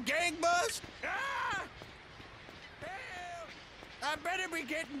another gang buzz? Ah! Help! I better be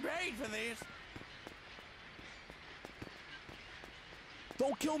getting paid for this.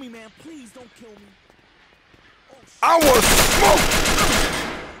 Don't kill me, man. Please don't kill me. Oh, I was smoked!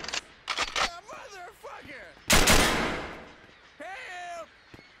 Motherfucker!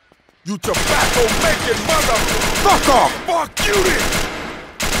 You tobacco-making motherfucker! Fuck you then!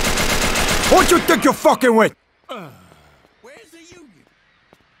 What you think you're fucking with? Where's the Union?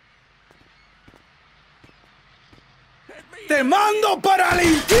 ¡Te mando para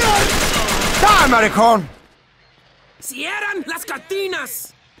limpiar! ¡Da, maricón! ¡Cierran las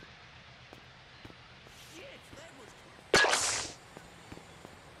cortinas!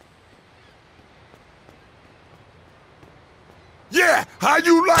 Yeah, how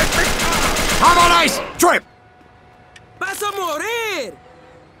you like me? Have a nice trip! ¡Vas a morir!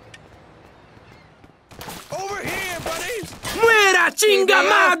 Over here, buddies! ¡Muera, chinga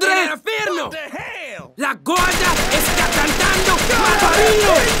madre! ¡En el infierno! What the hell? ¡La gorda está cantando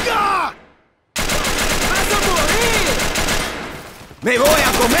Matarino! ¡Vas a morir! ¡Me voy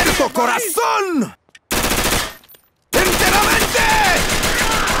a comer tu corazón! ¡Enteramente!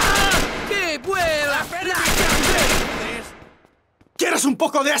 ¡Qué buena! ¿Quieres un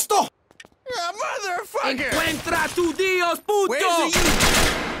poco de esto? Motherfucker! ¡Encuentra a tu Dios, puto!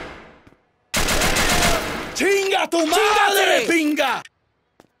 ¡Chinga tu madre, pinga!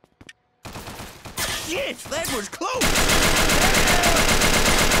 Shit, that was close!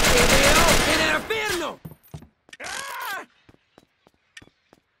 ¡Te veo en el infierno!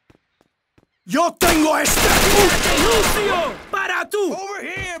 ¡Yo tengo este! ¡Lucio! ¡Para tú! Over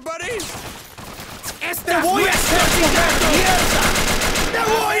here, buddies! ¡Te voy a hacer comer mierda! ¡Te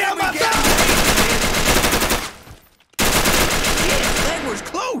voy a matar! Shit, that was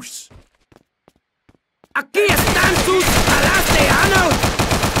close! ¡Aquí están tus alas de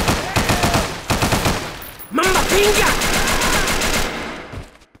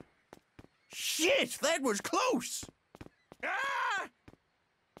that was close. Ah!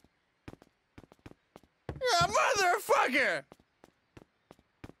 Yeah, motherfucker!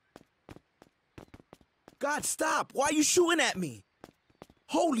 God, stop! Why are you shooting at me?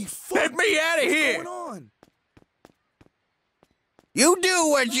 Holy fuck! Get me out of here! What's going on? You do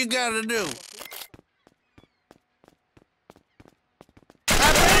what you gotta do.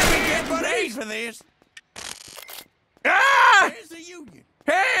 I better be getting paid for this. Ah! Where's the union?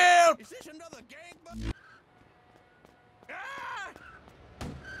 Help! Is this another gang? Ah!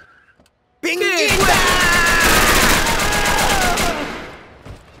 Bing!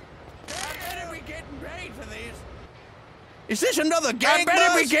 Is this another gang? I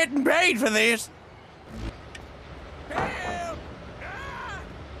better be getting paid for this. Help!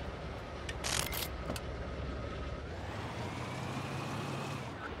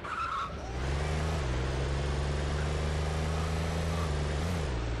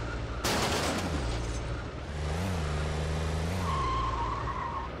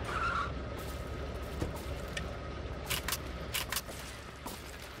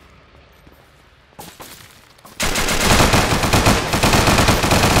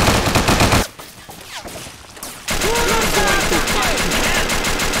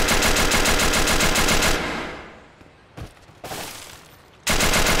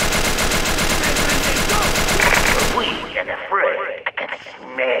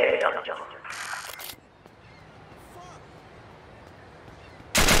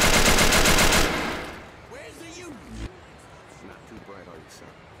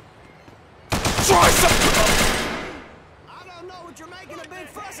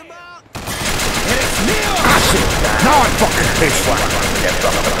 Now I fucking hate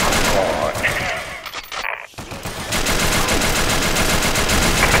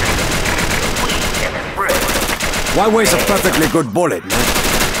Why waste a perfectly good bullet, man?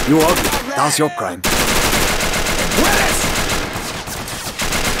 You ugly. That's your crime.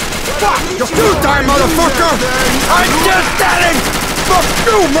 Fuck! You two-time motherfucker! I'm just telling! Fuck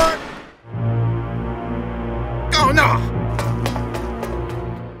you, man! Oh, no!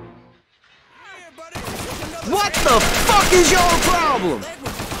 What the fuck is your problem?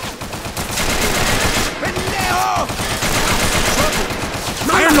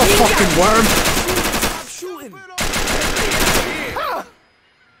 I am no fucking worm! Stop shooting!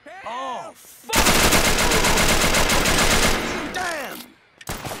 Oh, fuck! Damn!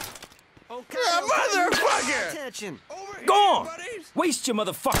 Okay, motherfucker! Attention. Go on! Waste your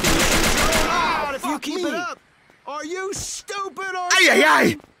motherfucking minute. If you keep it up. Are you stupid or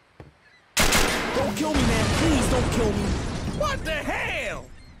Aye! Don't kill me, man. Please don't kill me. What the hell?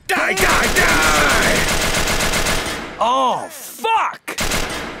 Die! Oh, fuck!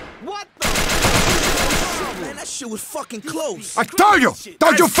 What the fuck? Man, that shit was fucking close. I told you!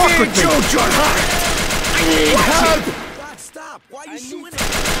 Don't you fuck with me! I need help! God, stop. Why are you shooting at me?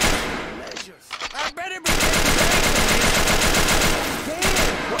 I better be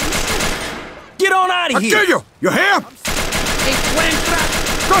Get on out of I here! kill you! You hear?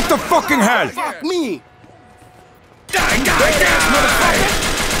 What the fucking hell? Fuck me! Die!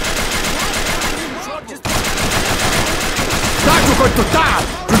 Now you're going to die!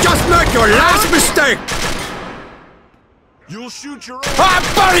 You just make your last mistake! You'll shoot your own. I'll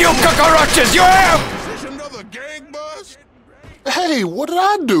bury you cockroaches, you hear? Is this another gang bus? Hey, what did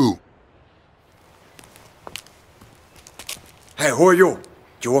I do? Hey, who are you?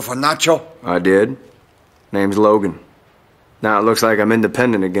 You work for Nacho? I did. Name's Logan. Now it looks like I'm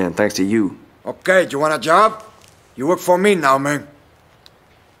independent again, thanks to you. Okay, do you want a job? You work for me now, man.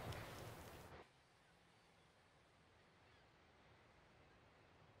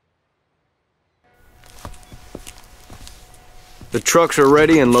 The trucks are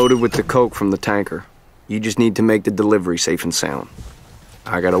ready and loaded with the coke from the tanker. You just need to make the delivery safe and sound.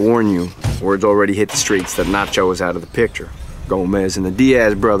 I gotta warn you, word's already hit the streets that Nacho is out of the picture. Gomez and the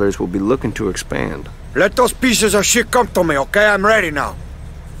Diaz brothers will be looking to expand. Let those pieces of shit come to me, okay? I'm ready now.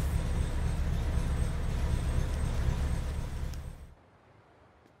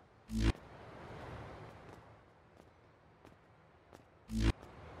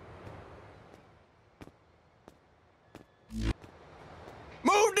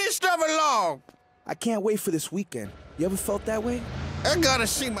 Move this stuff along! I can't wait for this weekend. You ever felt that way? I gotta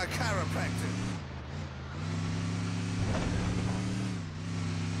see my chiropractor.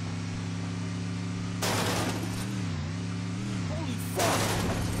 Holy fuck!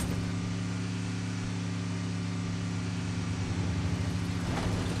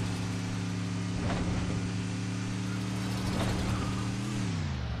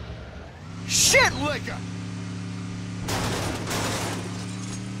 Shit liquor!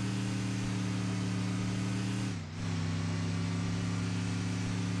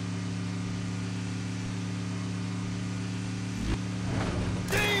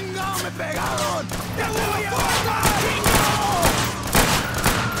 me pegaron! ¡Ya te voy a matar!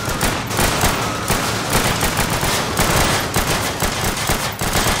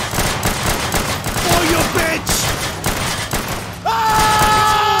 ¡Oh, you bitch!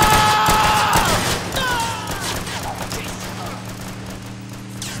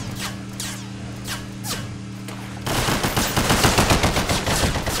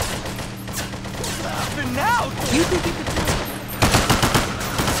 You think you could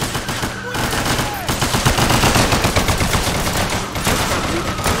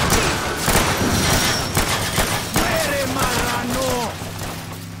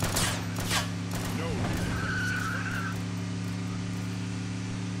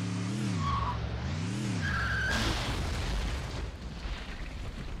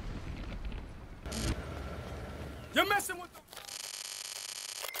You're messing with the...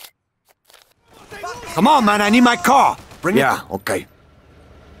 Come on, man, I need my car. Bring it. Yeah, okay.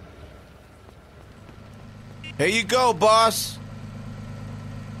 Here you go, boss.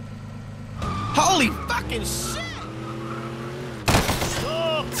 Holy fucking shit!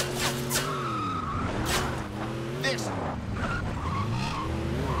 This.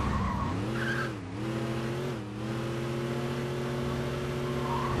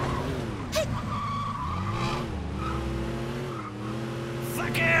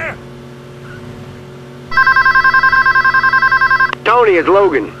 Fuck here! Tony, it's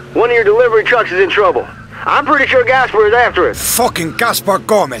Logan. One of your delivery trucks is in trouble. I'm pretty sure Gaspar is after it. Fucking Gaspar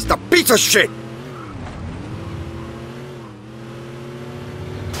Gomez, the piece of shit!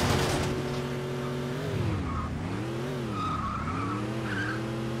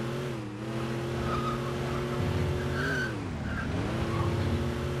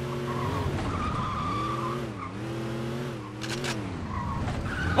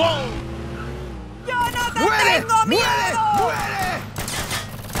 ¡Muere! ¡Muere! ¡Muere!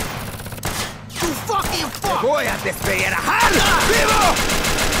 ¡Tu fucking fuck! ¡Te voy a despellejar! ¡Vivo!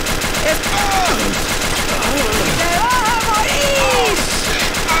 ¡Te vas a morir!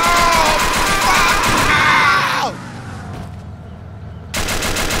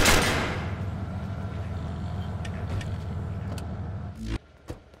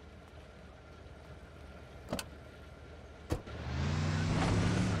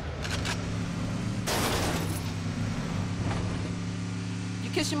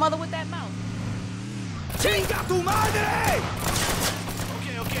 kiss your mother with that mouth? ¡Chinga tu madre!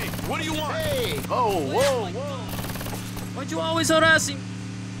 Okay, what do you want? Hey! Whoa! Why'd you always harassing?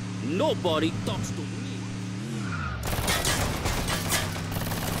 Nobody talks to me.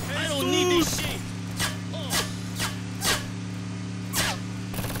 I don't need this shit.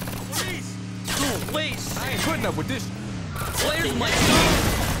 Police! Don't waste. I ain't putting up with this. Where's my gun?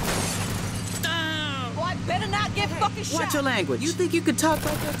 Boy, better not get fucking shot. Watch your language. You think you could talk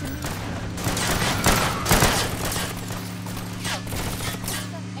like that to me?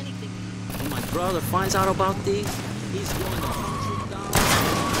 When my brother finds out about this, he's going to hunt you down.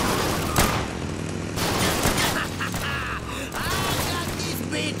 I got this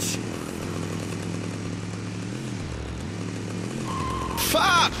bitch!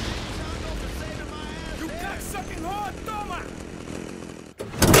 Fuck! You cocksucking whore, toma!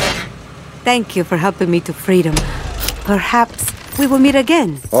 Thank you for helping me to freedom. Perhaps we will meet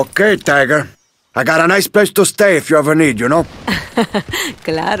again. Okay, Tiger. I got a nice place to stay if you ever need, you know?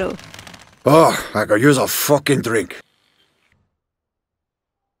 Claro. Oh, I could use a fucking drink.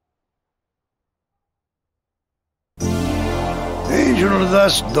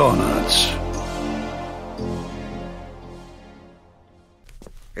 Dangerous donuts.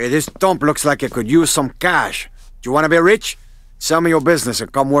 Hey, this dump looks like it could use some cash. Do you want to be rich? Sell me your business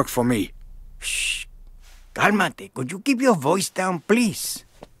and come work for me. Shh. Cálmate. Could you keep your voice down, please?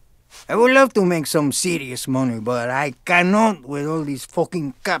 I would love to make some serious money, but I cannot with all these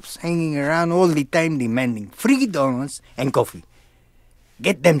fucking cops hanging around all the time demanding free donuts and coffee.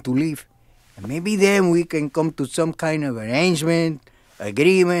 Get them to leave. And maybe then we can come to some kind of arrangement,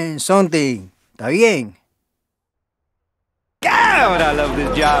 agreement, something. ¿Está bien? God, I love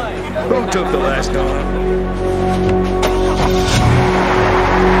this job. Who took the last donut?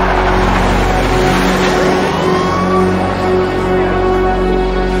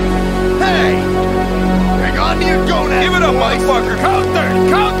 Hey! Hang on to your donut! Give it up, motherfucker! Count 30!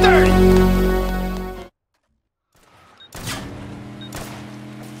 Count 30!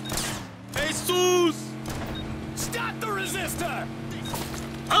 Jesus! Stop the resistor!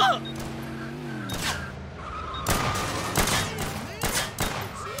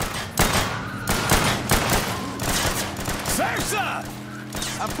 Versa!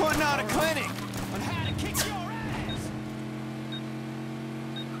 I'm putting on a clinic on how to kick your ass!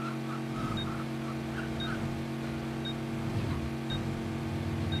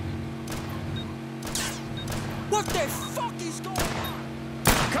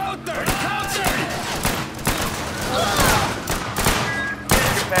 Counter! Counter!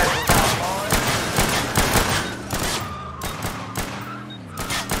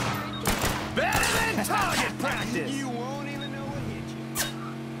 Better than target practice! You won't even know what hit you.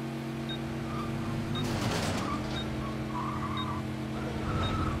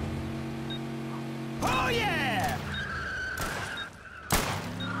 Oh yeah!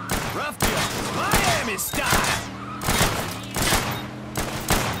 Rough deal. Miami style!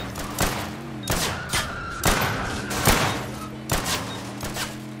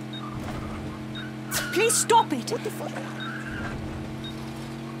 Please stop it! What the fuck?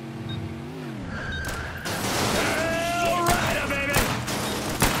 Alright, baby!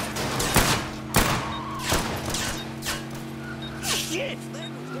 Shit!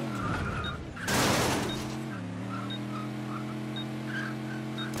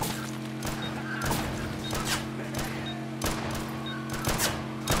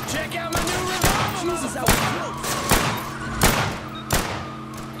 Check out my new revolver! Jesus, that was close!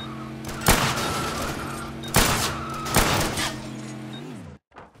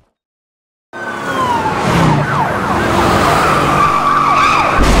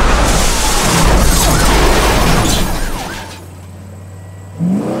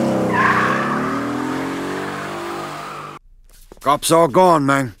 Cops all gone,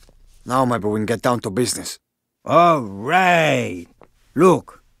 man. Now maybe we can get down to business. All right.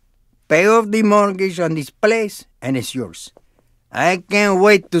 Look, pay off the mortgage on this place, and it's yours. I can't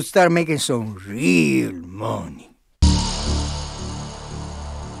wait to start making some real money.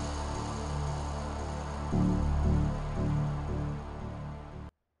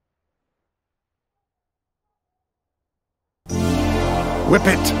 Whip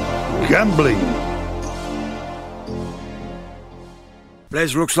it! Gambling!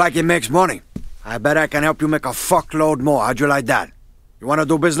 Place looks like it makes money. I bet I can help you make a fuckload more. How'd you like that? You wanna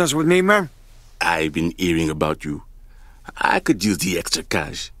do business with me, man? I've been hearing about you. I could use the extra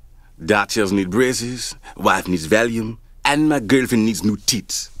cash. Daughters need braces, wife needs Valium, and my girlfriend needs new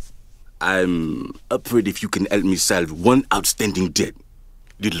teeth. I'm afraid if you can help me solve one outstanding debt.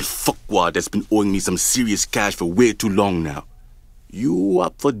 Little fuckwad that's been owing me some serious cash for way too long now. You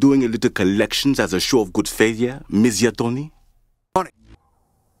up for doing a little collections as a show of good faith, yeah, Monsieur Tony?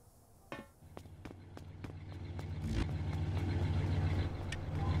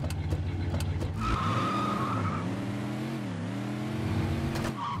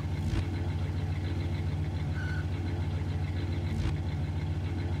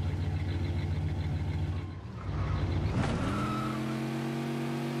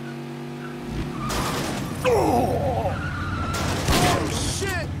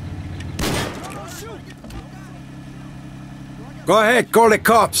 Go ahead, call the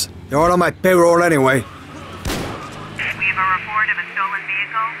cops. They're all on my payroll anyway. We have a report of a stolen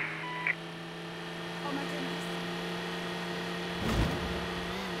vehicle.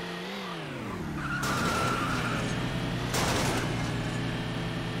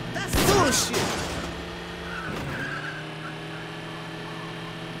 That's bullshit!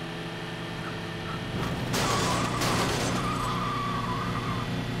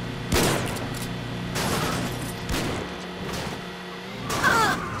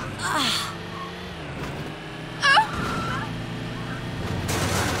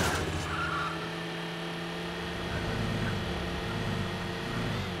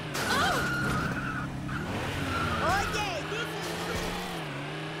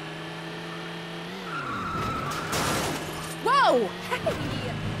 Whoa! Hey!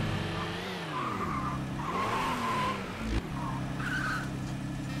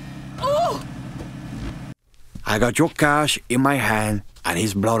 Oh! I got your cash in my hand and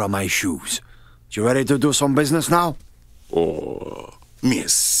his blood on my shoes. You ready to do some business now? Oh,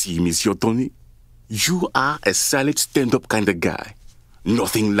 merci, Monsieur Tony. You are a solid stand-up kind of guy.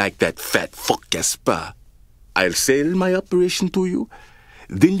 Nothing like that fat fuck Gaspar. I'll sell my operation to you,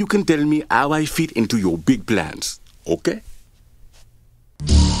 then you can tell me how I fit into your big plans, okay?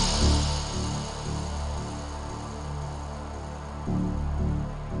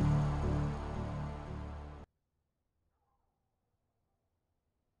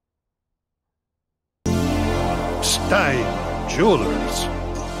 Stein Jewelers.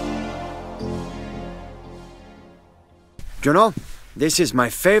 You know, this is my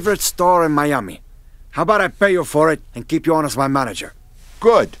favorite store in Miami. How about I pay you for it and keep you on as my manager?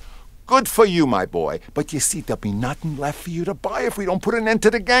 Good. Good for you, my boy. But you see, there'll be nothing left for you to buy if we don't put an end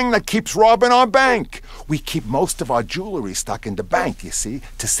to the gang that keeps robbing our bank. We keep most of our jewelry stuck in the bank, you see,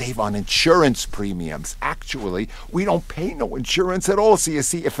 to save on insurance premiums. Actually, we don't pay no insurance at all, so you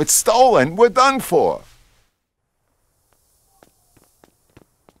see, if it's stolen, we're done for.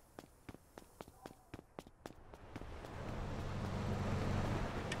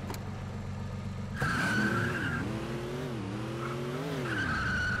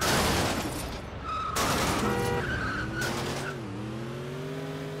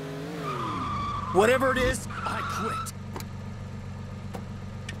 Whatever it is, I quit.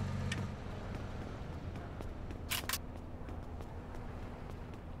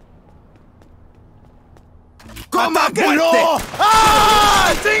 ¡Coma culo!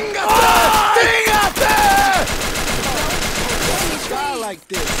 ¡Ah! ¡Chíngate! ¡Chíngate! Like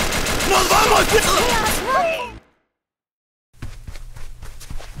this. ¡Nos vamos!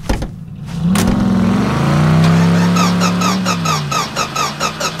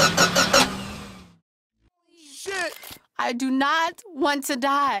 Shit! I do not want to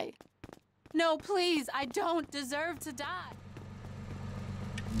die. No, please, I don't deserve to die.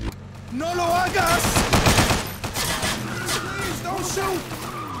 ¡No lo hagas! Please, don't shoot!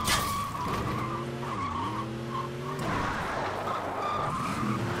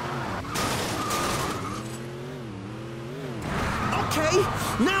 Okay,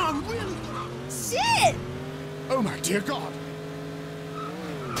 now I'm really... Shit! Oh my dear God.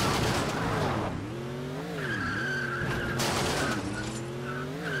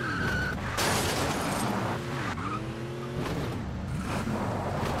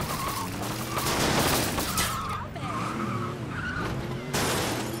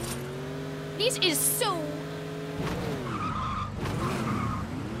 This is so...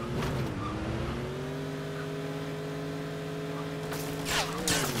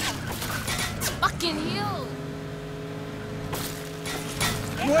 Fucking hell!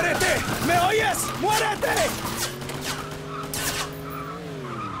 ¡Muérete! ¿Me oyes? ¡Muérete!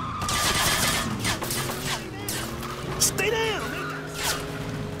 Stay down!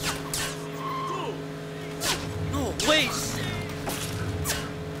 No, wait!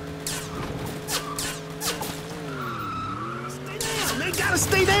 Stay down! They gotta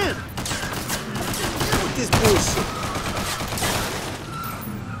stay down! Deal with this bullshit!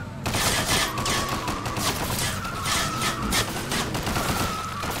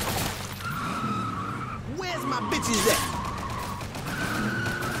 Where's my bitches at?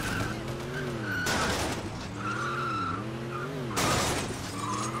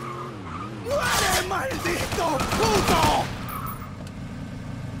 ¡Muere, maldito puto!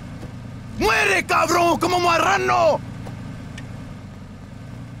 ¡Muere, cabrón! ¡Como marrano!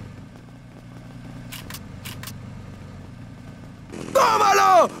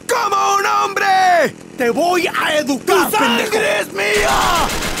 ¡Tómalo! ¡Como un hombre! ¡Te voy a educar, ¡Tu sangre es mía!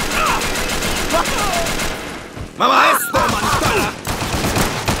 ¡Mamá, esto, manzana!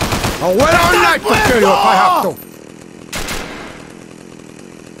 I'll wait all night to kill you if I have to.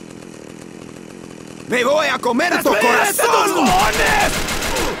 ¡Me voy a comer tu corazón!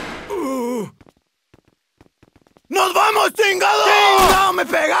 ¡Nos vamos, chingado! ¡Chingado, me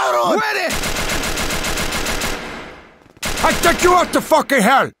pegaron! ¡Muere! I take you out to fucking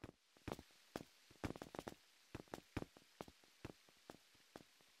hell!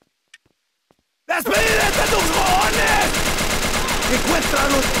 ¡Despídete, tus cojones!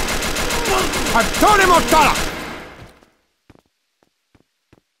 ¡Encuéntralos! ¡Antonio Montana!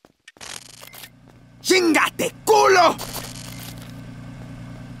 ¡Chingate, culo!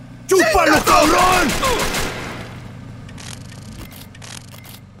 ¡Chúpalo, cabrón!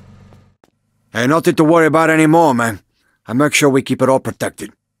 Hey, nothing to worry about anymore, man. I make sure we keep it all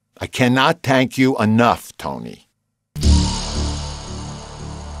protected. I cannot thank you enough, Tony.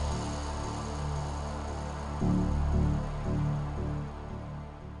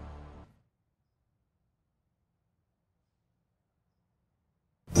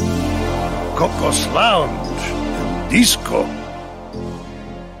 Coco's Lounge and Disco.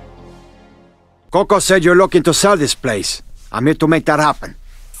 Coco said you're looking to sell this place. I'm here to make that happen.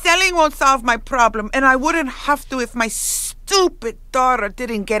 Selling won't solve my problem, and I wouldn't have to if my stupid daughter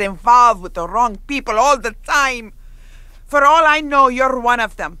didn't get involved with the wrong people all the time. For all I know, you're one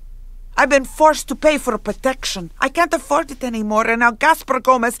of them. I've been forced to pay for protection. I can't afford it anymore, and now Gaspar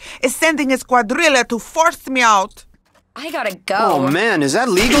Gomez is sending his quadrilla to force me out. I gotta go. Oh man, is that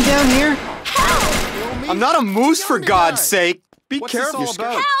legal down here? Help! I'm not a moose, for God's sake. Be What's careful. this all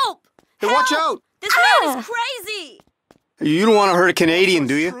about? Help! Hey, watch out! This man is crazy! You don't want to hurt a Canadian,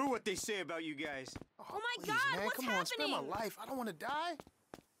 do you? True what they say about you guys. Oh my God, man, what's come happening? on, spare my life. I don't want to die.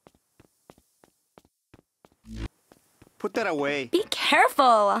 Put that away. Be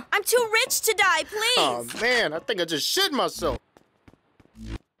careful. I'm too rich to die, please. Oh man, I think I just shit myself.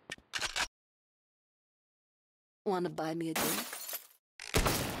 Want to buy me a drink?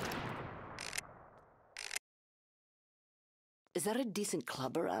 Is there a decent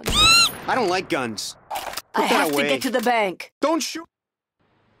club around here? I don't like guns. I Put that have away. to get to the bank. Don't shoot.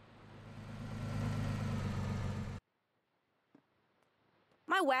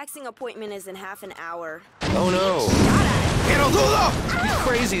 My waxing appointment is in half an hour. Oh no. You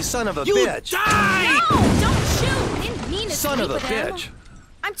crazy son of a bitch. No, don't shoot. I didn't mean to Son sleep of a with him. bitch.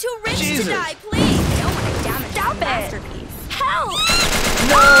 I'm too rich Jesus. to die, please. I don't want to damage this masterpiece. Help!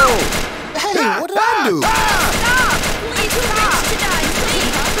 No! Hey, what did I do? Stop! Please, too rich to die,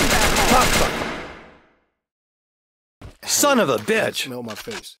 please. Son of a bitch. Smell my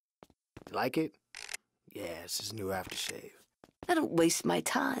face. You like it? Yeah, it's his new aftershave. I don't waste my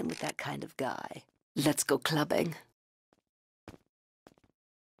time with that kind of guy. Let's go clubbing.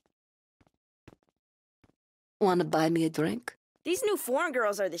 Want to buy me a drink? These new foreign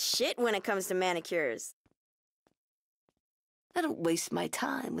girls are the shit when it comes to manicures. I don't waste my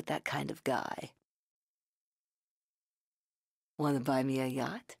time with that kind of guy. Want to buy me a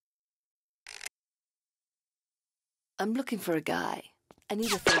yacht? I'm looking for a guy. I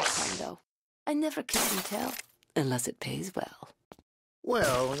need a third condo. I never can tell, unless it pays well.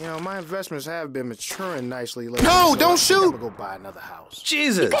 Well, you know, my investments have been maturing nicely lately. No, so don't I think I'm shoot! gonna go buy another house.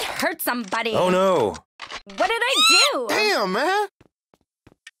 Jesus. You could hurt somebody. Oh no. What did I do? Damn, man!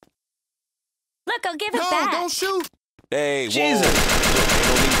 Look, I'll give it No, back. don't shoot! Hey, whoa. Jesus. Look, ain't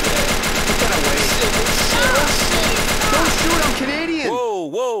no need for that. Don't shoot, I'm Canadian. Whoa,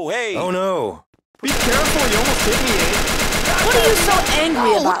 whoa, hey. Oh no. Be careful, you almost hit me, eh? What are you so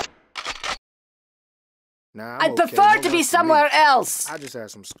angry about? Nah, I'd okay. prefer No to be love for somewhere me. else. I just had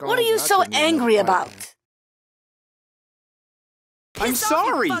some scones. What are you and I so couldn't even angry bite about? them. I'm Piss off, you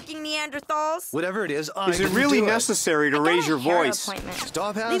sorry. fucking Neanderthals. Whatever it is, Is it really necessary to raise your voice?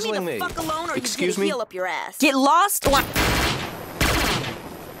 Stop Leave hassling me me. the fuck alone or Excuse you me? get a heel up your ass. Get lost or...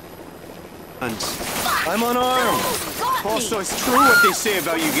 I'm unarmed. Also, it's true what they say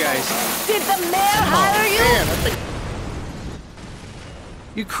about you guys. Did the mayor hire you? Man, I think...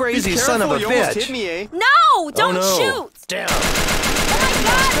 You Be crazy careful, son of a you almost bitch. hit me, eh? No, don't no. shoot. Damn. Oh my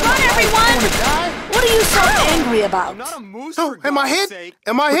God, run everyone. What are you so angry about? I'm not a moose, Oh, for am I God's hit? sake.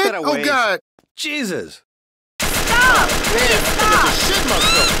 Am I Put hit? that Oh, away. God. Jesus. Stop. Please stop. Shit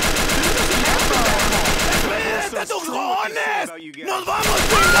myself. Nos vamos,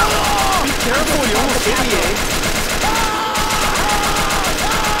 chingado! Be careful, you almost hit me, eh?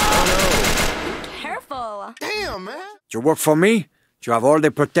 Careful. Damn, man. You work for me, you have all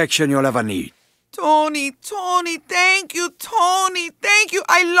the protection you'll ever need. Tony, thank you, Tony. Thank you.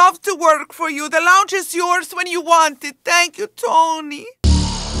 I love to work for you. The lounge is yours when you want it. Thank you, Tony.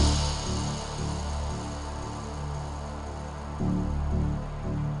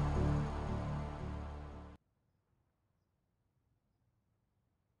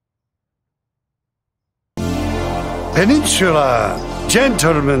 Peninsula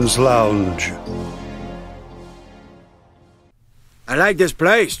Gentleman's Lounge. I like this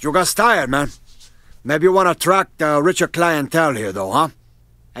place. You got style, man. Maybe you want to attract a richer clientele here, though, huh?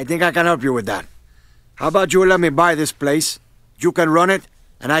 I think I can help you with that. How about you let me buy this place? You can run it,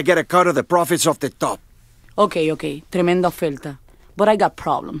 and I get a cut of the profits off the top. Okay, tremenda oferta. But I got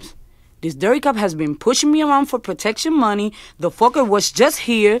problems. This dirty cop has been pushing me around for protection money. The fucker was just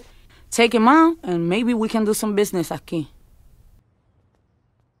here. Take him out, and maybe we can do some business aquí.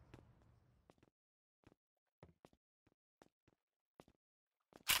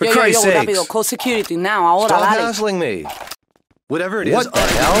 For Christ's sakes. Rápido, call security now, ahora, Stop dale. hassling me. Whatever it is, What the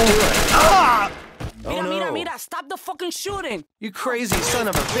hell? Ah! Mira, Oh, no. mira, stop the fucking shooting. You crazy son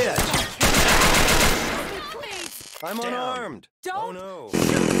of a bitch. I'm unarmed. Don't. Oh no.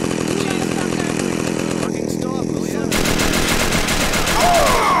 Fucking stop, will you?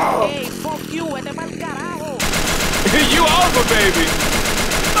 Hey, fuck you, vete pa'l carajo. You alpha,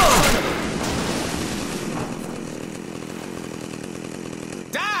 baby.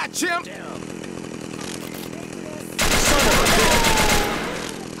 Die, chimp!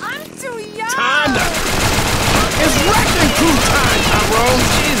 I'm too young. Time to... It's wrecking crew time, Tyrone!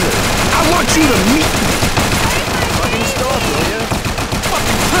 Jesus! I want you to meet me! Fucking stop, will you?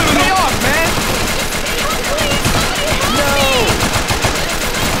 Fucking turn me off, man! No!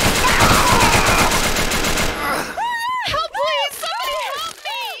 Help, please. Somebody help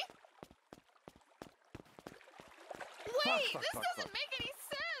me. Wait, this doesn't make any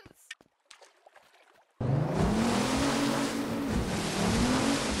sense.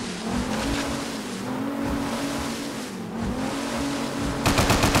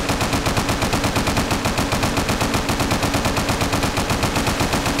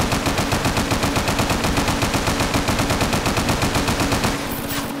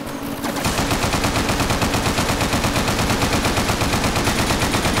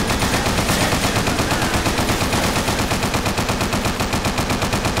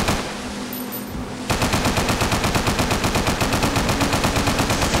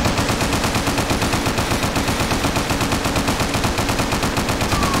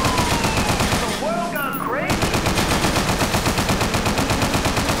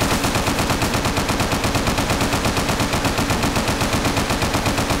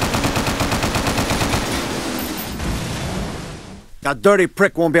 That dirty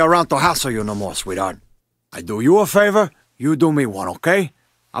prick won't be around to hassle you no more, sweetheart. I do you a favor, you do me one, okay?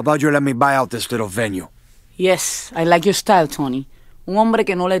 How about you let me buy out this little venue? Yes, I like your style, Tony. Un hombre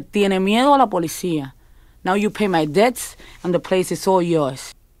que no le tiene miedo a la policía. Now you pay my debts, and the place is all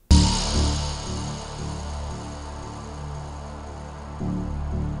yours.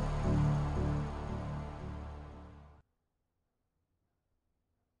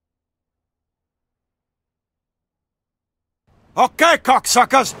 Okay,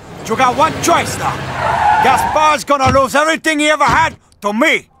 cocksuckers, you got one choice now. Gaspar's gonna lose everything he ever had to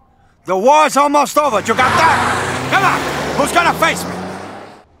me. The war's almost over, you got that? Come on, who's gonna face me?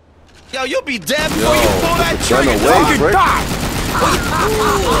 Yo, you'll be dead before you pull that trigger. Fucking die!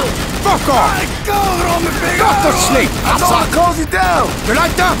 Fuck off! Go to sleep! That's all cozy down! You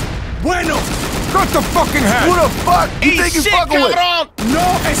like that? Bueno! Go to fucking hell! Who the fuck you think you fucking with? No,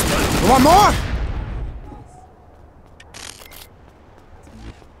 you want more?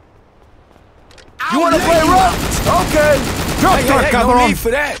 You wanna play rough? Okay. No need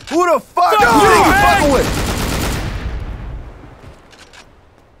for that. Who the fuck you think you fucking with?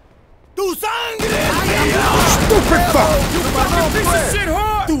 Tu sangre! Stupid fuck! You fucking piece of shit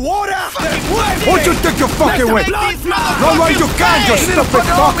whore! Tu hora! What you think you're fucking with? No way you can, you stupid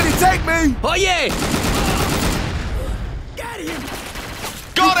fuck! Take me! Oye!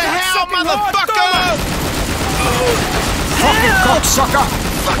 Go to hell, motherfucker! Fucking cocksucker!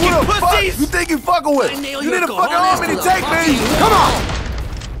 Fucking pussies! You think you fucking with? You need a fucking army to take me! Come on!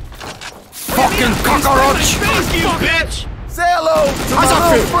 Fucking cockroach! Thank you, bitch! Say hello to my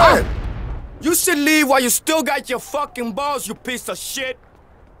little friend! You should leave while you still got your fucking balls, you piece of shit!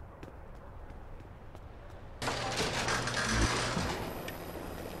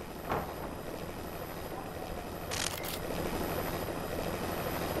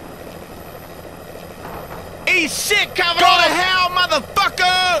 Eat shit, cabrón! Go to hell,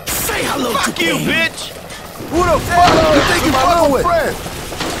 motherfucker! Say hello to you, bitch! Who the fuck you think you fucking with?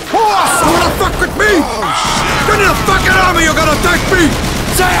 Who wanna fuck with me? You need a fucking army, you're gonna take me!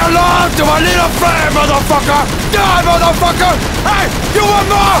 Say hello to my little friend, motherfucker! Die, motherfucker! Hey, you want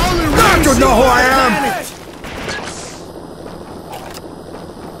more? Don't you know who I am?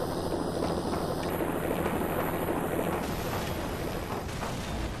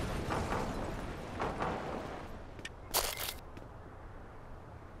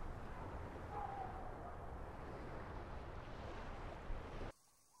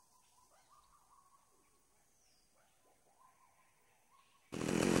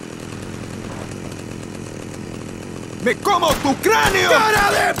 ¡Me como tu cráneo! ¡Cara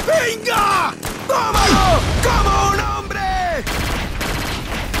de pinga! ¡Tómalo! ¡Como un hombre!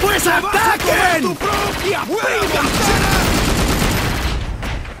 ¡Pues ataquen! ¡Tu propia pinga!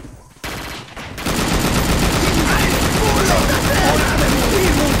 ¡Hora de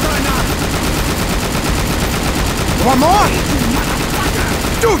morir, Montana! One more?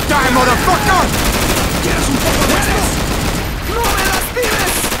 You die, motherfucker! ¿Quieres un poco de esto? ¡No me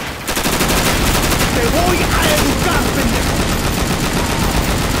lastimes! ¡Te voy a educar, pendejo!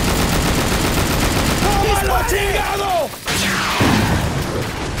 ¡Tómalo, chingado!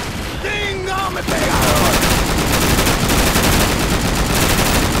 ¡Chingame, pegador!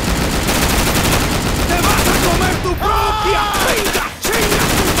 ¡Te vas a comer tu propia pinga! ¡Chinga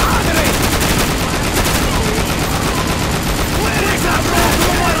tu madre! ¡Mueres a rojo,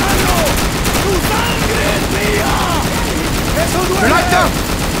 marrano! ¡Tu sangre es mía! ¡Eso duele! You like that?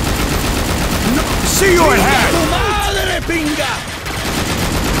 See you in hell! ¡Tu madre, pinga!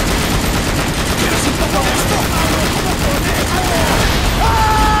 ¿Quieres un poco de esto?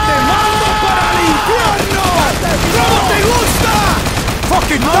 ¡Te mando para el infierno! ¿Cómo te gusta?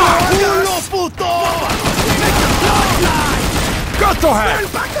 Fucking die! ¡Culo, puto! Go to hell!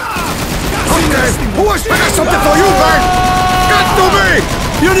 Okay, who expects something for you, man? Get to me!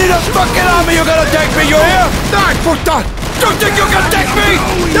 You need a fucking army, you're gonna take me, you hear? Die, puta! You think you can take me?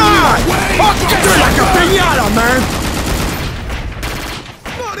 Die! I'll get you like a piñata, man!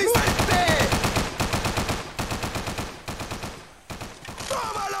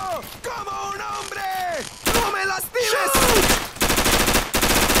 ¡Tómalo! ¡Como un hombre! ¡No me lastimes!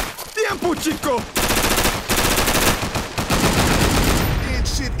 ¡Tiempo, chico!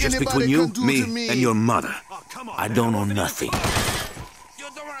 Just between you, me, and your mother. I don't know nothing.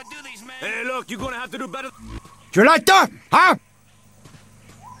 Hey, look, you're gonna have to do better. You like that, huh?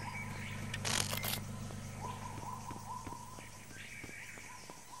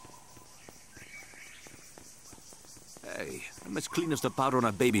 Hey, I'm as clean as the powder on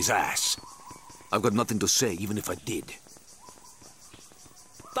a baby's ass. I've got nothing to say, even if I did.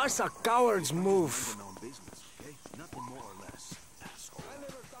 That's a coward's move. Nothing more or less.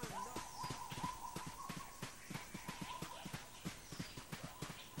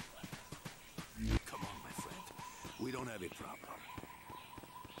 don't have a problem.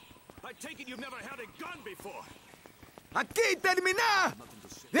 I take it you've never held a gun before. ¡Aquí termina!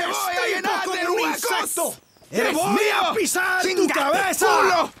 ¡Te voy a llenar de un huecos! insecto! ¡Te voy a pisar tu cabeza!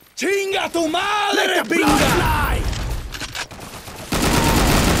 Culo. ¡Chinga tu madre, pinga!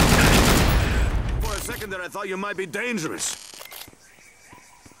 For a second there, I thought you might be dangerous.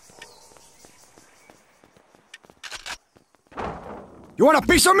 You want a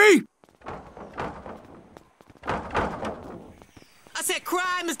piece of me? I said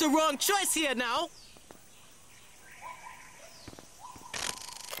crime is the wrong choice here now.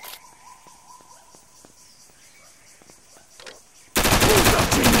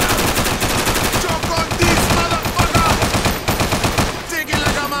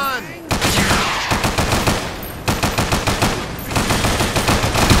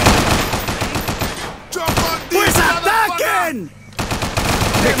 ¡Pues ataquen!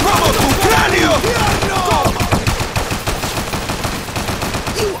 ¡Te como tu cráneo!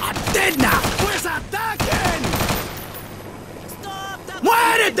 You are dead now! ¡Pues ataquen!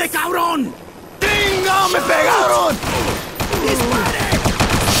 ¡Muérete, cabrón! ¡Tinga, me pegaron! ¡Dispare!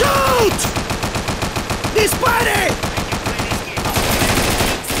 ¡Shoot! ¡Dispare!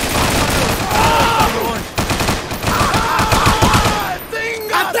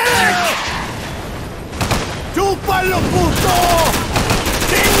 ¡Attack! ¡Chúpalo, puto!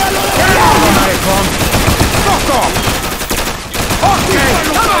 ¡Tíngalo de ¡Cállate, maricón! ¡Fuck off! ¡Ok!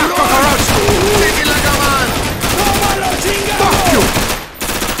 ¡Come on, cockroach! ¡Sigue la caman! ¡Tómalo, chingado! ¡Fuck you!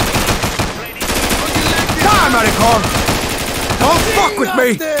 Die, maricón! Don't fuck with me!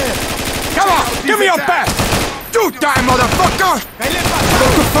 Come on, give me your best! You die, motherfucker! Go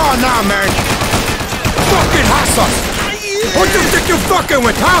too far now, man! Fucking hustle! What do you think you're fucking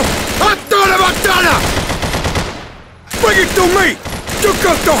with, huh? Antona Montana! Bring it to me! You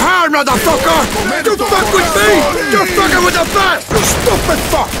go too hard, motherfucker! You fuck with me! You're fucking with the best! You stupid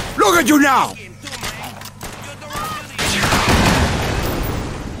fuck! Look at you now!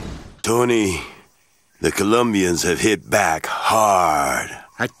 Tony, the Colombians have hit back hard.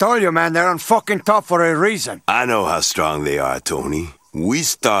 I told you, man, they're on fucking top for a reason. I know how strong they are, Tony. We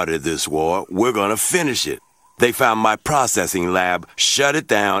started this war. We're gonna finish it. They found my processing lab, shut it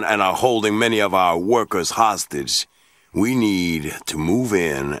down, and are holding many of our workers hostage. We need to move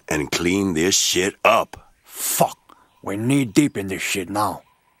in and clean this shit up. Fuck. We're knee deep in this shit now.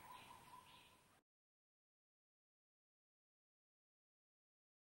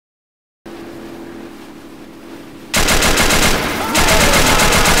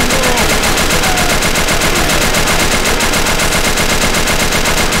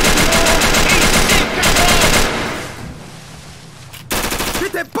 ¿Qué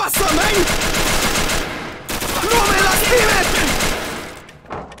te pasa, man? ¡No me lastimes!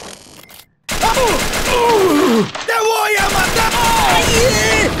 ¡Te voy a matar!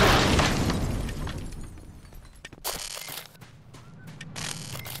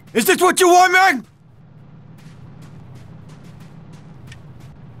 Is this what you want, man?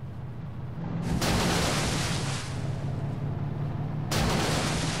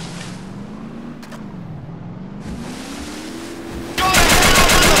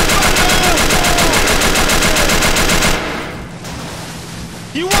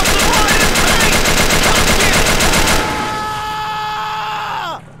 You want some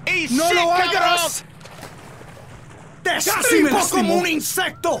 ¡No lo hagas! ¡Te estripo como un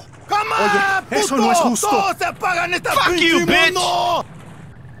insecto! ¡Jamás, puto! eso no es justo. ¡Todos se apagan esta Fuck pinche you, bitch. mundo!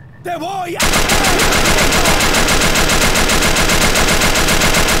 ¡Te voy a...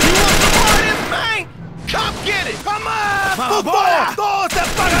 You want some artists, man? Come get it! ¡Jamás, puto! ¡Todos se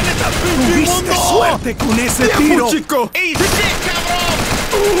apagan esta pinche mundo! Tuviste suerte con ese ¡Tiempo, tiro. chico! ¡Eat shit, cabrón!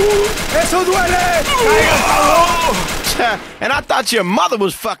 ¡Eso duele! ¡Caiga, cabrón! And I thought your mother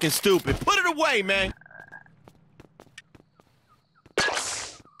was fucking stupid. Put it away, man.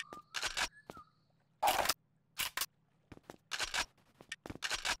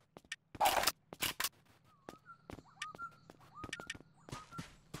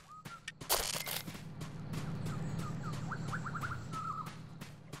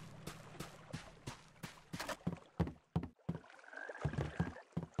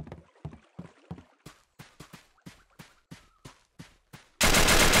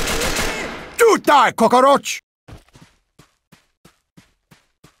 You die, cockroach!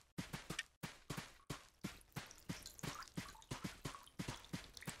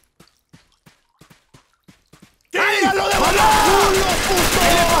 ¡Tíralo de volar! ¡Culo, puto! ¿Qué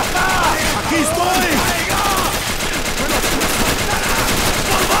le pasa? ¡Aquí estoy!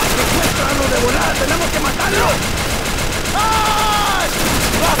 ¡Muéstralo de volar! ¡Tenemos que matarlo! ¡Ay!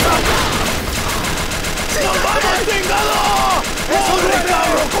 ¡Nos vamos, chinga!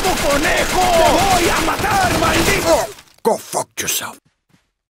 como conejo! ¡Te voy a matar, maldito! Oh, go fuck yourself.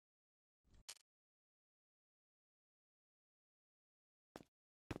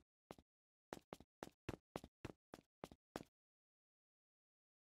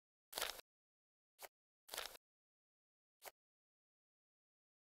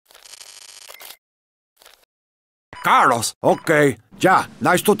 Carlos? Okay. Yeah,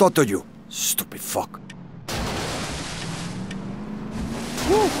 nice to talk to you. Stupid fuck.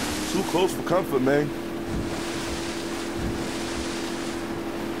 Woo. Too close for comfort, man.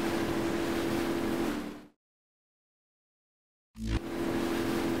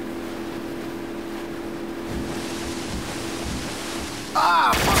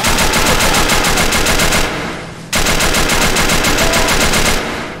 Ah!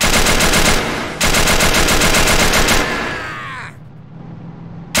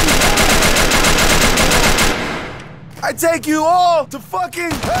 I take you all to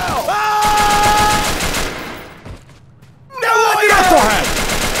fucking hell! Ah! No, knucklehead!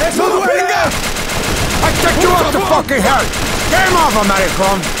 ¡Eso duele! I take you up to fucking hell! Game over,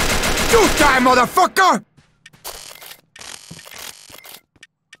 American! You die, motherfucker!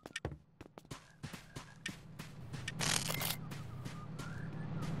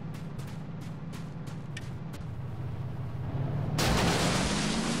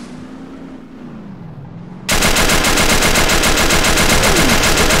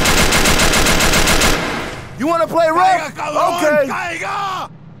 You wanna play rough? Okay. Caiga!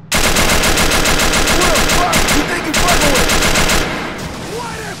 Who the fuck you think you're fucking with?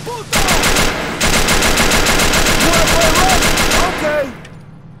 Muere, puto! You wanna play rough? Okay.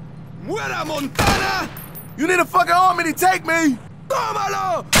 Muera, Montana! You need a fucking army to take me!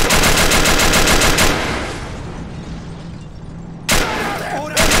 Tómalo!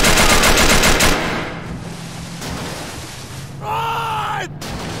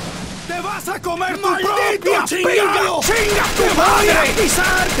 ¡Te vas a comer tu propia chingado! ¡Chinga tu madre! ¡Te voy a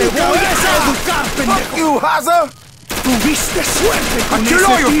pisar! ¡Te voy a educar, pendejo! ¡Fuck you, Haza! ¡Tuviste suerte con ese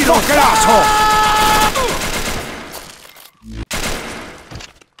tiro! Fucking asshole!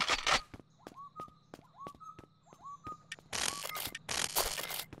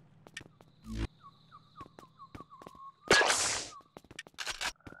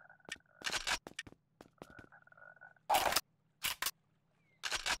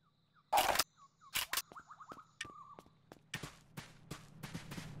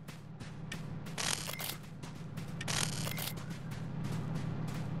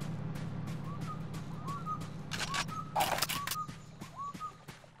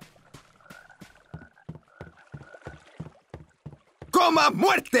 ¡Coma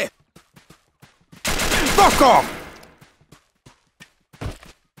muerte! Fuck off!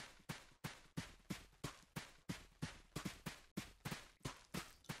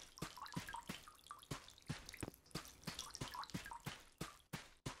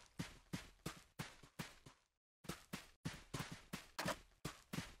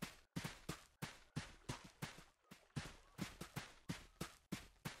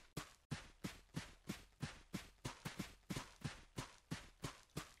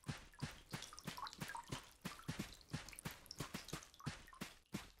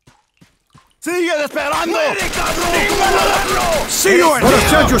 ¡Sigue despegando! ¡Muere, cabrón! ¡Dímelo! See you in hell!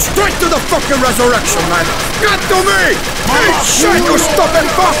 Send you straight to the fucking resurrection, man! Get to me! Eat shit, you stupid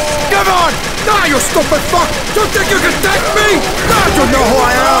fuck! Come on! Now, you stupid fuck! You think you can take me? Now you know who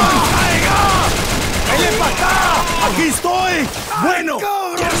I am! ¡Él empatá! ¡Aquí estoy! ¡Bueno!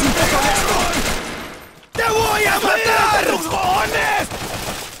 ¿Quieres un poco de esto? ¡Te voy a matar! ¡Tus cojones!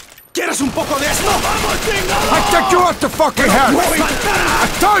 ¿Quieres un poco de esto? ¡Vamos, chingado! I take you up to fucking hell! I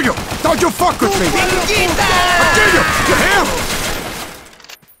tell you! Don't you fuck with me! I kill you! You hear?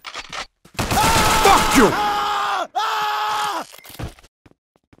 Fuck you!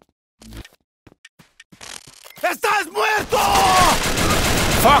 ¡Estás muerto!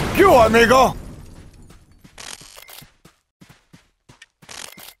 Fuck you, amigo!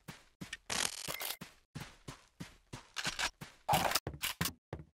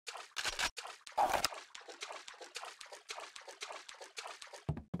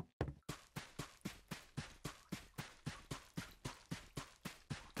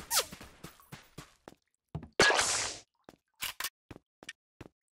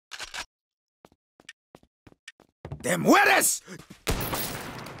 ¡Te mueres!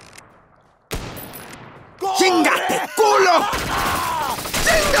 ¡Chíngate, culo!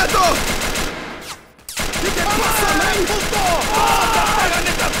 ¡Chingato! ¿Qué te pasa, man, puto? ¡Oh, te pegan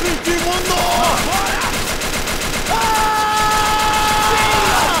esta pinche mundo!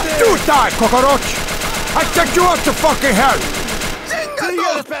 You die, cockroach! I take you up to fucking hell!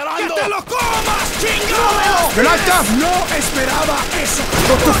 ¡Que te lo comas, chingado! You like that? No esperaba eso.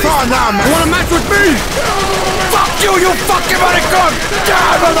 Go too far now, man. You wanna match with me? Fuck you, you fucking maricon!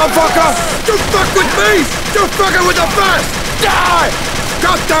 Die, motherfucker! You fuck with me! You fucking with the best! Die!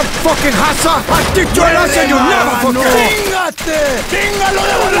 Goddamn fucking hassa! I teach you a lesson you never forget! ¡Chingate! ¡Chingalo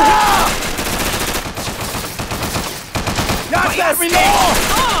de volada! ¡Ya terminó!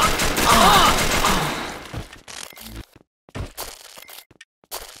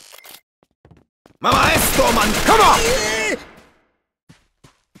 ¡Mamá esto, man! Come on!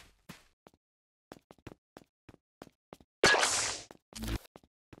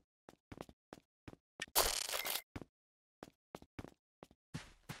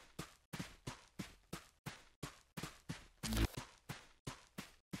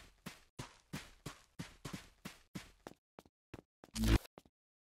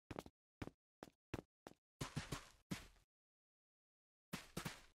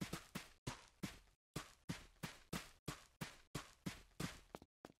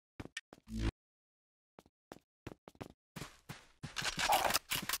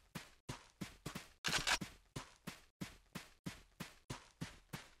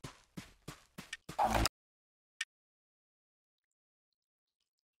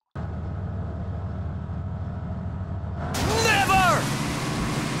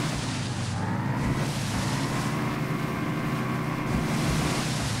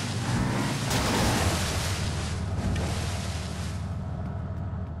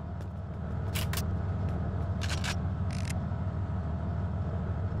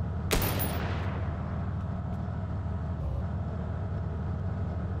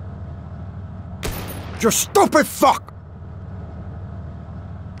 You stupid fuck!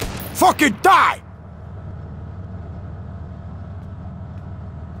 Fucking die!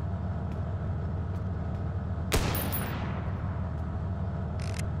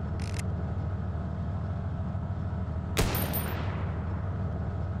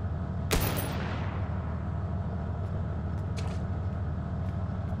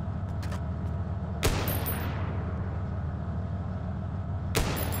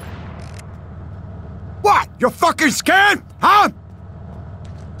 What? You fucking scared? Huh?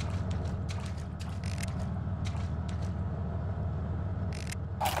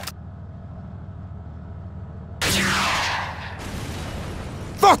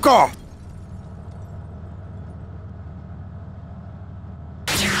 Fuck off!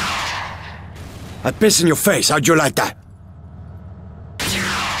 I piss in your face. How'd you like that?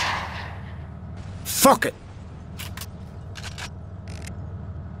 Fuck it.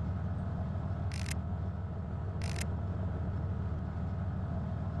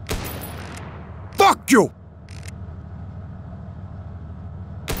 Fuck you!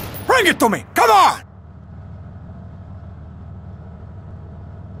 Bring it to me! Come on!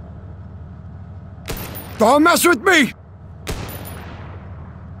 Don't mess with me!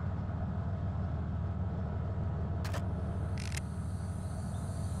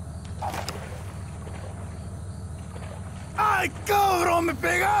 ¡Ay, cabrón! ¡Me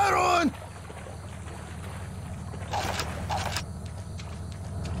pegaron!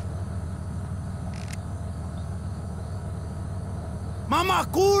 ¡Mamá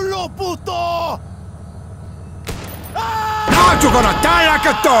culo, puto! Now you're gonna die like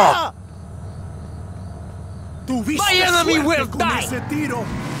a dog! My enemy will die! Ese tiro.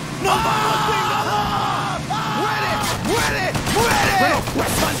 ¡No! ¡Muere! ¡Muere! ¡Muere! Bueno,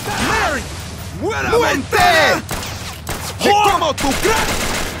 pues Mary! ¡Muérete! ¡Como tu crack!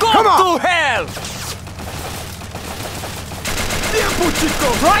 Come on! to hell! ¡Tiempo, chico!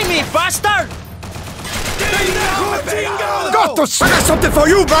 Try me, bastard! Got to say something for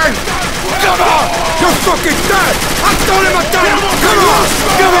you, man! Come on! You're fucking dead! I told him I died! Come on!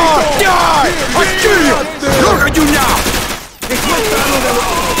 Come on! Die! I'll kill you! Look at you now!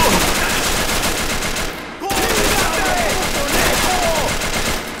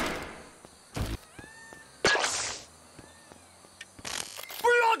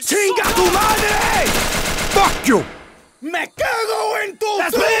 ¡Chinga tu madre! Fuck you! ¡Me cago en tu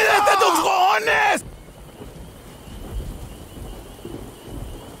 ¡Despídete tus cojones!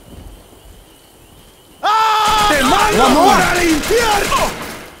 ¡Ah! ¡Te mando para el infierno!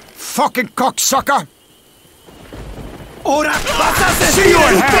 Fucking cocksucker! ¡Ahora vas a sentir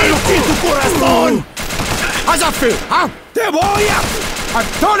el pelo en tu corazón! How's that feel, huh? ¡Te voy a...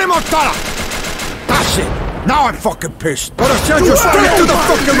 Antonio Montana! That's it! Now I'm fucking pissed! But I sent you straight to the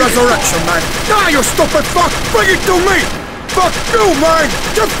fucking resurrection, man! Now you stupid fuck! Bring it to me! Fuck you, man!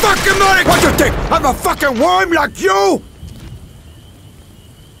 You fucking maniac! What you think? I'm a fucking worm like you?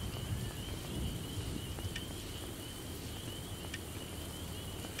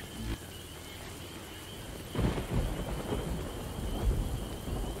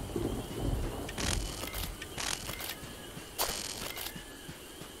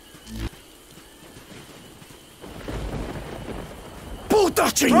 puto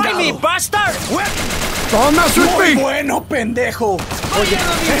chingado! Try me, bastard! Don't mess with me! Muy bueno, pendejo! Oye,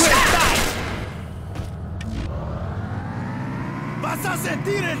 ¡Vas a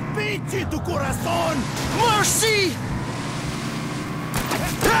sentir el pinche tu corazón! ¡Mercy!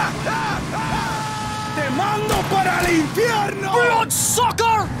 ¡Te mando para el infierno!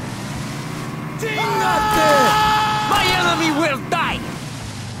 ¡Bloodsucker! ¡Chingate! My enemy will die!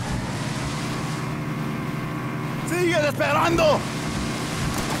 ¡Sigue desesperando!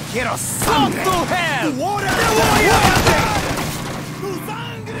 ¡Quiero sangre! ¡Go to hell! ¡Tu hora! ¡Te voy a matar! ¡Tu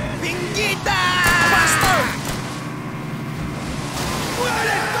sangre! ¡Pinguita! ¡Bastard!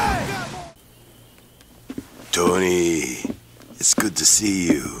 Tony, it's good to see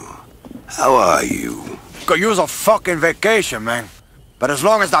you. How are you? Could use a fucking vacation, man. But as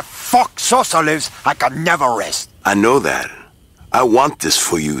long as that fuck Sosa lives, I can never rest. I know that. I want this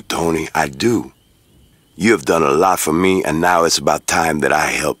for you, Tony. I do. You have done a lot for me, and now it's about time that I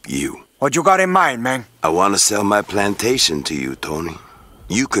help you. What you got in mind, man? I want to sell my plantation to you, Tony.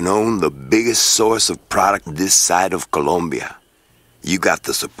 You can own the biggest source of product this side of Colombia. You got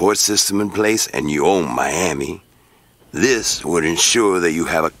the support system in place, and you own Miami. This would ensure that you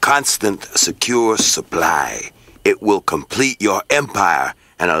have a constant, secure supply. It will complete your empire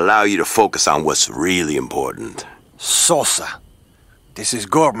and allow you to focus on what's really important. Sosa. This is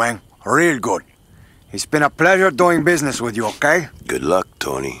good, man. Real good. It's been a pleasure doing business with you, okay? Good luck,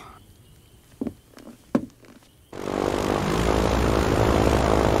 Tony.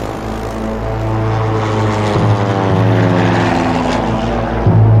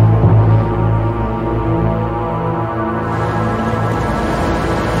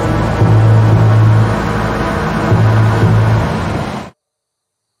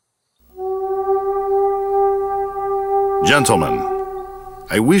 Gentlemen,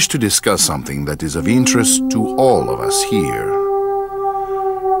 I wish to discuss something that is of interest to all of us here.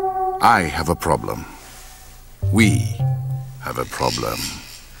 I have a problem. We have a problem.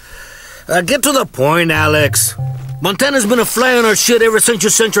 Get to the point, Alex. Montana's been a fly on our shit ever since you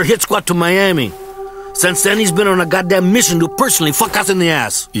sent your hit squad to Miami. Since then, he's been on a goddamn mission to personally fuck us in the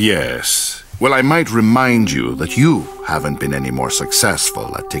ass. Yes. Well, I might remind you that you haven't been any more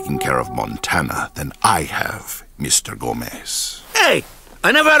successful at taking care of Montana than I have, Mr. Gomez. Hey,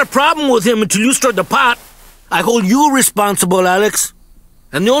 I never had a problem with him until you stirred the pot. I hold you responsible, Alex.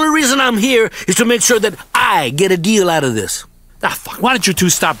 And the only reason I'm here is to make sure that I get a deal out of this. Ah, fuck. Why don't you two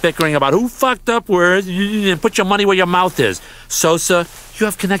stop bickering about who fucked up where and put your money where your mouth is? Sosa, you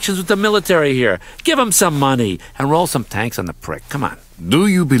have connections with the military here. Give them some money and roll some tanks on the prick. Come on. Do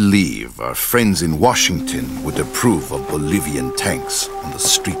you believe our friends in Washington would approve of Bolivian tanks on the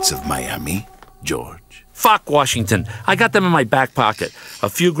streets of Miami, George? Fuck Washington. I got them in my back pocket. A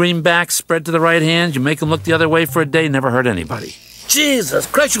few greenbacks spread to the right hand. You make them look the other way for a day, never hurt anybody. Jesus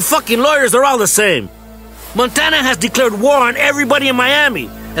Christ, you fucking lawyers are all the same. Montana has declared war on everybody in Miami,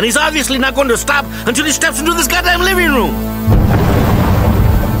 and he's obviously not going to stop until he steps into this goddamn living room.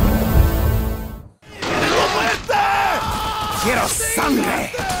 Quiero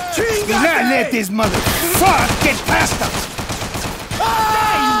sangre! Let this motherfucker get past him!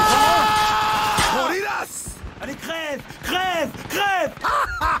 Morirás! Allez, crève! Crève! Crève!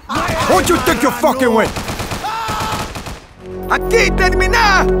 What you think you're fucking with? ¡Aquí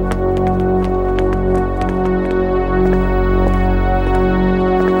termina!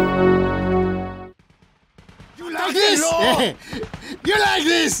 You like this? You like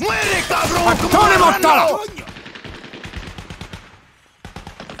this? ¡Muere, cabrón! ¡Tony Montana!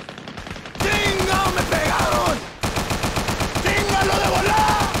 ¡Me pegaron! ¡Tíngalo de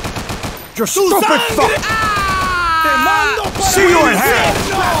volar! You stupid fuck! ¡Te mando para See you in hell!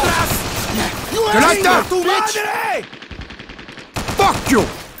 You like that, tu bitch? madre! Fuck you!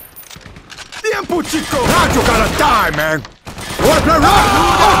 Tiempo, chico! Now you gotta die, man! You wanna play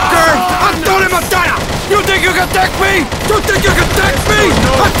rough? Okay! I'm Tony Montana! You think you can take me? You think you can take me?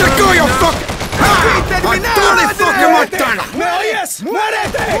 I'll take all your fucking... I'm Tony fucking Montana! ¿Me oyes?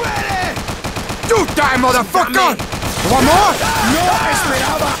 ¡Muérete! ¡Muere! You die, motherfucker! One more? No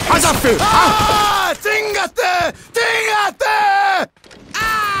esperaba. How's that feel? ¡Ah! ¡Tíngate! ¡Tíngate!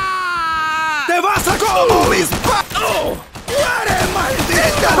 ¡Ah! ¡Te vas a como mis patos! ¡Muere,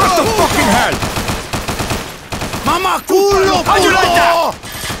 maldita! What the fucking hell? ¡Mamá culo! How'd you like that?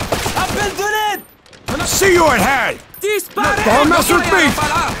 I've been doing it! See you in hell! ¡Dispare! Don't mess with me!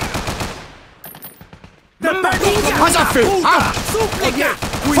 ¡How's that feel? ¡Ah! ¡Súplica!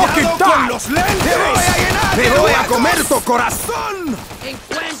 Fucking ¡Cuidado con die! los lentes! ¡Te voy a llenar! ¡Te voy a comer tu corazón!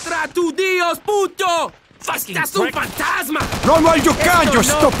 ¡Encuentra a tu Dios, puto! ¡Estás un fantasma! Run while you can, you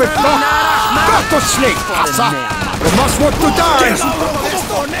stupid fuck! Go to sleep, Asa! You must want to die!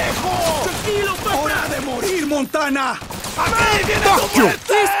 ¡Hora de morir, Montana! Fuck you!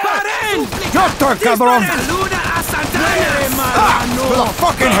 ¡Disparen! Your turn, cabrón! To the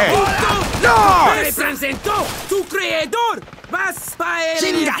fucking head! No! ¡Representó tu creador! ¡Vas para el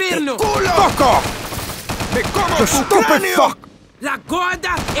infierno! Fuck off! ¡Me como You tu stupid cráneo! fuck! ¡La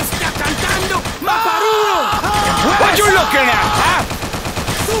gorda está cantando Maparino! What you looking at, huh?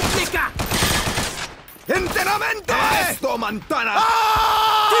 ¡Súplica! ¡Enteramente! ¡Esto, Montana!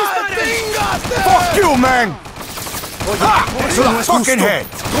 Fuck you, man! To the fucking head!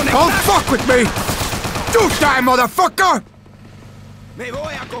 Don't fuck with me! You die, motherfucker! ¡Me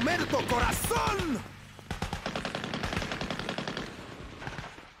voy a comer tu corazón!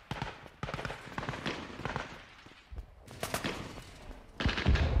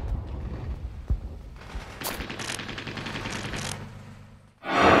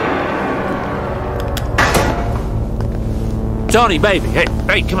 Tony, baby,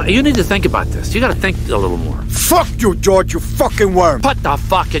 hey, come on. You need to think about this. You gotta think a little more. Fuck you, George, you fucking worm! Put the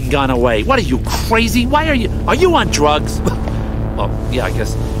fucking gun away. What are you, crazy? Why are you on drugs? Well, yeah, I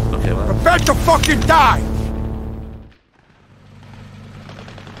guess. Okay, well. Prepare to fucking die!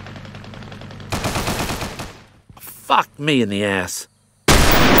 Fuck me in the ass.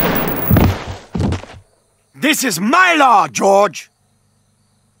 This is my law, George!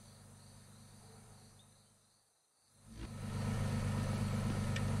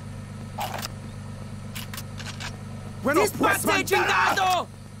 ¡Disparte, chingado!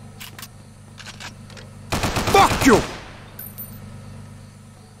 Fuck you!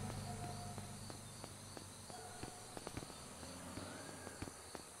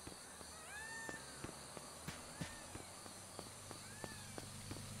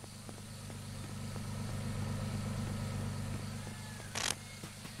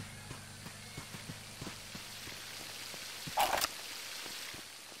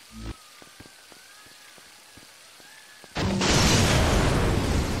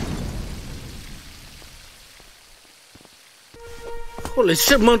 Holy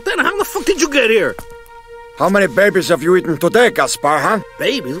shit, Montana, how the fuck did you get here? How many babies have you eaten today, Gaspar, huh?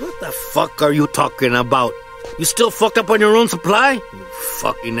 Babies? What the fuck are you talking about? You still fucked up on your own supply? You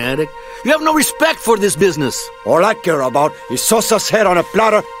fucking addict. You have no respect for this business. All I care about is Sosa's head on a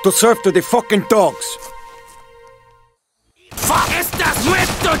platter to serve to the fucking dogs. ¡Fuck! ¡Estás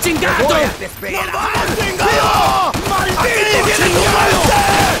muerto, chingado! ¡No vamos, chingado! ¡Maldito chingado!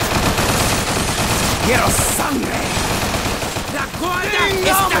 ¡Quiero sangre! ¡La gorda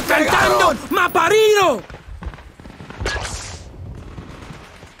está cantando Maparino!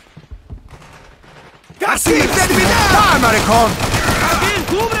 ¡Casi terminé! ¡Ah, maricón! ¡Alguien,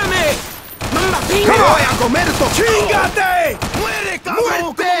 cúbreme! ¡Mamma ¡Me pinga! voy a comer tu ¡Chíngate! ¡Muere, cabrón!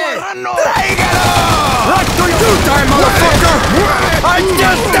 ¡Muerte! ¡Tráigalo! What do you die, motherfucker? I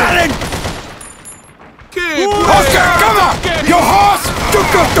just did it! Okay, come on! You horse! You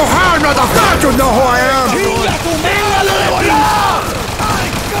go to hell, motherfucker! You know who I am! ¡Chinga tu ¡Véngalo de volar! ¡Ay,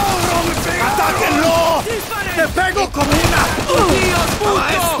 cabrón! ¡Me pega! ¡Atáquenlo! ¡Te pego como una! ¡Toma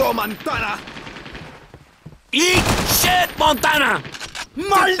esto, Montana! Eat shit, Montana!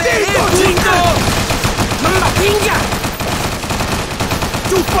 ¡Maldito chico! ¡Mamma pinga!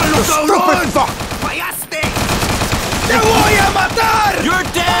 ¡Chúpalo, cabrón! ¡Fallaste! ¡Te voy a matar! You're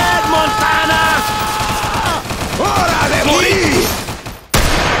dead, Montana! ¡Hora de morir!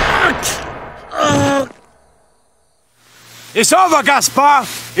 It's over, Gaspar!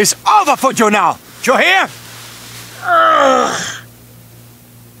 It's over for you now! You hear?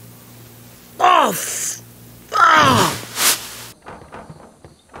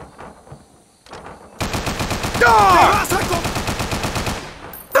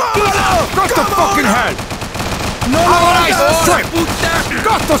 Got the fucking head! No, strip!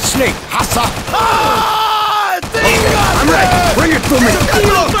 Got to sleep, Hassa! I'm ready! Bring it to me!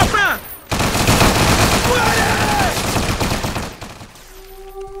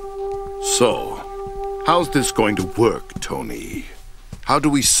 So, how's this going to work, Tony? How do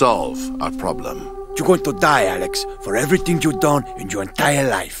we solve our problem? You're going to die, Alex, for everything you've done in your entire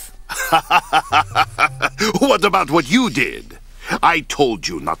life. What about what you did? I told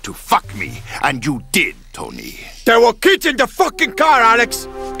you not to fuck me, and you did, Tony. There were kids in the fucking car, Alex!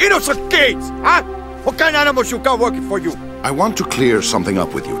 Innocent kids, huh? What kind of animals you got working for you? I want to clear something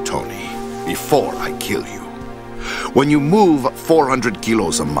up with you, Tony, before I kill you. When you move 400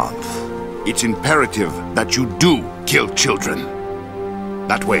 kilos a month, it's imperative that you do kill children.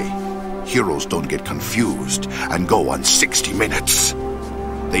 That way, heroes don't get confused and go on 60 minutes.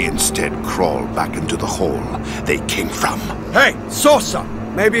 They instead crawl back into the hole they came from. Hey, Sosa!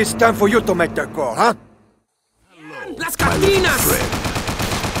 Maybe it's time for you to make that call, huh? my little friend.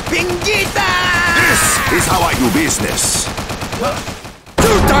 Pinguita! This is how I do business.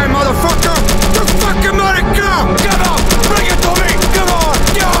 Two-time, motherfucker! You fucking let it go! Come on! Bring it to me! Come on!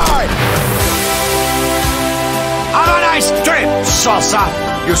 Die! Have a nice trip, Salsa!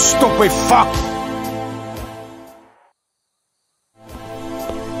 You stupid fuck!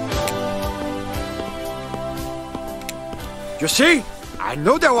 You see? I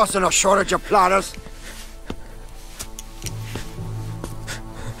knew there wasn't a shortage of plotters.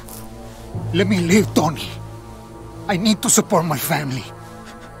 Let me live, Tony. I need to support my family.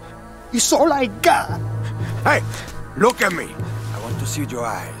 It's all I got. Hey, look at me. I want to see your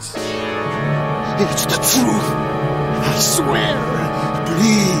eyes. It's the truth. I swear.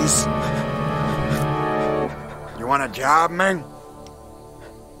 Please. You want a job, man?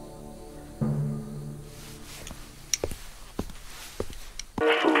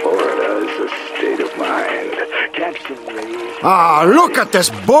 Florida is a state of mind. Ah, look at this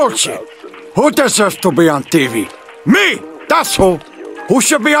bullshit. Who deserves to be on TV? Me! That's who! Who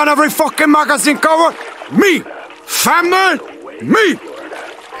should be on every fucking magazine cover? Me! Family! Me!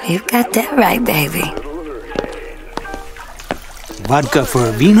 You got that right, baby. Vodka for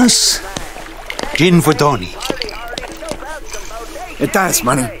Venus, gin for Tony. Hey, thanks,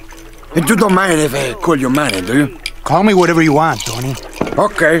 Manny. And you don't mind if I call you Manny, do you? Call me whatever you want, Tony.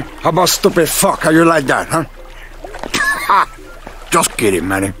 Okay, how about stupid fuck? How you like that, huh? Ha! Just kidding,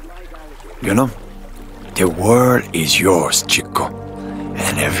 Manny. You know, the world is yours, Chico.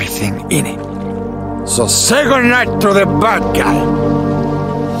 And everything in it. So say goodnight to the bad guy.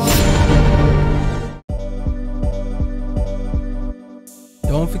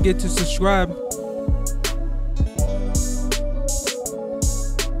 Don't forget to subscribe.